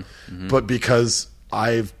earlier. But because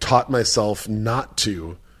I've taught myself not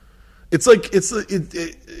to, it's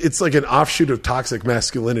like an offshoot of toxic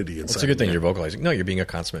masculinity inside. It's a good thing you're vocalizing. No, you're being a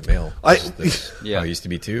consummate male. Yeah. How I used to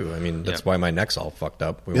be too. I mean, that's why my neck's all fucked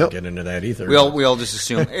up. We Yep. won't get into that either. We all just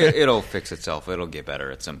assume it'll fix itself. It'll get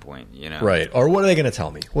better at some point, you know? Right. Or what are they going to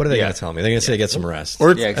tell me? What are they Yeah. going to tell me? They're going to say get some rest.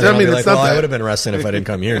 Or Yeah, And then I'll I mean, be it's like, not well, I that would have been resting if I didn't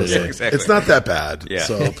come here today. Exactly. it's not that bad. Yeah.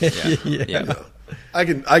 So Yeah. I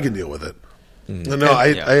can deal with it. No, I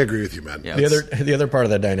agree with you, man. Yeah. The other part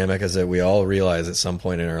of that dynamic is that we all realize at some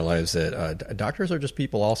point in our lives that doctors are just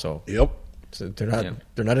people also. Yep. So they're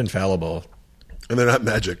not infallible. And they're not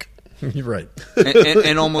magic. You're right.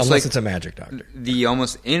 And almost Unless like it's a magic doctor. the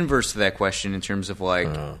almost inverse to that question in terms of like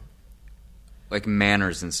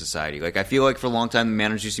manners in society. Like I feel like for a long time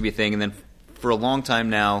manners used to be a thing, and then for a long time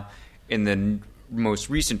now, in the most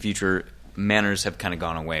recent future, manners have kind of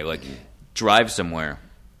gone away. Like drive somewhere,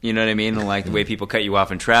 you know what I mean? And like the way people cut you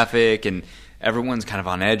off in traffic, and everyone's kind of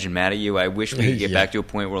on edge and mad at you. I wish we could get back to a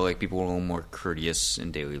point where like people were a little more courteous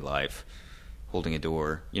in daily life, holding a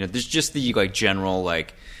door. You know, there's just the like general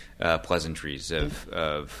like pleasantries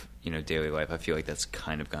of you know daily life. I feel like that's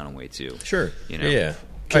kind of gone away too. Sure. You know? Yeah.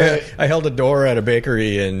 I held a door at a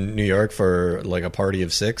bakery in New York for like a party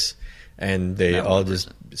of 6, and they all just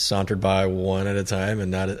sauntered by one at a time.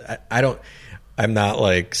 And I'm not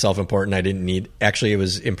like self-important. I didn't need. Actually, it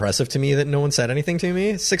was impressive to me that no one said anything to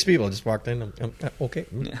me. 6 people just walked in. Okay,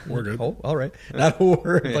 we're good. Oh, all right. Not a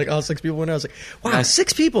word. Like all 6 people went out. I was like, wow,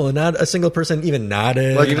 6 people, and not a single person even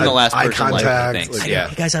nodded. Like, Even the last eye person like contact, thanks. like, Yeah.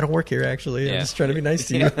 You guys out of work here, actually. Yeah. I'm just trying to be nice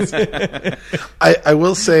to you. I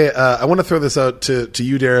will say, I want to throw this out to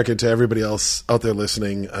you, Derek, and to everybody else out there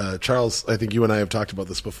listening. Charles, I think you and I have talked about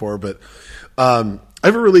this before, but I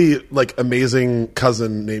have a really like amazing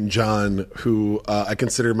cousin named John who I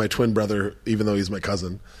consider my twin brother, even though he's my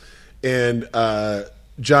cousin. And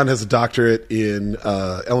John has a doctorate in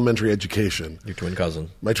elementary education. Your twin cousin.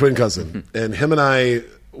 My twin cousin. And him and I,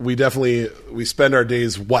 we spend our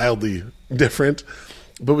days wildly different,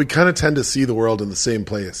 but we kind of tend to see the world in the same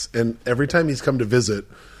place. And every time he's come to visit,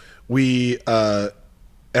 we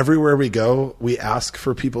everywhere we go, we ask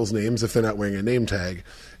for people's names if they're not wearing a name tag.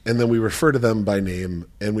 And then we refer to them by name,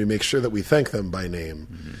 and we make sure that we thank them by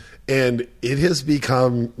name. And it has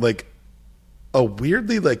become like a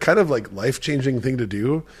weirdly like kind of like life-changing thing to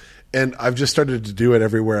do. And I've just started to do it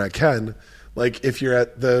everywhere I can. Like if you're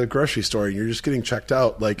at the grocery store and you're just getting checked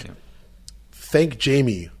out, like thank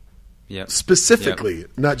Jamie specifically,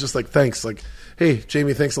 not just like thanks, like, hey,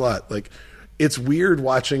 Jamie, thanks a lot. Like it's weird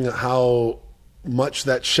watching how much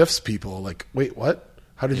that shifts people. Like, wait, what?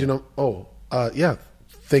 How did you know? Oh, yeah.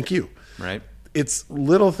 Thank you. Right. It's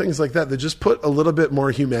little things like that just put a little bit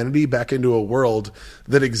more humanity back into a world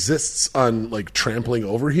that exists on like trampling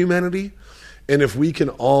over humanity. And if we can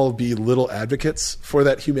all be little advocates for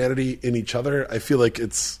that humanity in each other, I feel like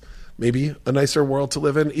it's maybe a nicer world to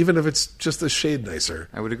live in, even if it's just a shade nicer.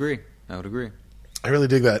 I would agree. I really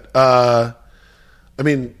dig that. I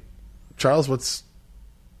mean, Charles,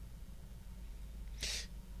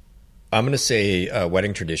 I'm going to say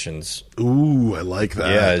wedding traditions. Ooh, I like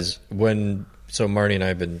that. Yeah, so Marty and I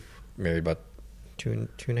have been married about two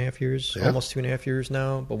and a half years, almost 2.5 years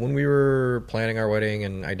now. But when we were planning our wedding,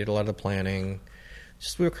 and I did a lot of the planning,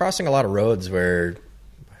 we were crossing a lot of roads where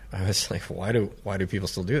I was like, why do people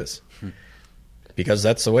still do this? Because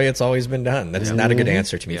that's the way it's always been done. That's not a good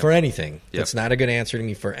answer to me for anything. That's not a good answer to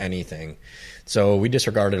me for anything. So we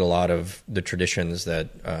disregarded a lot of the traditions that,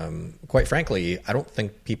 quite frankly, I don't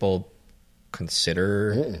think people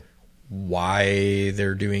consider why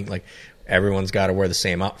they're doing. Like everyone's got to wear the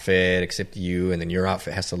same outfit except you, and then your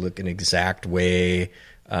outfit has to look an exact way.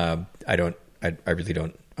 I really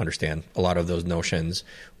don't understand a lot of those notions,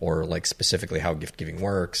 or like specifically how gift giving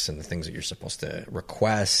works and the things that you're supposed to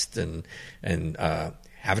request and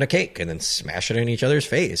having a cake and then smashing it in each other's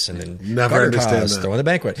face and then Never garter understand toss, that. throwing the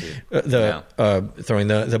banquet, throwing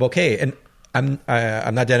the bouquet. And I'm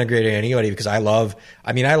not denigrating anybody because I love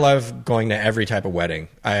going to every type of wedding.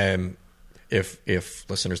 If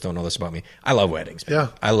listeners don't know this about me, I love weddings. Man. Yeah.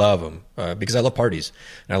 I love them because I love parties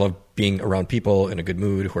and I love being around people in a good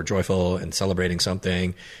mood who are joyful and celebrating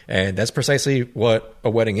something. And that's precisely what a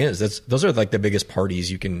wedding is. Those are like the biggest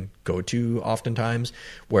parties you can go to oftentimes,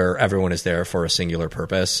 where everyone is there for a singular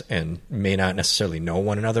purpose and may not necessarily know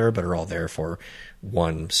one another, but are all there for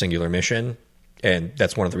one singular mission. And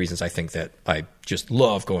that's one of the reasons I think that I just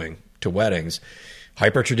love going to weddings.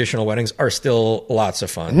 Hyper traditional weddings are still lots of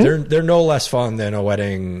fun. They're no less fun than a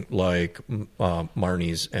wedding like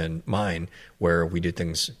Marnie's and mine, where we did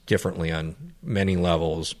things differently on many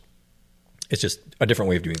levels. It's just a different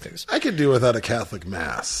way of doing things. I could do without a Catholic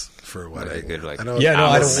mass for a wedding. Good, like- I don't, Yeah, no,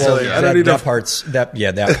 I don't. necessarily- Well, I don't need that to. part's that.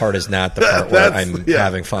 Yeah, that part is not the part where That's- I'm yeah.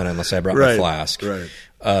 having fun unless I brought my Right, flask. right.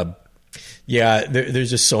 Yeah, there's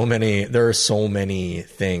just so many. There are so many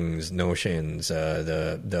things, notions.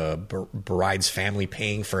 The bride's family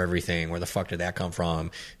paying for everything. Where the fuck did that come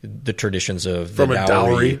from? The traditions of the From a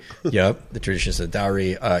dowry. Yep, the traditions of the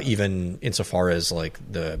dowry. Even insofar as like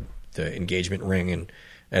the engagement ring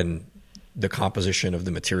and the composition of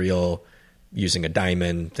the material, using a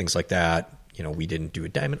diamond, things like that. You know, we didn't do a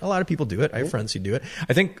diamond. A lot of people do it. I have friends who do it.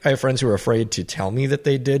 I think I have friends who are afraid to tell me that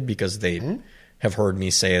they did because they have heard me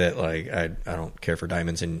say that, like, I don't care for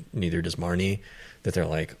diamonds and neither does Marnie, that they're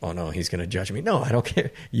like, oh no, he's going to judge me. No, I don't care.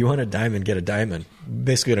 You want a diamond, get a diamond.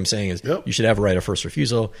 Basically what I'm saying is you should have a right of first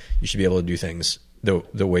refusal. You should be able to do things the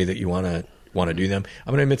way that you want to do them.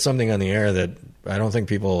 I'm going to admit something on the air that I don't think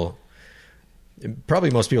probably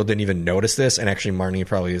most people didn't even notice this. And actually Marnie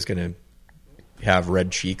probably is going to have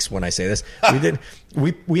red cheeks when I say this.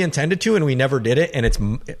 We intended to and we never did it,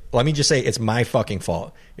 and let me just say it's my fucking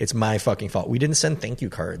fault. It's my fucking fault. We didn't send thank you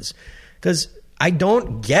cards because I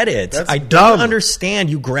don't get it. That's I dumb. don't understand.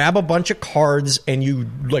 You grab a bunch of cards and you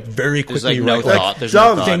like very There's quickly like no write thought. There's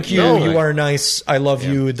dumb. no thought. thank you. No. You are nice. I love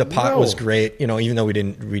you. The pot No. was great. You know, even though we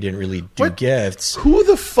didn't really do What? gifts. Who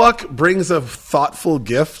the fuck brings a thoughtful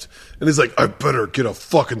gift and is like, I better get a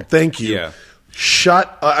fucking thank you? Yeah.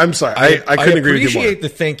 I'm sorry. I couldn't agree with you more. appreciate the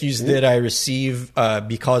thank yous that I receive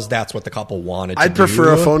because that's what the couple wanted to I'd do.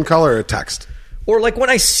 prefer a phone call or a text. Or like when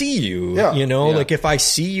I see you, Yeah. you know, Yeah. like if I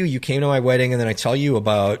see you, you came to my wedding and then I tell you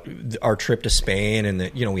about our trip to Spain and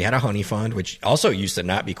that, you know, we had a honey fund, which also used to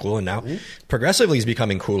not be cool. And now progressively is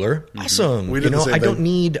becoming cooler. Awesome. We You did the know, same I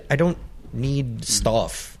don't thing. need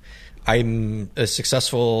stuff. I'm a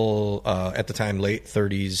successul, at the time, late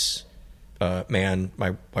 30s, man.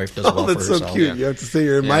 My wife does well Oh, for that's so herself. cute. You have to say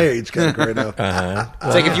you're in my age category now.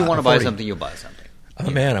 It's like if you want to buy something, you'll buy something. Oh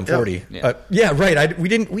man, I'm 40. Yeah. Yeah, right. We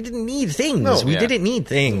didn't need things. No. We Yeah. didn't need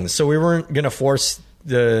things, so we weren't going to force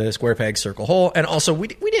the square peg circle hole. And also, we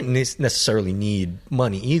didn't necessarily need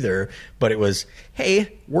money either. But it was,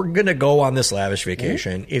 hey, we're going to go on this lavish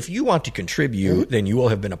vacation. If you want to contribute, then you will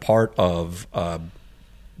have been a part of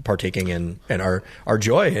partaking in our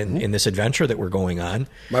joy in this adventure that we're going on.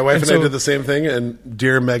 My wife and so, I did the same thing. And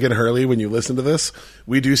dear Megan Hurley, when you listen to this,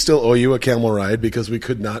 we do still owe you a camel ride because we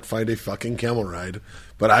could not find a fucking camel ride.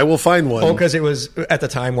 But I will find one. Oh, because it was at the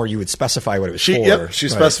time where you would specify what it was She for. she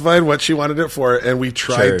Right. specified what she wanted it for, and we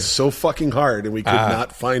tried Sure. so fucking hard, and we could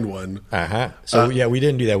not find one. So yeah, we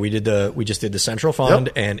didn't do that. We just did the central fund,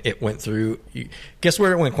 and it went through. Guess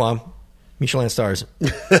where it went, Quam? Michelin stars.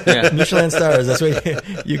 Michelin stars. That's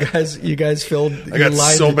what you guys filled. I got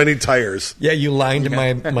so many tires, Yeah, you lined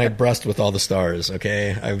my breast with all the stars.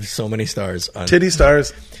 Okay, I have so many stars. titty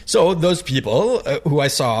stars. So those people who I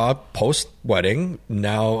saw post wedding,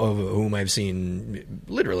 now of whom I've seen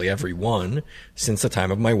literally every one since the time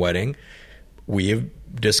of my wedding, we have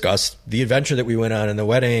discussed the adventure that we went on in the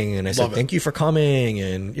wedding, and I said Love it. thank you for coming,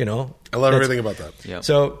 and you know I love that's- everything about that. Yeah.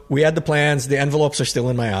 So we had the plans. The envelopes are still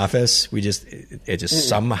in my office. We just it just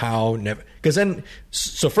somehow never because then.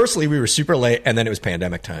 So firstly, we were super late, and then it was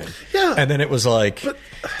pandemic time. Yeah. and then it was like,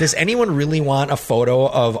 does anyone really want a photo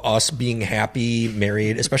of us being happy,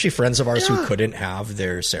 married, especially friends of ours who couldn't have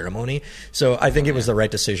their ceremony? So I think it was the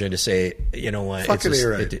right decision to say, you know what, Fucking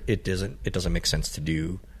you're right. it doesn't make sense to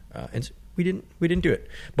do, and we didn't do it.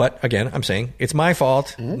 But again, I'm saying it's my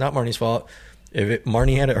fault, not Marnie's fault.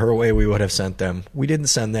 Marnie had it her way, we would have sent them. We didn't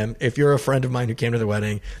send them. If you're a friend of mine who came to the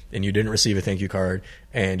wedding and you didn't receive a thank you card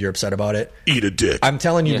and you're upset about it, Eat a dick. I'm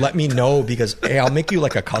telling you, let me know, because hey, I'll make you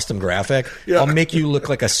like a custom graphic. Yeah. I'll make you look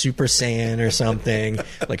like a Super Saiyan or something,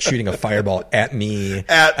 like shooting a fireball at me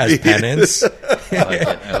At as me. penance. I like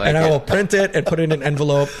And I will print it and put it in an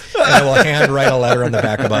envelope, and I will handwrite a letter on the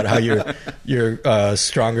back about how you're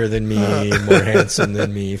stronger than me, more handsome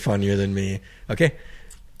than me, funnier than me. Okay.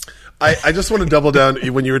 I just want to double down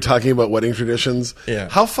when you were talking about wedding traditions. Yeah.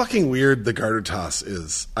 How fucking weird the garter toss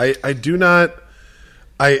is. I do not.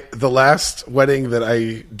 The last wedding that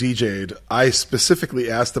I DJ'd, I specifically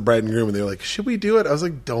asked the bride and groom, and they were like, "Should we do it?" I was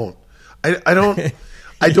like, "Don't." I don't.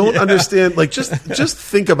 I don't understand. Like, just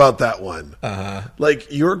think about that one. Like,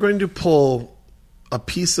 you're going to pull a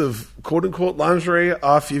piece of quote unquote lingerie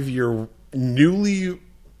off of your newly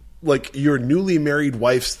married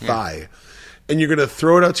wife's thigh. And you're going to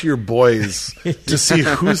throw it out to your boys to see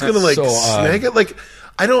who's going to like So snag it. Like,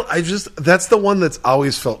 that's the one that's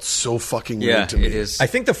always felt so fucking weird to me. it is. I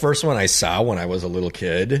think the first one I saw when I was a little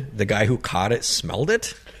kid, the guy who caught it smelled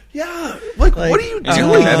it. Yeah. Like what are you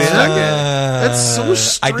doing, man? That's so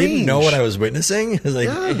strange. I didn't know what I was witnessing. I was like,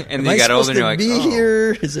 And am then I you got supposed older and to you're like, be oh,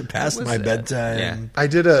 here? Is it past was my that? bedtime? Yeah. I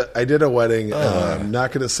did a wedding. I'm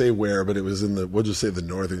not going to say where, but it was we'll just say the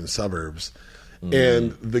northern suburbs.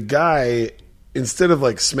 And the guy, instead of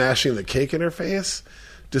like smashing the cake in her face,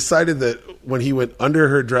 decided that when he went under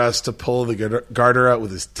her dress to pull the garter out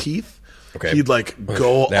with his teeth, Okay. he'd like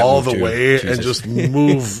go That all move the too. way Jesus. and just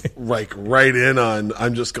move like right in on,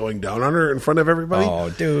 I'm just going down on her in front of everybody. Oh,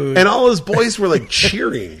 dude. And all his boys were like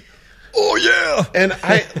cheering. Oh yeah. And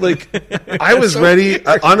I was ready.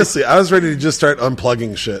 Honestly, I was ready to just start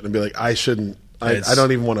unplugging shit and be like, I shouldn't. I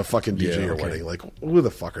don't even want to fucking DJ Yeah, your okay. wedding. Like, who the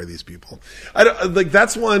fuck are these people? I don't like.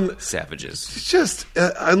 That's one. Savages. It's just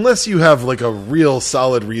unless you have like a real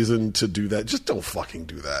solid reason to do that, just don't fucking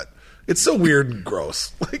do that. It's so weird and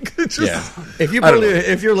gross. Like, it's just. Yeah. If you I don't know.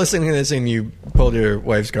 if you're listening to this and you pulled your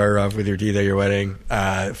wife's garter off with your teeth at your wedding,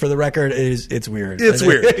 for the record, it's weird. It's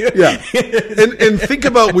weird. Yeah. And think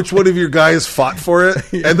about which one of your guys fought for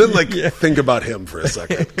it, and then like think about him for a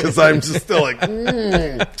second, because I'm just still like,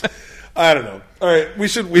 I don't know. All right, we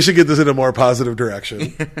should get this in a more positive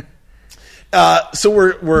direction. So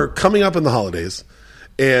we're coming up in the holidays,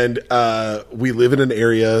 and we live in an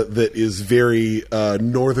area that is very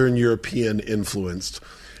Northern European influenced,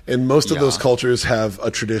 and most of those cultures have a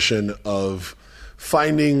tradition of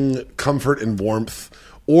finding comfort and warmth,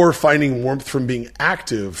 or finding warmth from being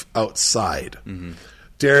active outside.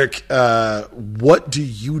 Derek, what do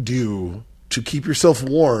you do to keep yourself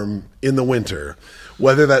warm in the winter?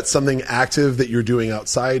 Whether that's something active that you're doing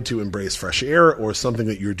outside to embrace fresh air, or something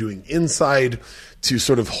that you're doing inside to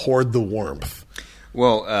sort of hoard the warmth.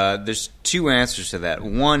 Well, there's two answers to that.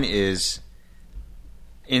 One is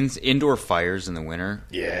indoor fires in the winter.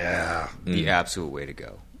 Yeah. The absolute way to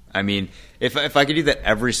go. I mean, if I could do that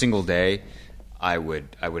every single day, I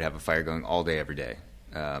would have a fire going all day, every day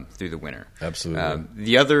through the winter. Absolutely.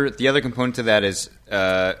 The other component to that is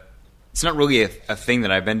it's not really a thing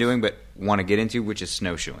that I've been doing, but want to get into, which is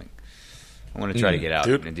snowshoeing. I want to try to get out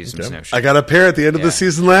and do some snowshoeing. I got a pair at the end of the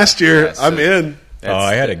season last year. Yeah, so I'm in.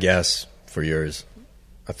 I had a guess for yours.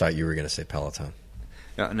 I thought you were going to say Peloton.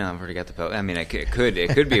 No, I've already got the pellet. I mean, it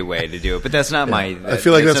could be a way to do it, but that's not my. I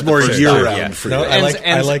feel like that's not the more first year time. round for No, you.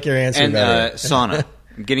 I like your answer And better. sauna.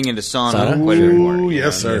 I'm getting into sauna Sauna? quite a bit more. Ooh, you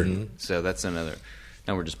yes, know? sir. So that's another.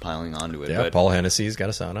 Now we're just piling onto it. Yeah, but, Paul Hennessy's got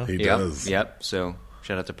a sauna. He Yep, does. Yep. So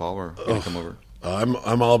shout out to Paul. We're gonna come over.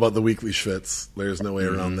 I'm all about the weekly schwitz. There's no way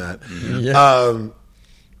around that. Yeah.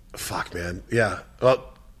 Fuck, man. Yeah.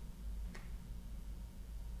 Well,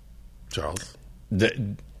 Charles.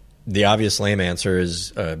 The obvious lame answer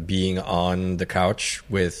is being on the couch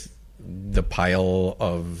with the pile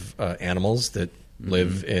of animals that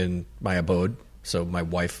live in my abode. So my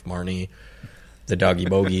wife, Marnie, the doggy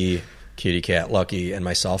Bogey, kitty cat Lucky, and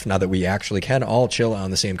myself. Now that we actually can all chill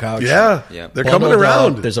on the same couch. Yeah. Yeah. They're coming Bundled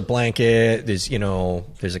around. up. There's a blanket. There's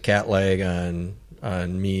a cat leg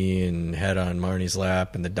on me and head on Marnie's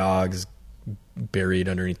lap, and the dog's buried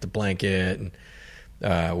underneath the blanket.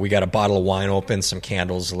 And we got a bottle of wine open, some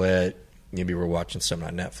candles lit. Maybe we're watching something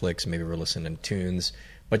on Netflix. Maybe we're listening to tunes.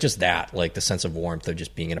 But just that, like the sense of warmth of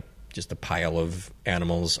just being in just a pile of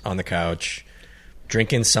animals on the couch,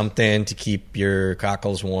 drinking something to keep your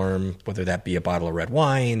cockles warm, whether that be a bottle of red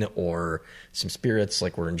wine or some spirits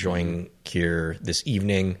like we're enjoying here this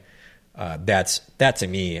evening. That's to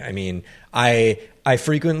me. I mean, I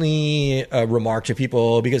frequently remark to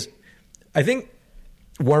people, because I think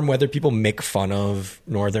warm weather people make fun of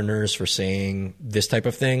Northerners for saying this type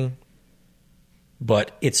of thing.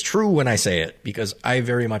 but it's true when I say it because I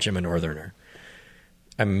very much am a northerner.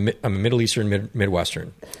 I'm a Middle Eastern,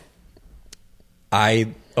 Midwestern.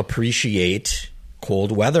 I appreciate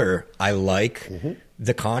cold weather. I like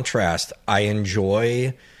the contrast. I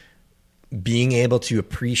enjoy being able to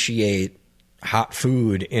appreciate hot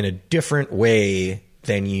food in a different way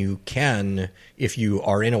than you can if you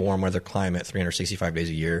are in a warm weather climate 365 days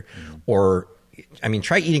a year. Or, I mean,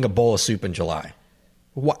 try eating a bowl of soup in July.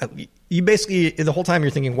 You basically, the whole time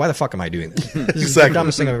you're thinking, why the fuck am I doing this? This is the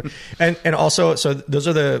dumbest thing ever. And also, so those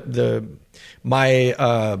are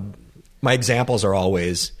my examples are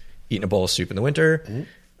always eating a bowl of soup in the winter,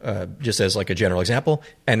 just as like a general example.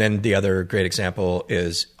 And then the other great example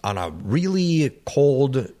is on a really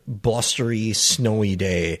cold, blustery, snowy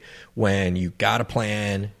day when you got a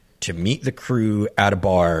plan to meet the crew at a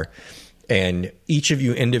bar and each of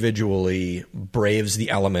you individually braves the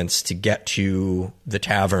elements to get to the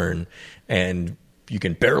tavern, and you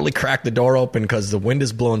can barely crack the door open because the wind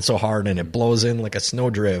is blowing so hard and it blows in like a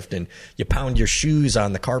snowdrift, and you pound your shoes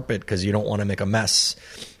on the carpet because you don't want to make a mess,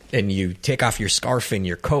 and you take off your scarf and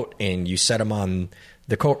your coat and you set them on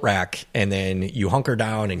the coat rack, and then you hunker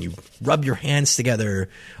down and you rub your hands together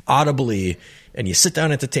audibly, and you sit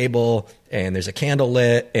down at the table and there's a candle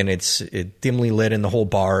lit and it's dimly lit in the whole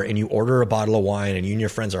bar, and you order a bottle of wine and you and your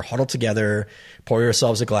friends are huddled together, pour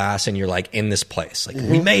yourselves a glass, and you're like in this place. Like,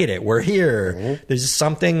 we made it. We're here. There's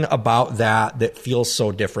something about that feels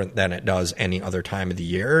so different than it does any other time of the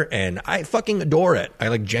year. And I fucking adore it. I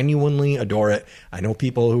like genuinely adore it. I know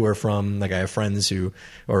people who are from, like, I have friends who,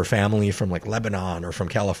 or family from like Lebanon or from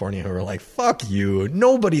California who are like, fuck you.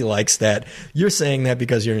 Nobody likes that. You're saying that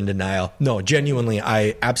because you're in denial. No, genuinely,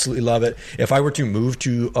 I absolutely love it. If I were to move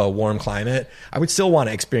to a warm climate, I would still want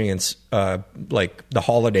to experience like the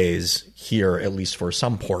holidays here, at least for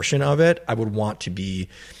some portion of it. I would want to be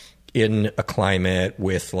in a climate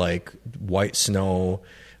with like white snow,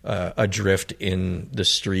 adrift in the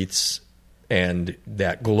streets, and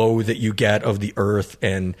that glow that you get of the earth,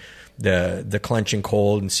 and the clenching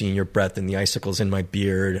cold, and seeing your breath and the icicles in my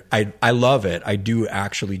beard. I love it. I do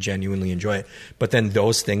actually genuinely enjoy it. But then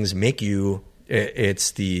those things make you,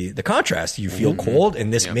 it's the contrast. You feel cold,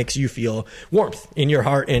 and this makes you feel warmth in your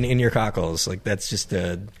heart and in your cockles. Like, that's just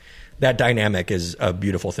that dynamic is a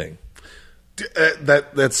beautiful thing.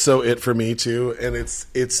 That's so it for me too, and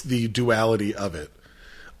it's the duality of it.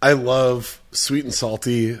 I love sweet and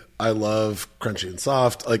salty. I love crunchy and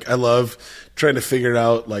soft. Like, I love trying to figure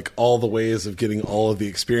out like all the ways of getting all of the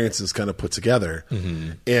experiences kind of put together.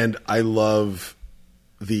 And I love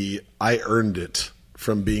I earned it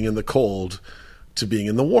from being in the cold to being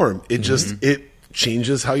in the warm. It just, it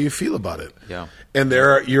changes how you feel about it. Yeah. And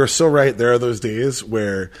you're so right. There are those days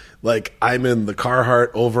where like I'm in the Carhartt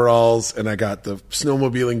overalls and I got the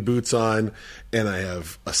snowmobiling boots on and I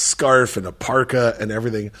have a scarf and a parka and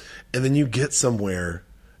everything. And then you get somewhere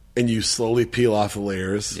and you slowly peel off the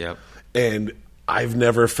layers. Yep. And I've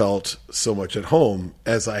never felt so much at home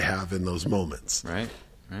as I have in those moments. Right.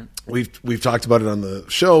 We've talked about it on the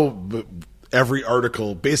show, but every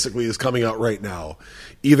article basically is coming out right now,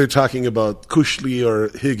 either talking about Kushli or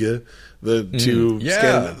Hygge, the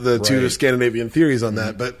two Scandinavian theories on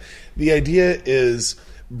that. But the idea is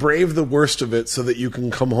brave the worst of it so that you can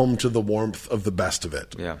come home to the warmth of the best of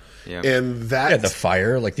it. Yeah. And that the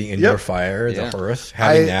fire, like the indoor fire, the hearth,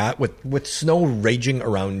 having that with snow raging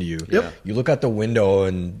around you. You look out the window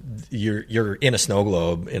and you're in a snow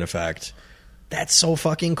globe, in effect. That's so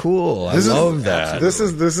fucking cool. I love that. This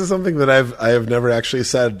is something that I have never actually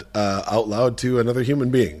said out loud to another human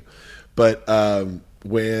being. But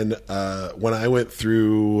when I went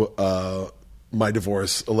through my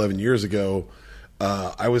divorce 11 years ago,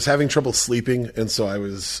 I was having trouble sleeping, and so I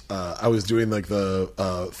was doing like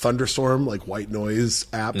the Thunderstorm, like white noise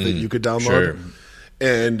app that you could download, Sure.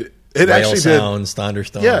 and it Rail actually sounds,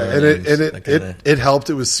 thunderstorms. Yeah, and it helped.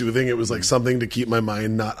 It was soothing. It was like something to keep my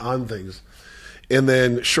mind not on things. And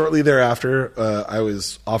then shortly thereafter, I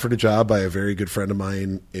was offered a job by a very good friend of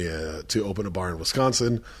mine to open a bar in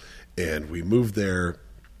Wisconsin, and we moved there.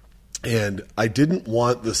 And I didn't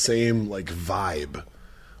want the same like vibe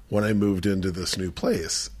when I moved into this new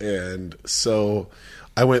place, and so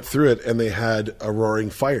I went through it, and they had a roaring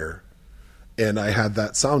fire, and I had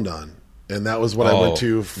that sound on. And that was what I went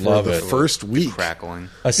to for the first week. Crackling.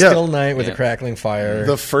 A still night with a crackling fire.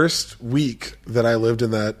 The first week that I lived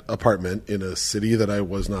in that apartment in a city that I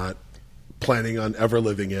was not planning on ever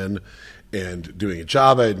living in, and doing a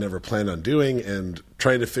job I had never planned on doing, and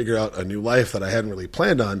trying to figure out a new life that I hadn't really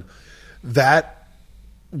planned on, that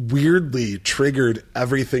weirdly triggered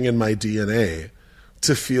everything in my DNA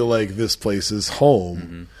to feel like this place is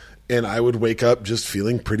home. and I would wake up just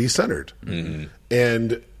feeling pretty centered.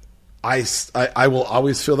 And I will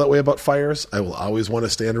always feel that way about fires. I will always want to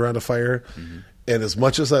stand around a fire. And as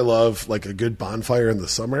much as I love like a good bonfire in the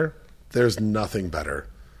summer, there's nothing better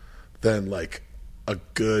than like a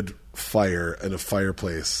good fire and a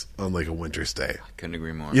fireplace on like a winter's day. Couldn't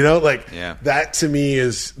agree more. You know, like Yeah. that to me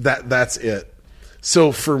is that's it.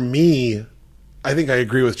 So for me, I think I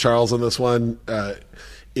agree with Charles on this one.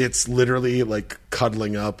 It's literally like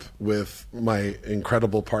cuddling up with my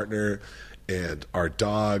incredible partner and our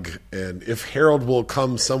dog. And if Harold will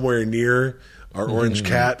come somewhere near our orange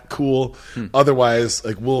cat, cool. Otherwise,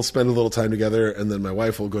 like we'll spend a little time together, and then my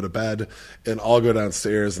wife will go to bed, and I'll go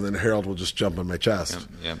downstairs, and then Harold will just jump on my chest.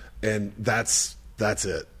 Yep. And that's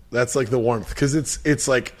it. That's like the warmth, because it's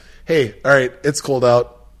like, hey, all right, it's cold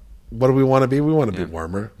out. What do we want to be? We want to be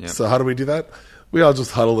warmer. Yep. So how do we do that? We all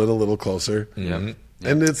just huddle in a little closer. Yep.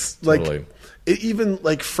 And it's like, Totally. even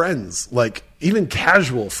like friends, like even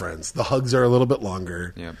casual friends, the hugs are a little bit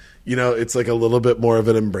longer. Yep. You know, it's like a little bit more of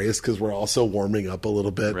an embrace because we're also warming up a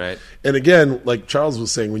little bit. Right. And again, like Charles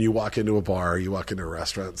was saying, when you walk into a bar, you walk into a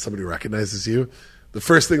restaurant, somebody recognizes you, the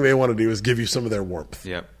first thing they want to do is give you some of their warmth.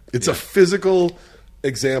 Yep. It's a physical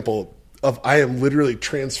example of I am literally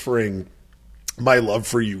transferring my love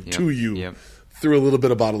for you to you Yep. through a little bit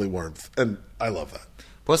of bodily warmth. And I love that.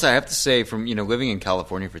 Plus, I have to say, from living in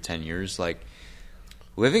California for 10 years, like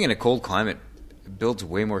living in a cold climate builds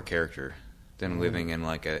way more character than living in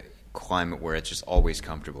like a climate where it's just always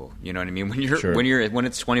comfortable. You know what I mean? When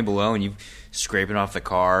it's 20 below and you scraping off the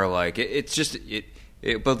car, like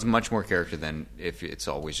it builds much more character than if it's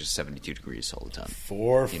always just 72 degrees all the time.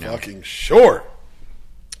 For fucking sure.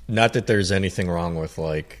 Not that there's anything wrong with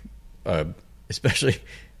like, especially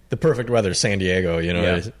the perfect weather, San Diego. You know,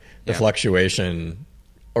 Yeah. the Yeah. fluctuation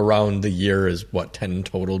around the year is what 10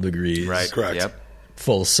 total degrees. Right. Correct. Yep.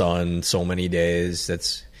 Full sun, so many days.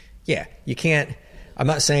 You can't. I'm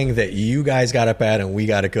not saying that you guys got it bad and we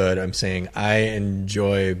got it good. I'm saying I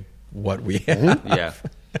enjoy what we have. Yeah.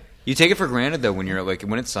 You take it for granted though when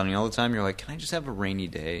it's sunny all the time. You're like, can I just have a rainy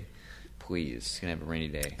day, please? Can I have a rainy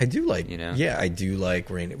day? I do like, You know? yeah, I do like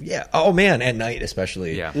rain. Yeah. Oh man, at night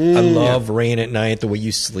especially. Yeah. I love rain at night. The way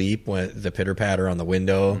you sleep, when the pitter patter on the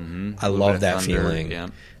window. I little love bit that of thunder, feeling. yeah.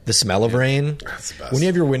 The smell of rain. That's the best. When you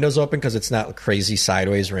have your windows open because it's not crazy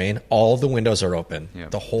sideways rain, all the windows are open. Yeah.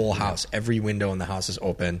 The whole house, every window in the house is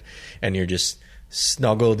open, and you're just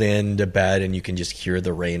snuggled into bed, and you can just hear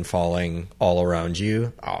the rain falling all around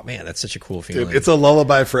you. Oh man, that's such a cool feeling. Dude, it's a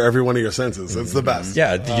lullaby for every one of your senses. It's the best.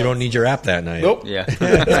 yeah, you don't need your app that night. Nope. Yeah.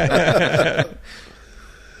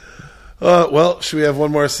 Well, should we have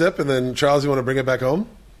one more sip, and then Charles, you want to bring it back home?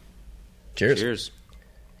 Cheers. Cheers.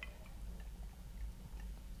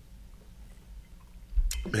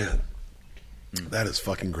 Man, that is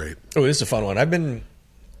fucking great. Oh, this is a fun one. I've been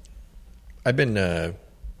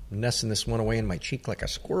nesting this one away in my cheek like a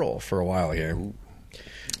squirrel for a while here.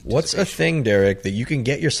 What's a thing, Derek, that you can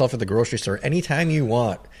get yourself at the grocery store anytime you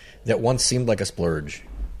want that once seemed like a splurge?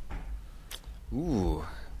 Ooh,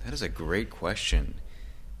 that is a great question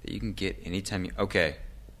that you can get anytime you... Okay.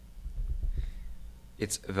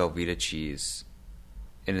 It's Velveeta cheese.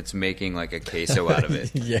 And it's making like a queso out of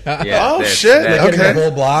it. Yeah. Oh, that's- shit. that- Okay. Getting the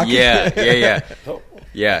whole block? Yeah.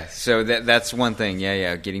 Yeah, so that's one thing.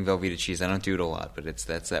 Yeah, getting Velveeta cheese. I don't do it a lot, but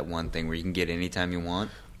that's that one thing where you can get anytime you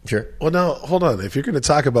want. Sure. Well, now, hold on. If you're going to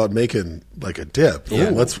talk about making like a dip,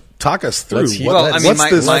 let's talk us through. Let's hear- What's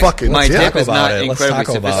this fucking my dip? dip is about not it. Let's incredibly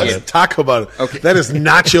talk about sophisticated. it. Let's talk about it. Okay. That is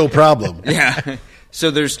not your problem. Yeah. So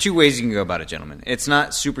there's two ways you can go about it, gentlemen. It's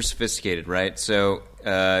not super sophisticated, right? So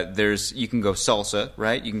you can go salsa,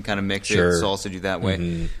 right? You can kind of mix Sure. it, salsa, do that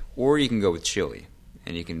way. Or you can go with chili,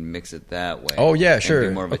 and you can mix it that way. Oh, yeah, and sure.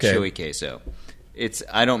 do more of a Okay. chili queso.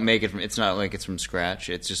 I don't make it from. It's not like it's from scratch.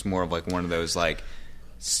 It's just more of like one of those like,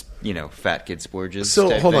 fat kid splurges. So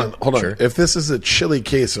type hold thing. on. Sure. If this is a chili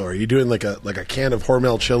queso, are you doing like a can of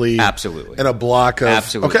Hormel chili? Absolutely. And a block of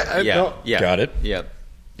Absolutely. Okay, Yeah. Got it.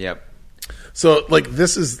 Yep. So like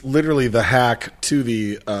this is literally the hack to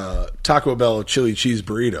the Taco Bell chili cheese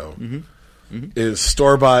burrito. Is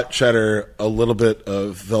store-bought cheddar, a little bit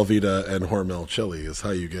of Velveeta, and Hormel chili is how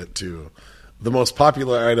you get to the most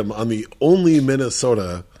popular item on the only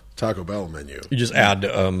Minnesota Taco Bell menu. You just add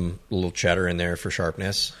a little cheddar in there for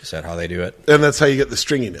sharpness. Is that how they do it? And that's how you get the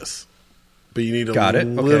stringiness. But you need a Got it.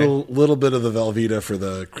 little bit of the Velveeta for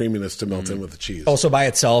the creaminess to melt in with the cheese. Also, by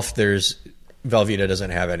itself, Velveeta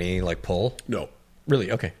doesn't have any like pull. No.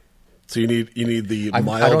 Really? Okay. So you need the I've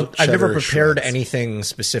mild never cheddar prepared shreds. anything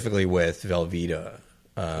specifically with Velveeta.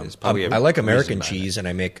 probably a I like American reason behind cheese, and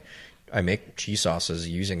I make cheese sauces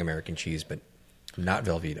using American cheese, but Not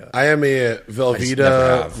Velveeta. I am a never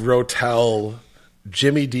Velveeta have. Rotel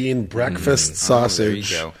Jimmy Dean breakfast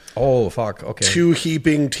sausage. There you go. Oh, fuck. Okay. 2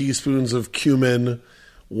 heaping teaspoons of cumin,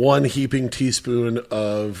 1 heaping teaspoon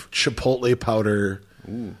of chipotle powder,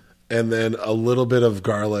 and then a little bit of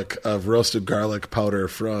roasted garlic powder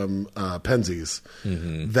from Penzies.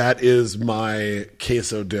 That is my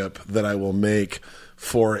queso dip that I will make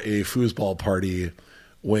for a foosball party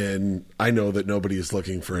when I know that nobody is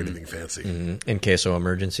looking for anything fancy. In queso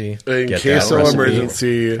emergency. In Get that queso recipe.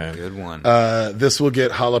 emergency, Okay. Good one. this will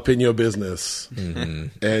get jalapeno business,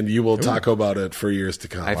 and you will talk about it for years to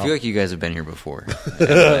come. I feel like you guys have been here before.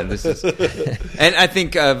 And I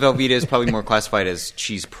think Velveeta is probably more classified as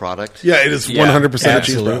cheese product. Yeah, it is Yeah, 100% a cheese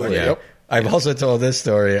Absolutely. product. Yeah. Yep. I've also told this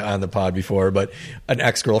story on the pod before, but an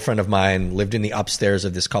ex-girlfriend of mine lived in the upstairs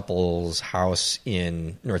of this couple's house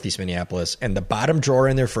in Northeast Minneapolis, and the bottom drawer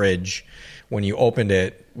in their fridge, when you opened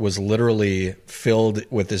it, was literally filled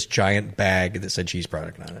with this giant bag that said cheese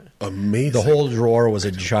product on it. Amazing. The whole drawer was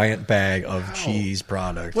a giant bag of cheese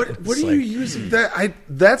product. What It's are you like, using that?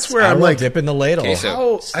 That's where I I'm don't know, like, dip in the ladle.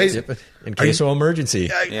 Queso. Dip it in queso emergency.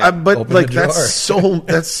 but Open like the drawer.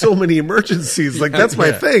 that's so many emergencies. Like that's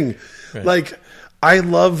my thing. Like I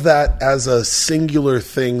love that as a singular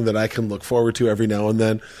thing that I can look forward to every now and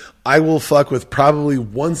then. I will fuck with probably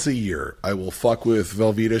once a year. I will fuck with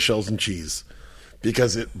Velveeta shells and cheese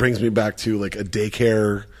because it brings me back to like a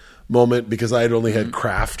daycare moment because I had only had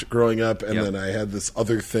Kraft growing up and then I had this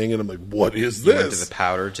other thing and I'm like, what is You went this? to the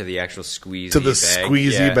powder, to the actual squeezy To the bag.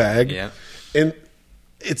 squeezy bag. Yeah. And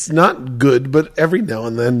it's not good, but every now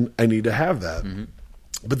and then I need to have that.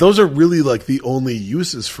 But those are really like the only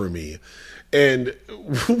uses for me. And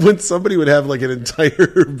when somebody would have like an entire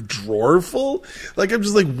drawer full, like I'm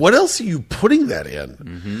just like, what else are you putting that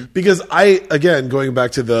in? Because again, going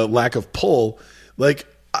back to the lack of pull, like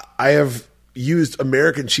I have used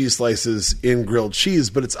American cheese slices in grilled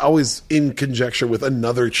cheese, but it's always in conjecture with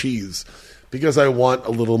another cheese because I want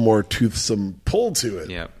a little more toothsome pull to it.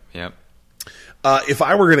 Yep. If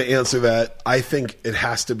I were going to answer that, I think it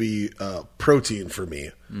has to be protein for me.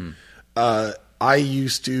 I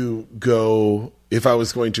used to go, if I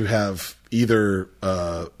was going to have either,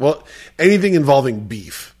 anything involving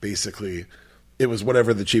beef, basically, it was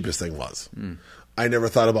whatever the cheapest thing was. I never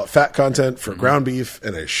thought about fat content for ground beef,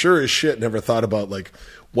 and I sure as shit never thought about like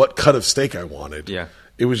what cut of steak I wanted. Yeah.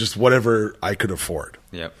 It was just whatever I could afford.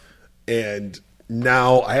 Yep. And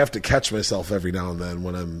now I have to catch myself every now and then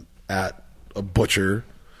when I'm at a butcher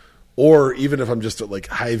or even if I'm just at like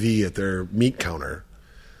Hy-Vee at their meat counter.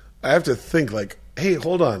 I have to think like, hey,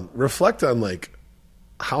 hold on, reflect on like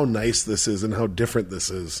how nice this is and how different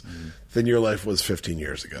this is than your life was 15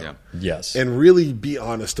 years ago. Yeah. Yes. And really be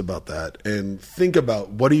honest about that and think about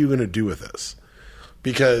what are you going to do with this?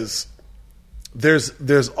 Because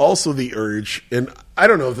there's also the urge, and I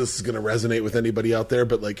don't know if this is going to resonate with anybody out there,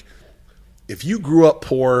 but like if you grew up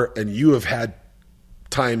poor and you have had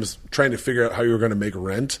times trying to figure out how you were going to make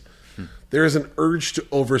rent, there is an urge to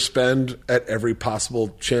overspend at every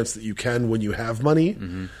possible chance that you can when you have money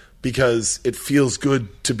because it feels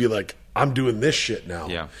good to be like, I'm doing this shit now.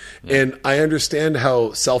 Yeah. And I understand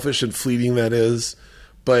how selfish and fleeting that is,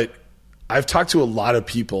 but I've talked to a lot of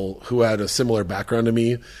people who had a similar background to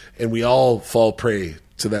me, and we all fall prey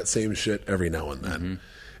to that same shit every now and then.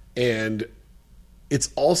 And it's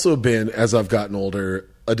also been, as I've gotten older,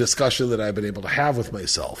 a discussion that I've been able to have with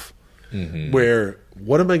myself where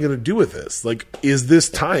what am I going to do with this? Like, is this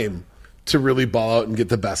time to really ball out and get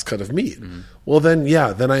the best cut of meat? Well, then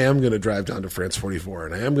I am going to drive down to France 44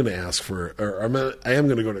 and I am going to ask for, I am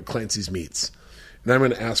going to go to Clancy's Meats and I'm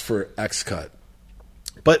going to ask for X cut.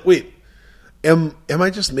 But wait, am I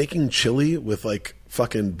just making chili with like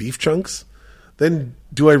fucking beef chunks? Then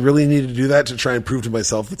do I really need to do that to try and prove to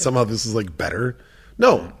myself that somehow this is like better?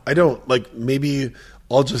 No, I don't. Like maybe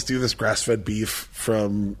I'll just do this grass-fed beef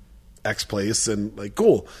from X place and like,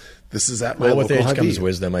 cool. This is at my Well, with local age Hy-Vee. comes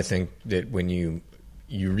wisdom. I think that when you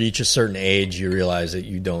reach a certain age, you realize that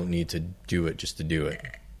you don't need to do it just to do it.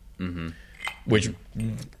 Which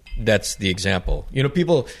that's the example. You know,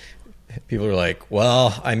 people are like,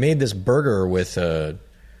 "Well, I made this burger with a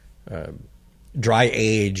dry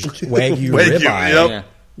aged Wagyu Wagyu, ribeye." yep. Yeah.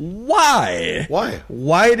 Why? Why?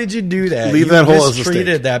 Why did you do that? Leave You that whole as a mistreated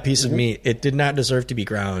steak. that piece of meat. It did not deserve to be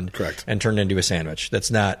ground, Correct. and turned into a sandwich. That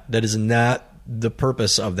is not the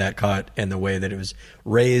purpose of that cut and the way that it was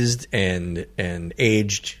raised and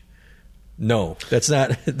aged. No, that's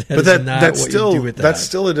not. But that's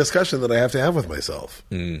still a discussion that I have to have with myself.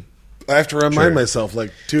 I have to remind myself,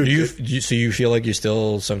 like, dude, So you feel like you're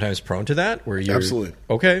still sometimes prone to that? Where you Absolutely.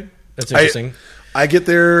 Okay, that's interesting. I get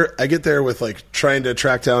there with like trying to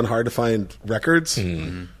track down hard to find records.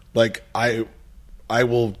 Like I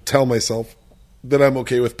will tell myself that I'm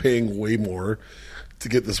okay with paying way more to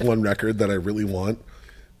get this one record that I really want.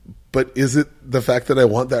 But is it the fact that I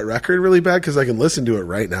want that record really bad because I can listen to it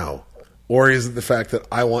right now? Or is it the fact that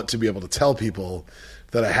I want to be able to tell people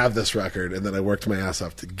that I have this record and that I worked my ass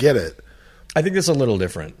off to get it? I think that's a little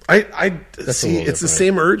different. I see. It's the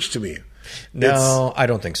same urge to me. No, I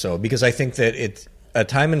don't think so, because I think that it's a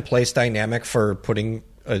time and place dynamic for putting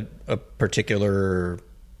a particular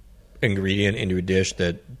ingredient into a dish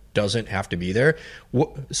that doesn't have to be there.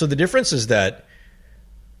 So the difference is that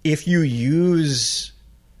if you use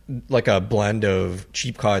like a blend of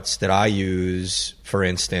cheap cuts that I use, for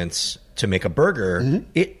instance, to make a burger,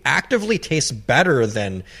 it actively tastes better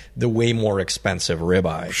than the way more expensive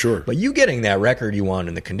ribeye. Sure. But you getting that record you want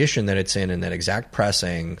in the condition that it's in and that exact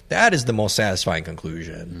pressing, that is the most satisfying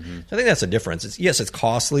conclusion. So I think that's the difference. Yes, it's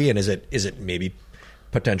costly, and is it maybe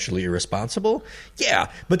potentially irresponsible?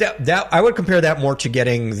 Yeah, but that I would compare that more to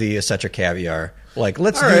getting the Acecha caviar. Like,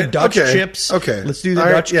 let's do Dutch chips. Okay. Let's do the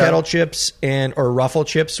Dutch kettle chips or ruffle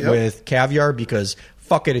chips with caviar, because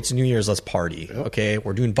fuck it, it's New Year's, let's party. Okay,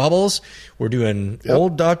 we're doing bubbles, we're doing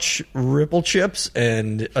old Dutch ripple chips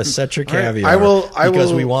and Acecha caviar.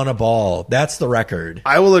 Because we want a ball. That's the record.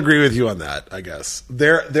 I will agree with you on that, I guess.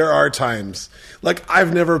 There are times, like,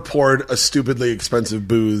 I've never poured a stupidly expensive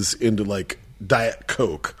booze into like Diet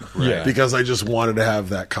Coke because I just wanted to have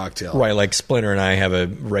that cocktail. Right, like Splinter and I have a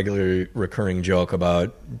regular recurring joke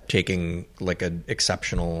about taking like an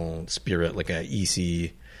exceptional spirit, like a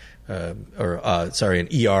EC an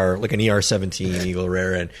ER, like an ER17 Eagle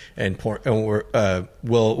Rare, and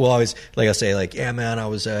we'll always, like, I'll say, like, yeah, man, I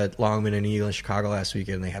was at Longman and Eagle in Chicago last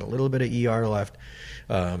weekend, and they had a little bit of ER left,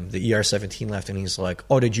 the ER17 left, and he's like,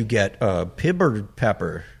 oh, did you get Pib or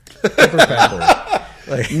Pepper? Pib or Pepper?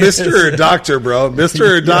 Like, Mr. or Doctor, bro.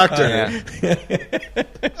 Mr. or Doctor.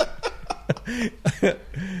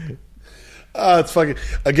 It's fucking,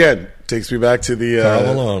 again, takes me back to the Karl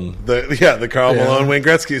Malone. The Karl Malone Wayne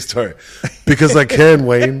Gretzky story. Because I can,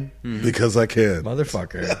 Wayne. Because I can.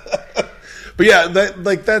 Motherfucker. But yeah,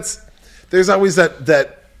 there's always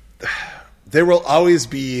that there will always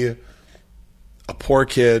be a poor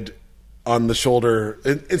kid on the shoulder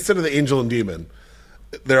instead of the angel and demon.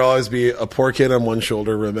 There'll always be a poor kid on one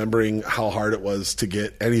shoulder remembering how hard it was to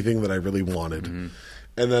get anything that I really wanted. And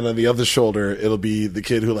then on the other shoulder, it'll be the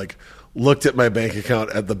kid who, like, looked at my bank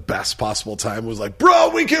account at the best possible time, was like, bro,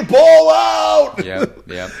 we can ball out! Yeah.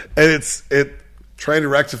 And trying to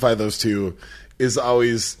rectify those two is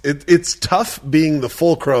always, it's tough being the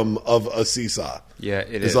fulcrum of a seesaw. Yeah,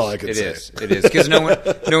 it is. is all I can it say. It is. Because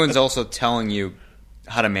no one's also telling you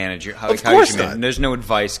how to manage how you should manage. There's no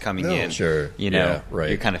advice coming in. Sure. Right.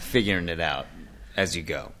 You're kind of figuring it out as you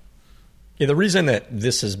go. Yeah, the reason that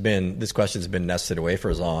this question's been nested away for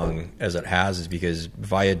as long as it has is because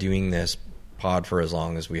via doing this pod for as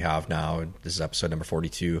long as we have now, this is episode number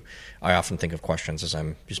 42, I often think of questions as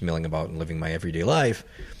I'm just milling about and living my everyday life.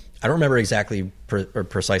 I don't remember exactly or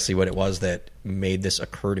precisely what it was that made this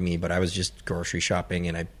occur to me, but I was just grocery shopping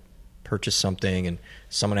and I purchased something and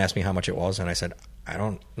someone asked me how much it was and I said, I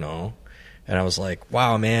don't know. And I was like,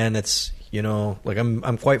 wow, man, that's, like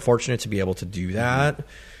I'm quite fortunate to be able to do that.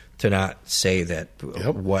 To not say that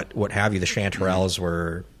what have you, the chanterelles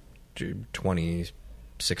were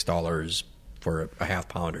 $26 for a half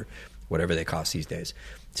pound or whatever they cost these days.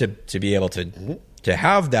 To be able to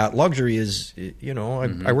have that luxury is,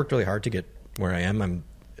 I worked really hard to get where I am. I'm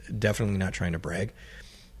definitely not trying to brag,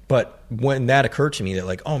 but when that occurred to me that,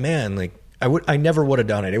 like, oh man, like I never would have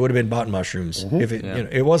done it. It would have been button mushrooms if it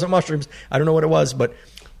it wasn't mushrooms. I don't know what it was, but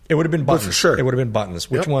it would have been buttons. For sure. It would have been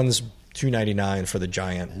buttons. Which one's $2.99 for the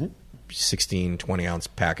giant 16, 20-ounce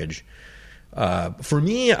package? For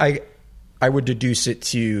me, I would deduce it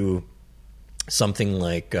to something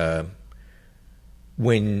like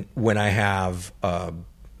when I have a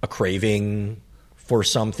craving for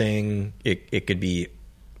something, it could be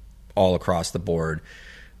all across the board.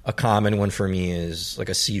 A common one for me is like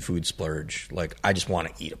a seafood splurge. Like, I just want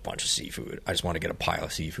to eat a bunch of seafood. I just want to get a pile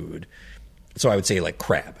of seafood. So I would say like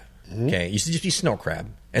crab. Okay, it used to just be snow crab,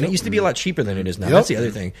 and it used to be a lot cheaper than it is now. That's the other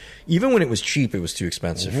thing. Even when it was cheap, it was too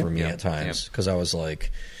expensive for me at times because I was like,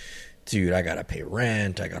 dude, I gotta pay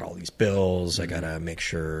rent, I got all these bills, I gotta make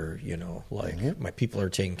sure my people are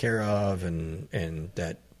taken care of, and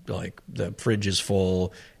that, like, the fridge is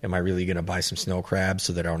full. Am I really gonna buy some snow crabs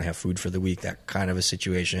so that I don't have food for the week? That kind of a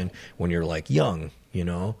situation when you're like young,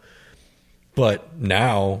 But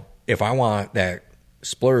now, if I want that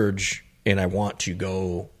splurge and I want to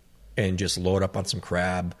go and just load up on some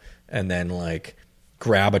crab, and then like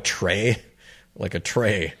grab a tray,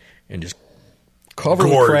 and just cover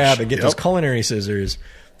with Gorge. crab and get Yep. those culinary scissors,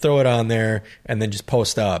 throw it on there, and then just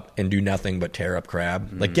post up and do nothing but tear up crab.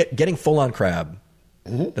 Like getting full on crab.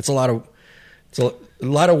 That's a lot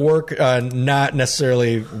of work. Not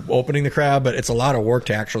necessarily opening the crab, but it's a lot of work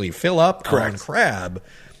to actually fill up on crab.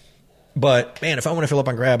 But man, if I want to fill up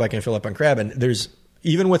on crab, I can fill up on crab. And there's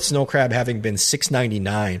even with snow crab having been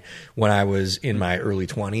 $6.99 when I was in my early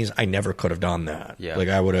 20s, I never could have done that. Yeah. Like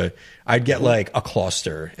I'd get like a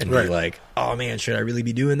cluster and be like, oh man, should I really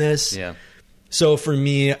be doing this? Yeah. So for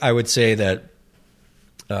me, I would say that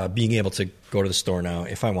being able to go to the store now,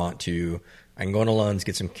 if I want to, I can go to Lund's,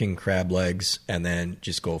 get some king crab legs, and then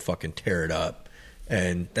just go fucking tear it up.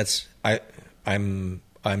 And that's I'm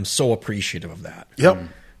so appreciative of that. Yep.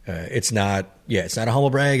 It's not a humble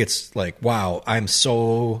brag. It's like, wow, I'm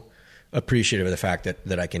so appreciative of the fact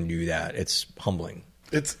that I can do that. It's humbling.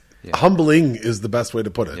 It's humbling is the best way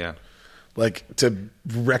to put it. Yeah. Like to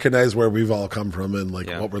recognize where we've all come from and like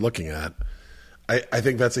what we're looking at. I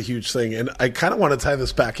think that's a huge thing. And I kind of want to tie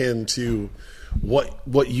this back into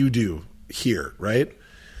what you do here, right?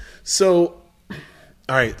 So,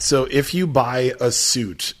 all right. So if you buy a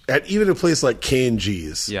suit at even a place like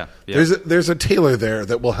K&G's, there's a tailor there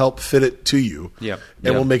that will help fit it to you and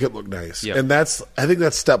will make it look nice. Yep. And I think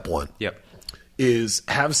that's step one. Yep. Is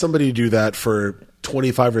have somebody do that for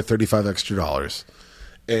 $25 or $35 extra dollars,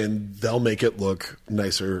 and they'll make it look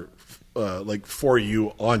nicer, like for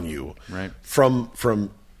you, on you, right? From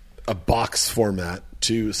a box format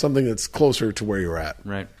to something that's closer to where you're at,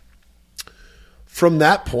 right? From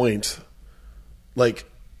that point, like,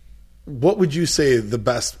 what would you say the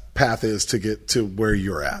best path is to get to where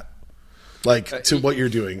you're at? Like to what you're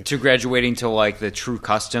doing, to graduating to like the true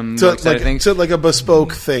custom to side of things, to like a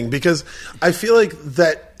bespoke thing, because I feel like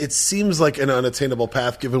that it seems like an unattainable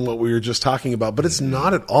path given what we were just talking about, but it's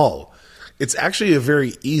not at all. It's actually a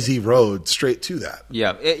very easy road straight to that.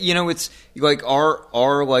 Yeah, it's like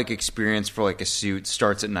our like experience for like a suit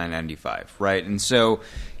starts at $9.95, right? And so,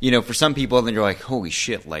 for some people, then you're like, holy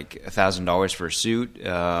shit, like $1,000 for a suit,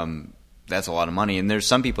 that's a lot of money. And there's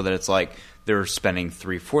some people that it's like they're spending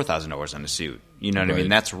 $3,000-$4,000 on a suit. You know what I mean?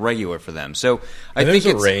 That's regular for them. So I think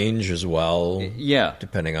there's it's a range as well. Yeah,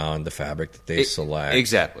 depending on the fabric that they select.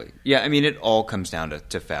 Exactly. Yeah, I mean, it all comes down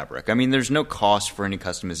to fabric. I mean, there's no cost for any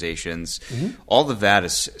customizations. All of that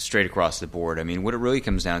is straight across the board. I mean, what it really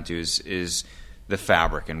comes down to is the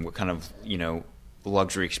fabric and what kind of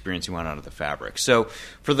luxury experience you want out of the fabric. So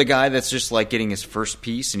for the guy that's just like getting his first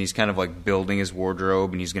piece and he's kind of like building his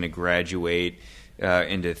wardrobe and he's going to graduate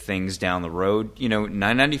into things down the road,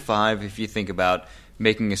 $9.95, if you think about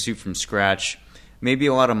making a suit from scratch, maybe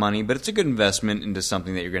a lot of money, but it's a good investment into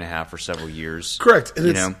something that you're going to have for several years. Correct.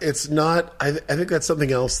 And it's not, I think that's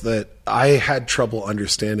something else that I had trouble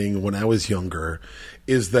understanding when I was younger,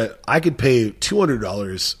 is that I could pay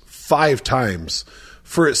 $200 5 times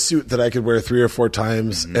for a suit that I could wear 3 or 4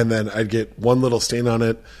 times, and then I'd get one little stain on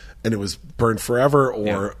it and it was burned forever,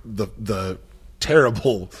 or the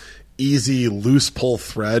terrible easy loose pull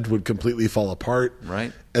thread would completely fall apart.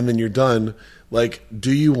 Right. And then you're done. Like,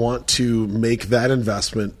 do you want to make that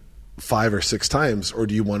investment 5 or 6 times, or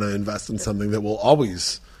do you want to invest in something that will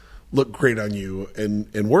always look great on you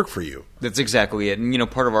and work for you? That's exactly it. And,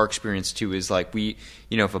 part of our experience too is like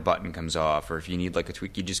if a button comes off or if you need like a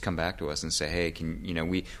tweak, you just come back to us and say, hey,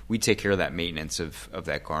 we take care of that maintenance of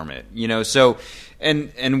that garment, so,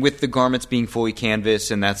 and with the garments being fully canvas,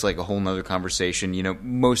 and that's like a whole nother conversation,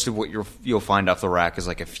 most of what you'll find off the rack is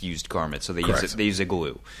like a fused garment. So they use a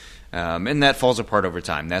glue. And that falls apart over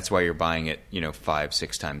time. That's why you're buying it,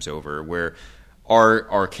 5-6 times over, where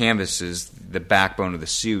our canvases, the backbone of the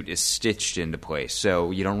suit is stitched into place,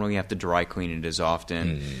 so you don't really have to dry clean it as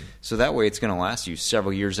often. So that way it's going to last you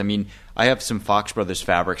several years. I mean, I have some Fox Brothers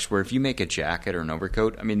fabrics where if you make a jacket or an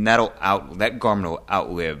overcoat, I mean, that garment will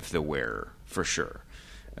outlive the wearer for sure.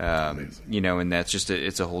 And that's just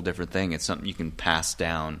it's a whole different thing. It's something you can pass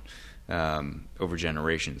down over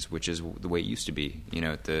generations, which is the way it used to be,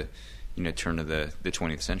 at the turn of the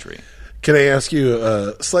 20th century. Can I ask you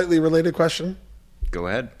a slightly related question? Go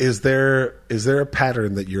ahead. Is there a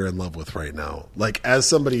pattern that you're in love with right now? Like, as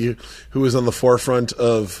somebody who is on the forefront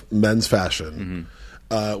of men's fashion,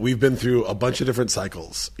 we've been through a bunch of different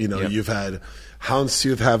cycles. You've had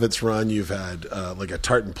houndstooth have its run. You've had like a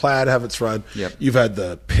tartan plaid have its run. Yep. You've had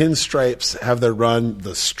the pinstripes have their run.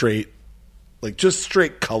 The straight, like just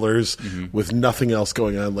straight colors with nothing else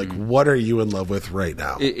going on. Like, what are you in love with right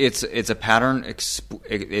now? It's a pattern.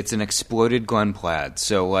 It's an exploded Glen plaid.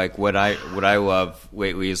 So like what I love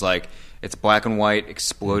lately is like It's black and white,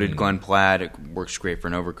 exploded Glen Plaid. It works great for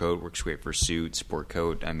an overcoat, works great for suit, sport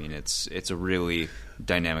coat. I mean, it's a really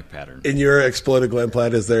dynamic pattern. In your exploded Glen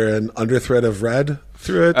Plaid, is there an underthread of red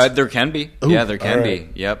through it? There can be. Ooh, yeah, there can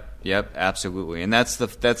right. be. Yep, absolutely. And that's the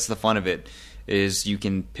fun of it, is you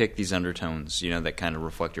can pick these undertones, that kind of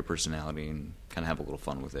reflect your personality and kind of have a little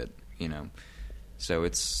fun with it, So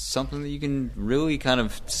it's something that you can really kind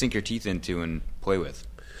of sink your teeth into and play with.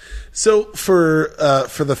 So for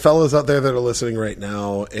the fellows out there that are listening right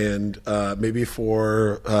now, and maybe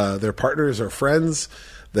for their partners or friends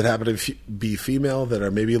that happen to be female that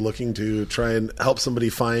are maybe looking to try and help somebody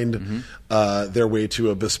find their way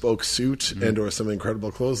to a bespoke suit and or some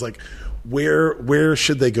incredible clothes, like where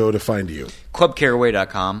should they go to find you?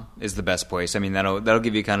 ClubCaraway.com is the best place. I mean, that'll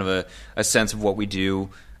give you kind of a sense of what we do.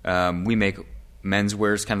 We make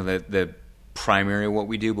menswear is kind of the primary of what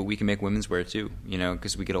we do, but we can make women's wear too,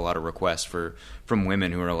 because we get a lot of requests from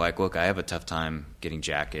women who are like, look, I have a tough time getting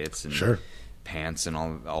jackets and pants and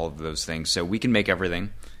all of those things. So we can make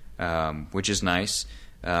everything, which is nice.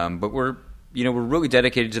 But we're really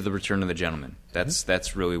dedicated to the return of the gentleman.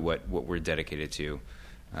 That's really what we're dedicated to.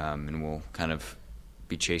 And we'll kind of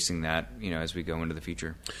be chasing that, as we go into the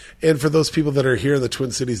future. And for those people that are here in the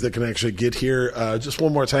Twin Cities that can actually get here, just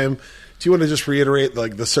one more time, do you want to just reiterate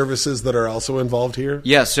like the services that are also involved here?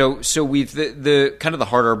 Yeah, so we've the kind of the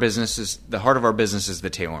heart of our business is the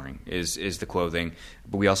tailoring, is the clothing,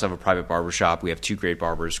 but we also have a private barber shop. We have two great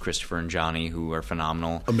barbers, Christopher and Johnny, who are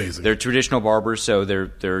phenomenal. Amazing. They're traditional barbers, so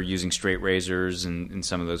they're using straight razors and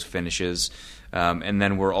some of those finishes. And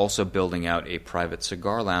then we're also building out a private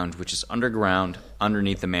cigar lounge, which is underground,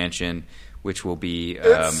 underneath the mansion, which will be...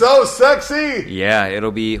 it's so sexy! Yeah,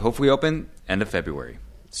 it'll be hopefully open end of February.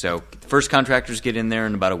 So first contractors get in there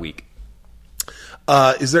in about a week.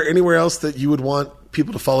 Is there anywhere else that you would want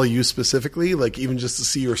people to follow you specifically, like even just to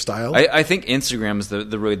see your style? I think Instagram is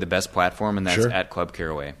the really the best platform, and that's at Club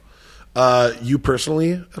Caraway. You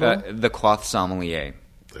personally at all? The Cloth Sommelier.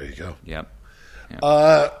 There you go. Yep.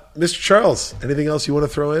 Mr. Charles, anything else you want to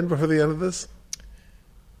throw in before the end of this?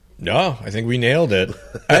 No, I think we nailed it.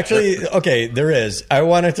 Actually, okay, there is. I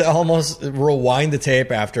wanted to almost rewind the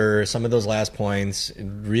tape after some of those last points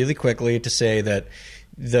really quickly to say that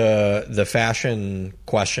the fashion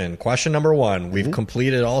question number one, we've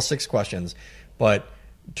completed all 6 questions, but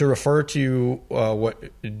to refer to what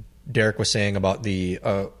Derek was saying about the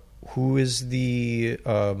who is the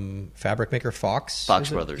fabric maker? Fox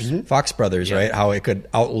Brothers. Fox Brothers, right? How it could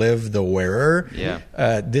outlive the wearer. Yeah.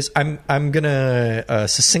 I'm gonna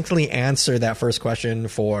succinctly answer that first question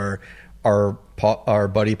for our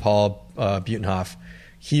buddy Paul Butenhoff.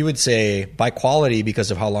 He would say by quality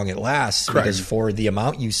because of how long it lasts. Correct. Because for the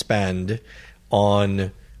amount you spend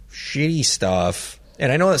on shitty stuff,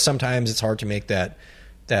 and I know that sometimes it's hard to make that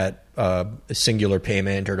singular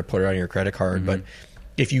payment or to put it on your credit card, but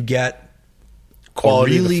if you get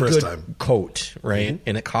Quality a really the first good time. coat, right,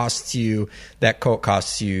 and that coat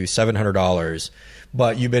costs you $700,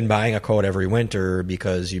 but you've been buying a coat every winter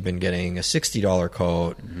because you've been getting a $60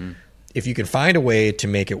 coat. If you can find a way to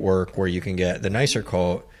make it work where you can get the nicer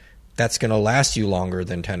coat, that's going to last you longer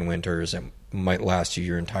than 10 winters. It might last you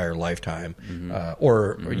your entire lifetime.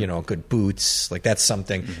 Or good boots. Like that's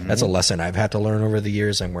something, that's a lesson I've had to learn over the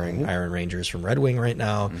years. I'm wearing Iron Rangers from Red Wing right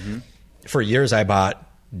now. For years, I bought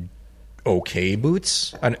okay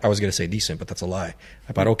boots. I was going to say decent, but that's a lie.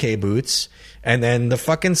 I bought okay boots, and then the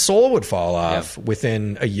fucking sole would fall off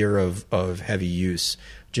within a year of heavy use,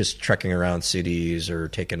 just trekking around cities or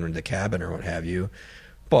taking the cabin or what have you.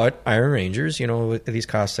 But Iron Rangers, these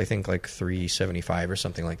cost, I think, like $375 or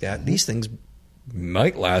something like that. These things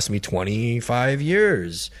might last me 25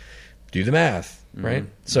 years. Do the math. Right,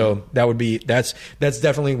 so that's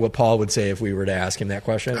definitely what Paul would say if we were to ask him that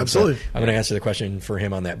question. Absolutely, so I'm going to answer the question for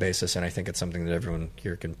him on that basis, and I think it's something that everyone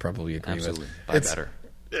here can probably agree with. Buy better.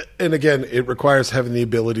 And again, it requires having the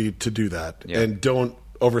ability to do that, and don't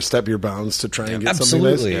overstep your bounds to try and get something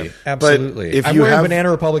nice. Absolutely. But if I'm you wearing have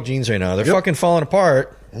Banana Republic jeans right now. They're fucking falling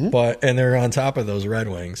apart. And they're on top of those Red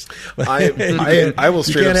Wings. I will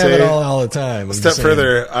straight you up can't say have it all the time. A step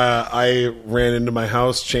further, I ran into my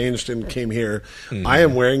house, changed, and came here. I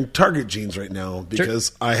am wearing Target jeans right now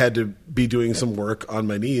because I had to be doing some work on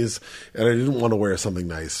my knees, and I didn't want to wear something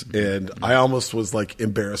nice. And I almost was like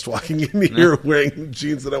embarrassed walking in here wearing the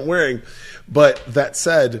jeans that I'm wearing. But that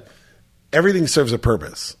said, everything serves a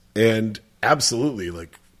purpose, and absolutely,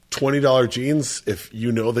 like $20 jeans, if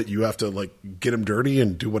you know that you have to like get them dirty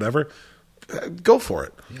and do whatever, go for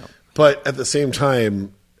it. But at the same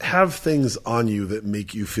time, have things on you that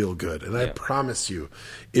make you feel good. And I promise you,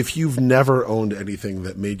 if you've never owned anything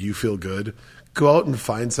that made you feel good, go out and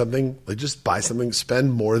find something, like just buy something,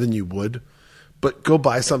 spend more than you would, but go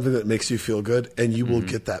buy something that makes you feel good, and you will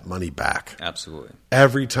get that money back. Absolutely.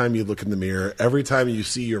 Every time you look in the mirror, every time you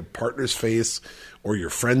see your partner's face or your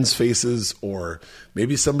friends' faces, or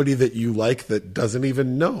maybe somebody that you like that doesn't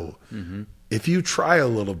even know, if you try a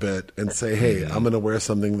little bit and say, hey, I'm going to wear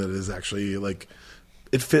something that is actually like,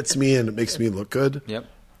 it fits me and it makes me look good, Yep.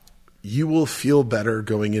 you will feel better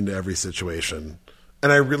going into every situation.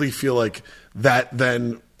 And I really feel like that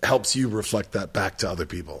then helps you reflect that back to other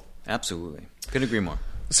people. Absolutely. Couldn't agree more.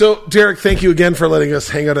 So, Derek, thank you again for letting us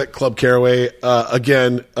hang out at Club Caraway.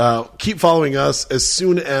 Again, keep following us as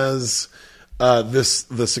soon as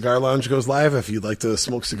the Cigar Lounge goes live. If you'd like to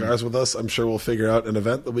smoke cigars with us, I'm sure we'll figure out an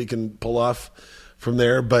event that we can pull off from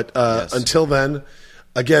there. But until then,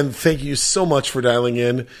 again, thank you so much for dialing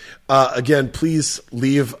in. Again, please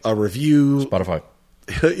leave a review. Spotify.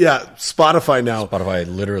 Yeah, Spotify now. Spotify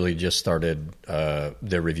literally just started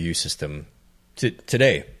their review system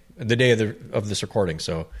today, the day of this recording.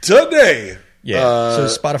 So Today. yeah, so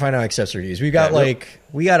Spotify now accepts reviews. We got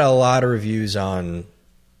we got a lot of reviews on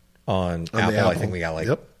Apple. I think we got like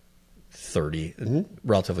 30,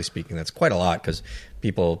 relatively speaking. That's quite a lot because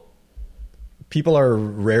people are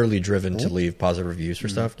rarely driven to leave positive reviews for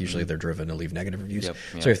stuff. Usually they're driven to leave negative reviews. Yep.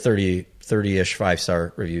 So we have 30-ish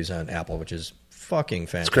 5-star reviews on Apple, which is fucking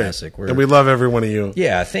fantastic. And we love every one of you.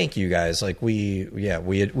 Yeah, thank you guys. Like we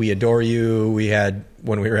adore you. We had,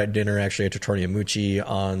 when we were at dinner actually at Tortoni Mucci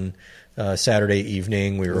on Saturday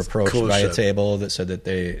evening, we were approached cool by a shit. table that said that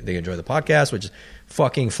they enjoy the podcast, which is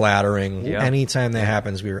fucking flattering. Yeah. Anytime that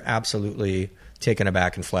happens, we were absolutely taken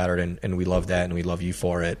aback and flattered, and we love that, and we love you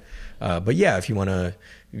for it. But yeah, if you want to,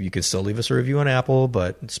 you can still leave us a review on Apple,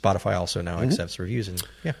 but Spotify also now accepts reviews. And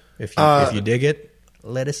yeah, if you dig it,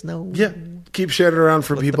 let us know. Yeah, keep sharing it around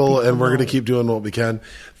for people, and we're going to keep doing what we can.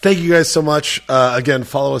 Thank you guys so much. Again,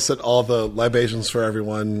 follow us at all the Libations for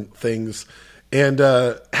Everyone things. And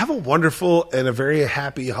have a wonderful and a very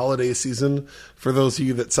happy holiday season for those of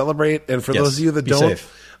you that celebrate. And for Yes, those of you that be don't,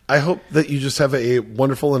 safe. I hope that you just have a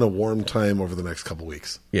wonderful and a warm time over the next couple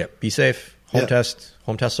weeks. Yeah, be safe. Home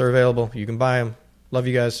tests are available. You can buy them. Love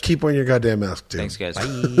you guys. Keep wearing your goddamn mask, too. Thanks, guys.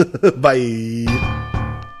 Bye.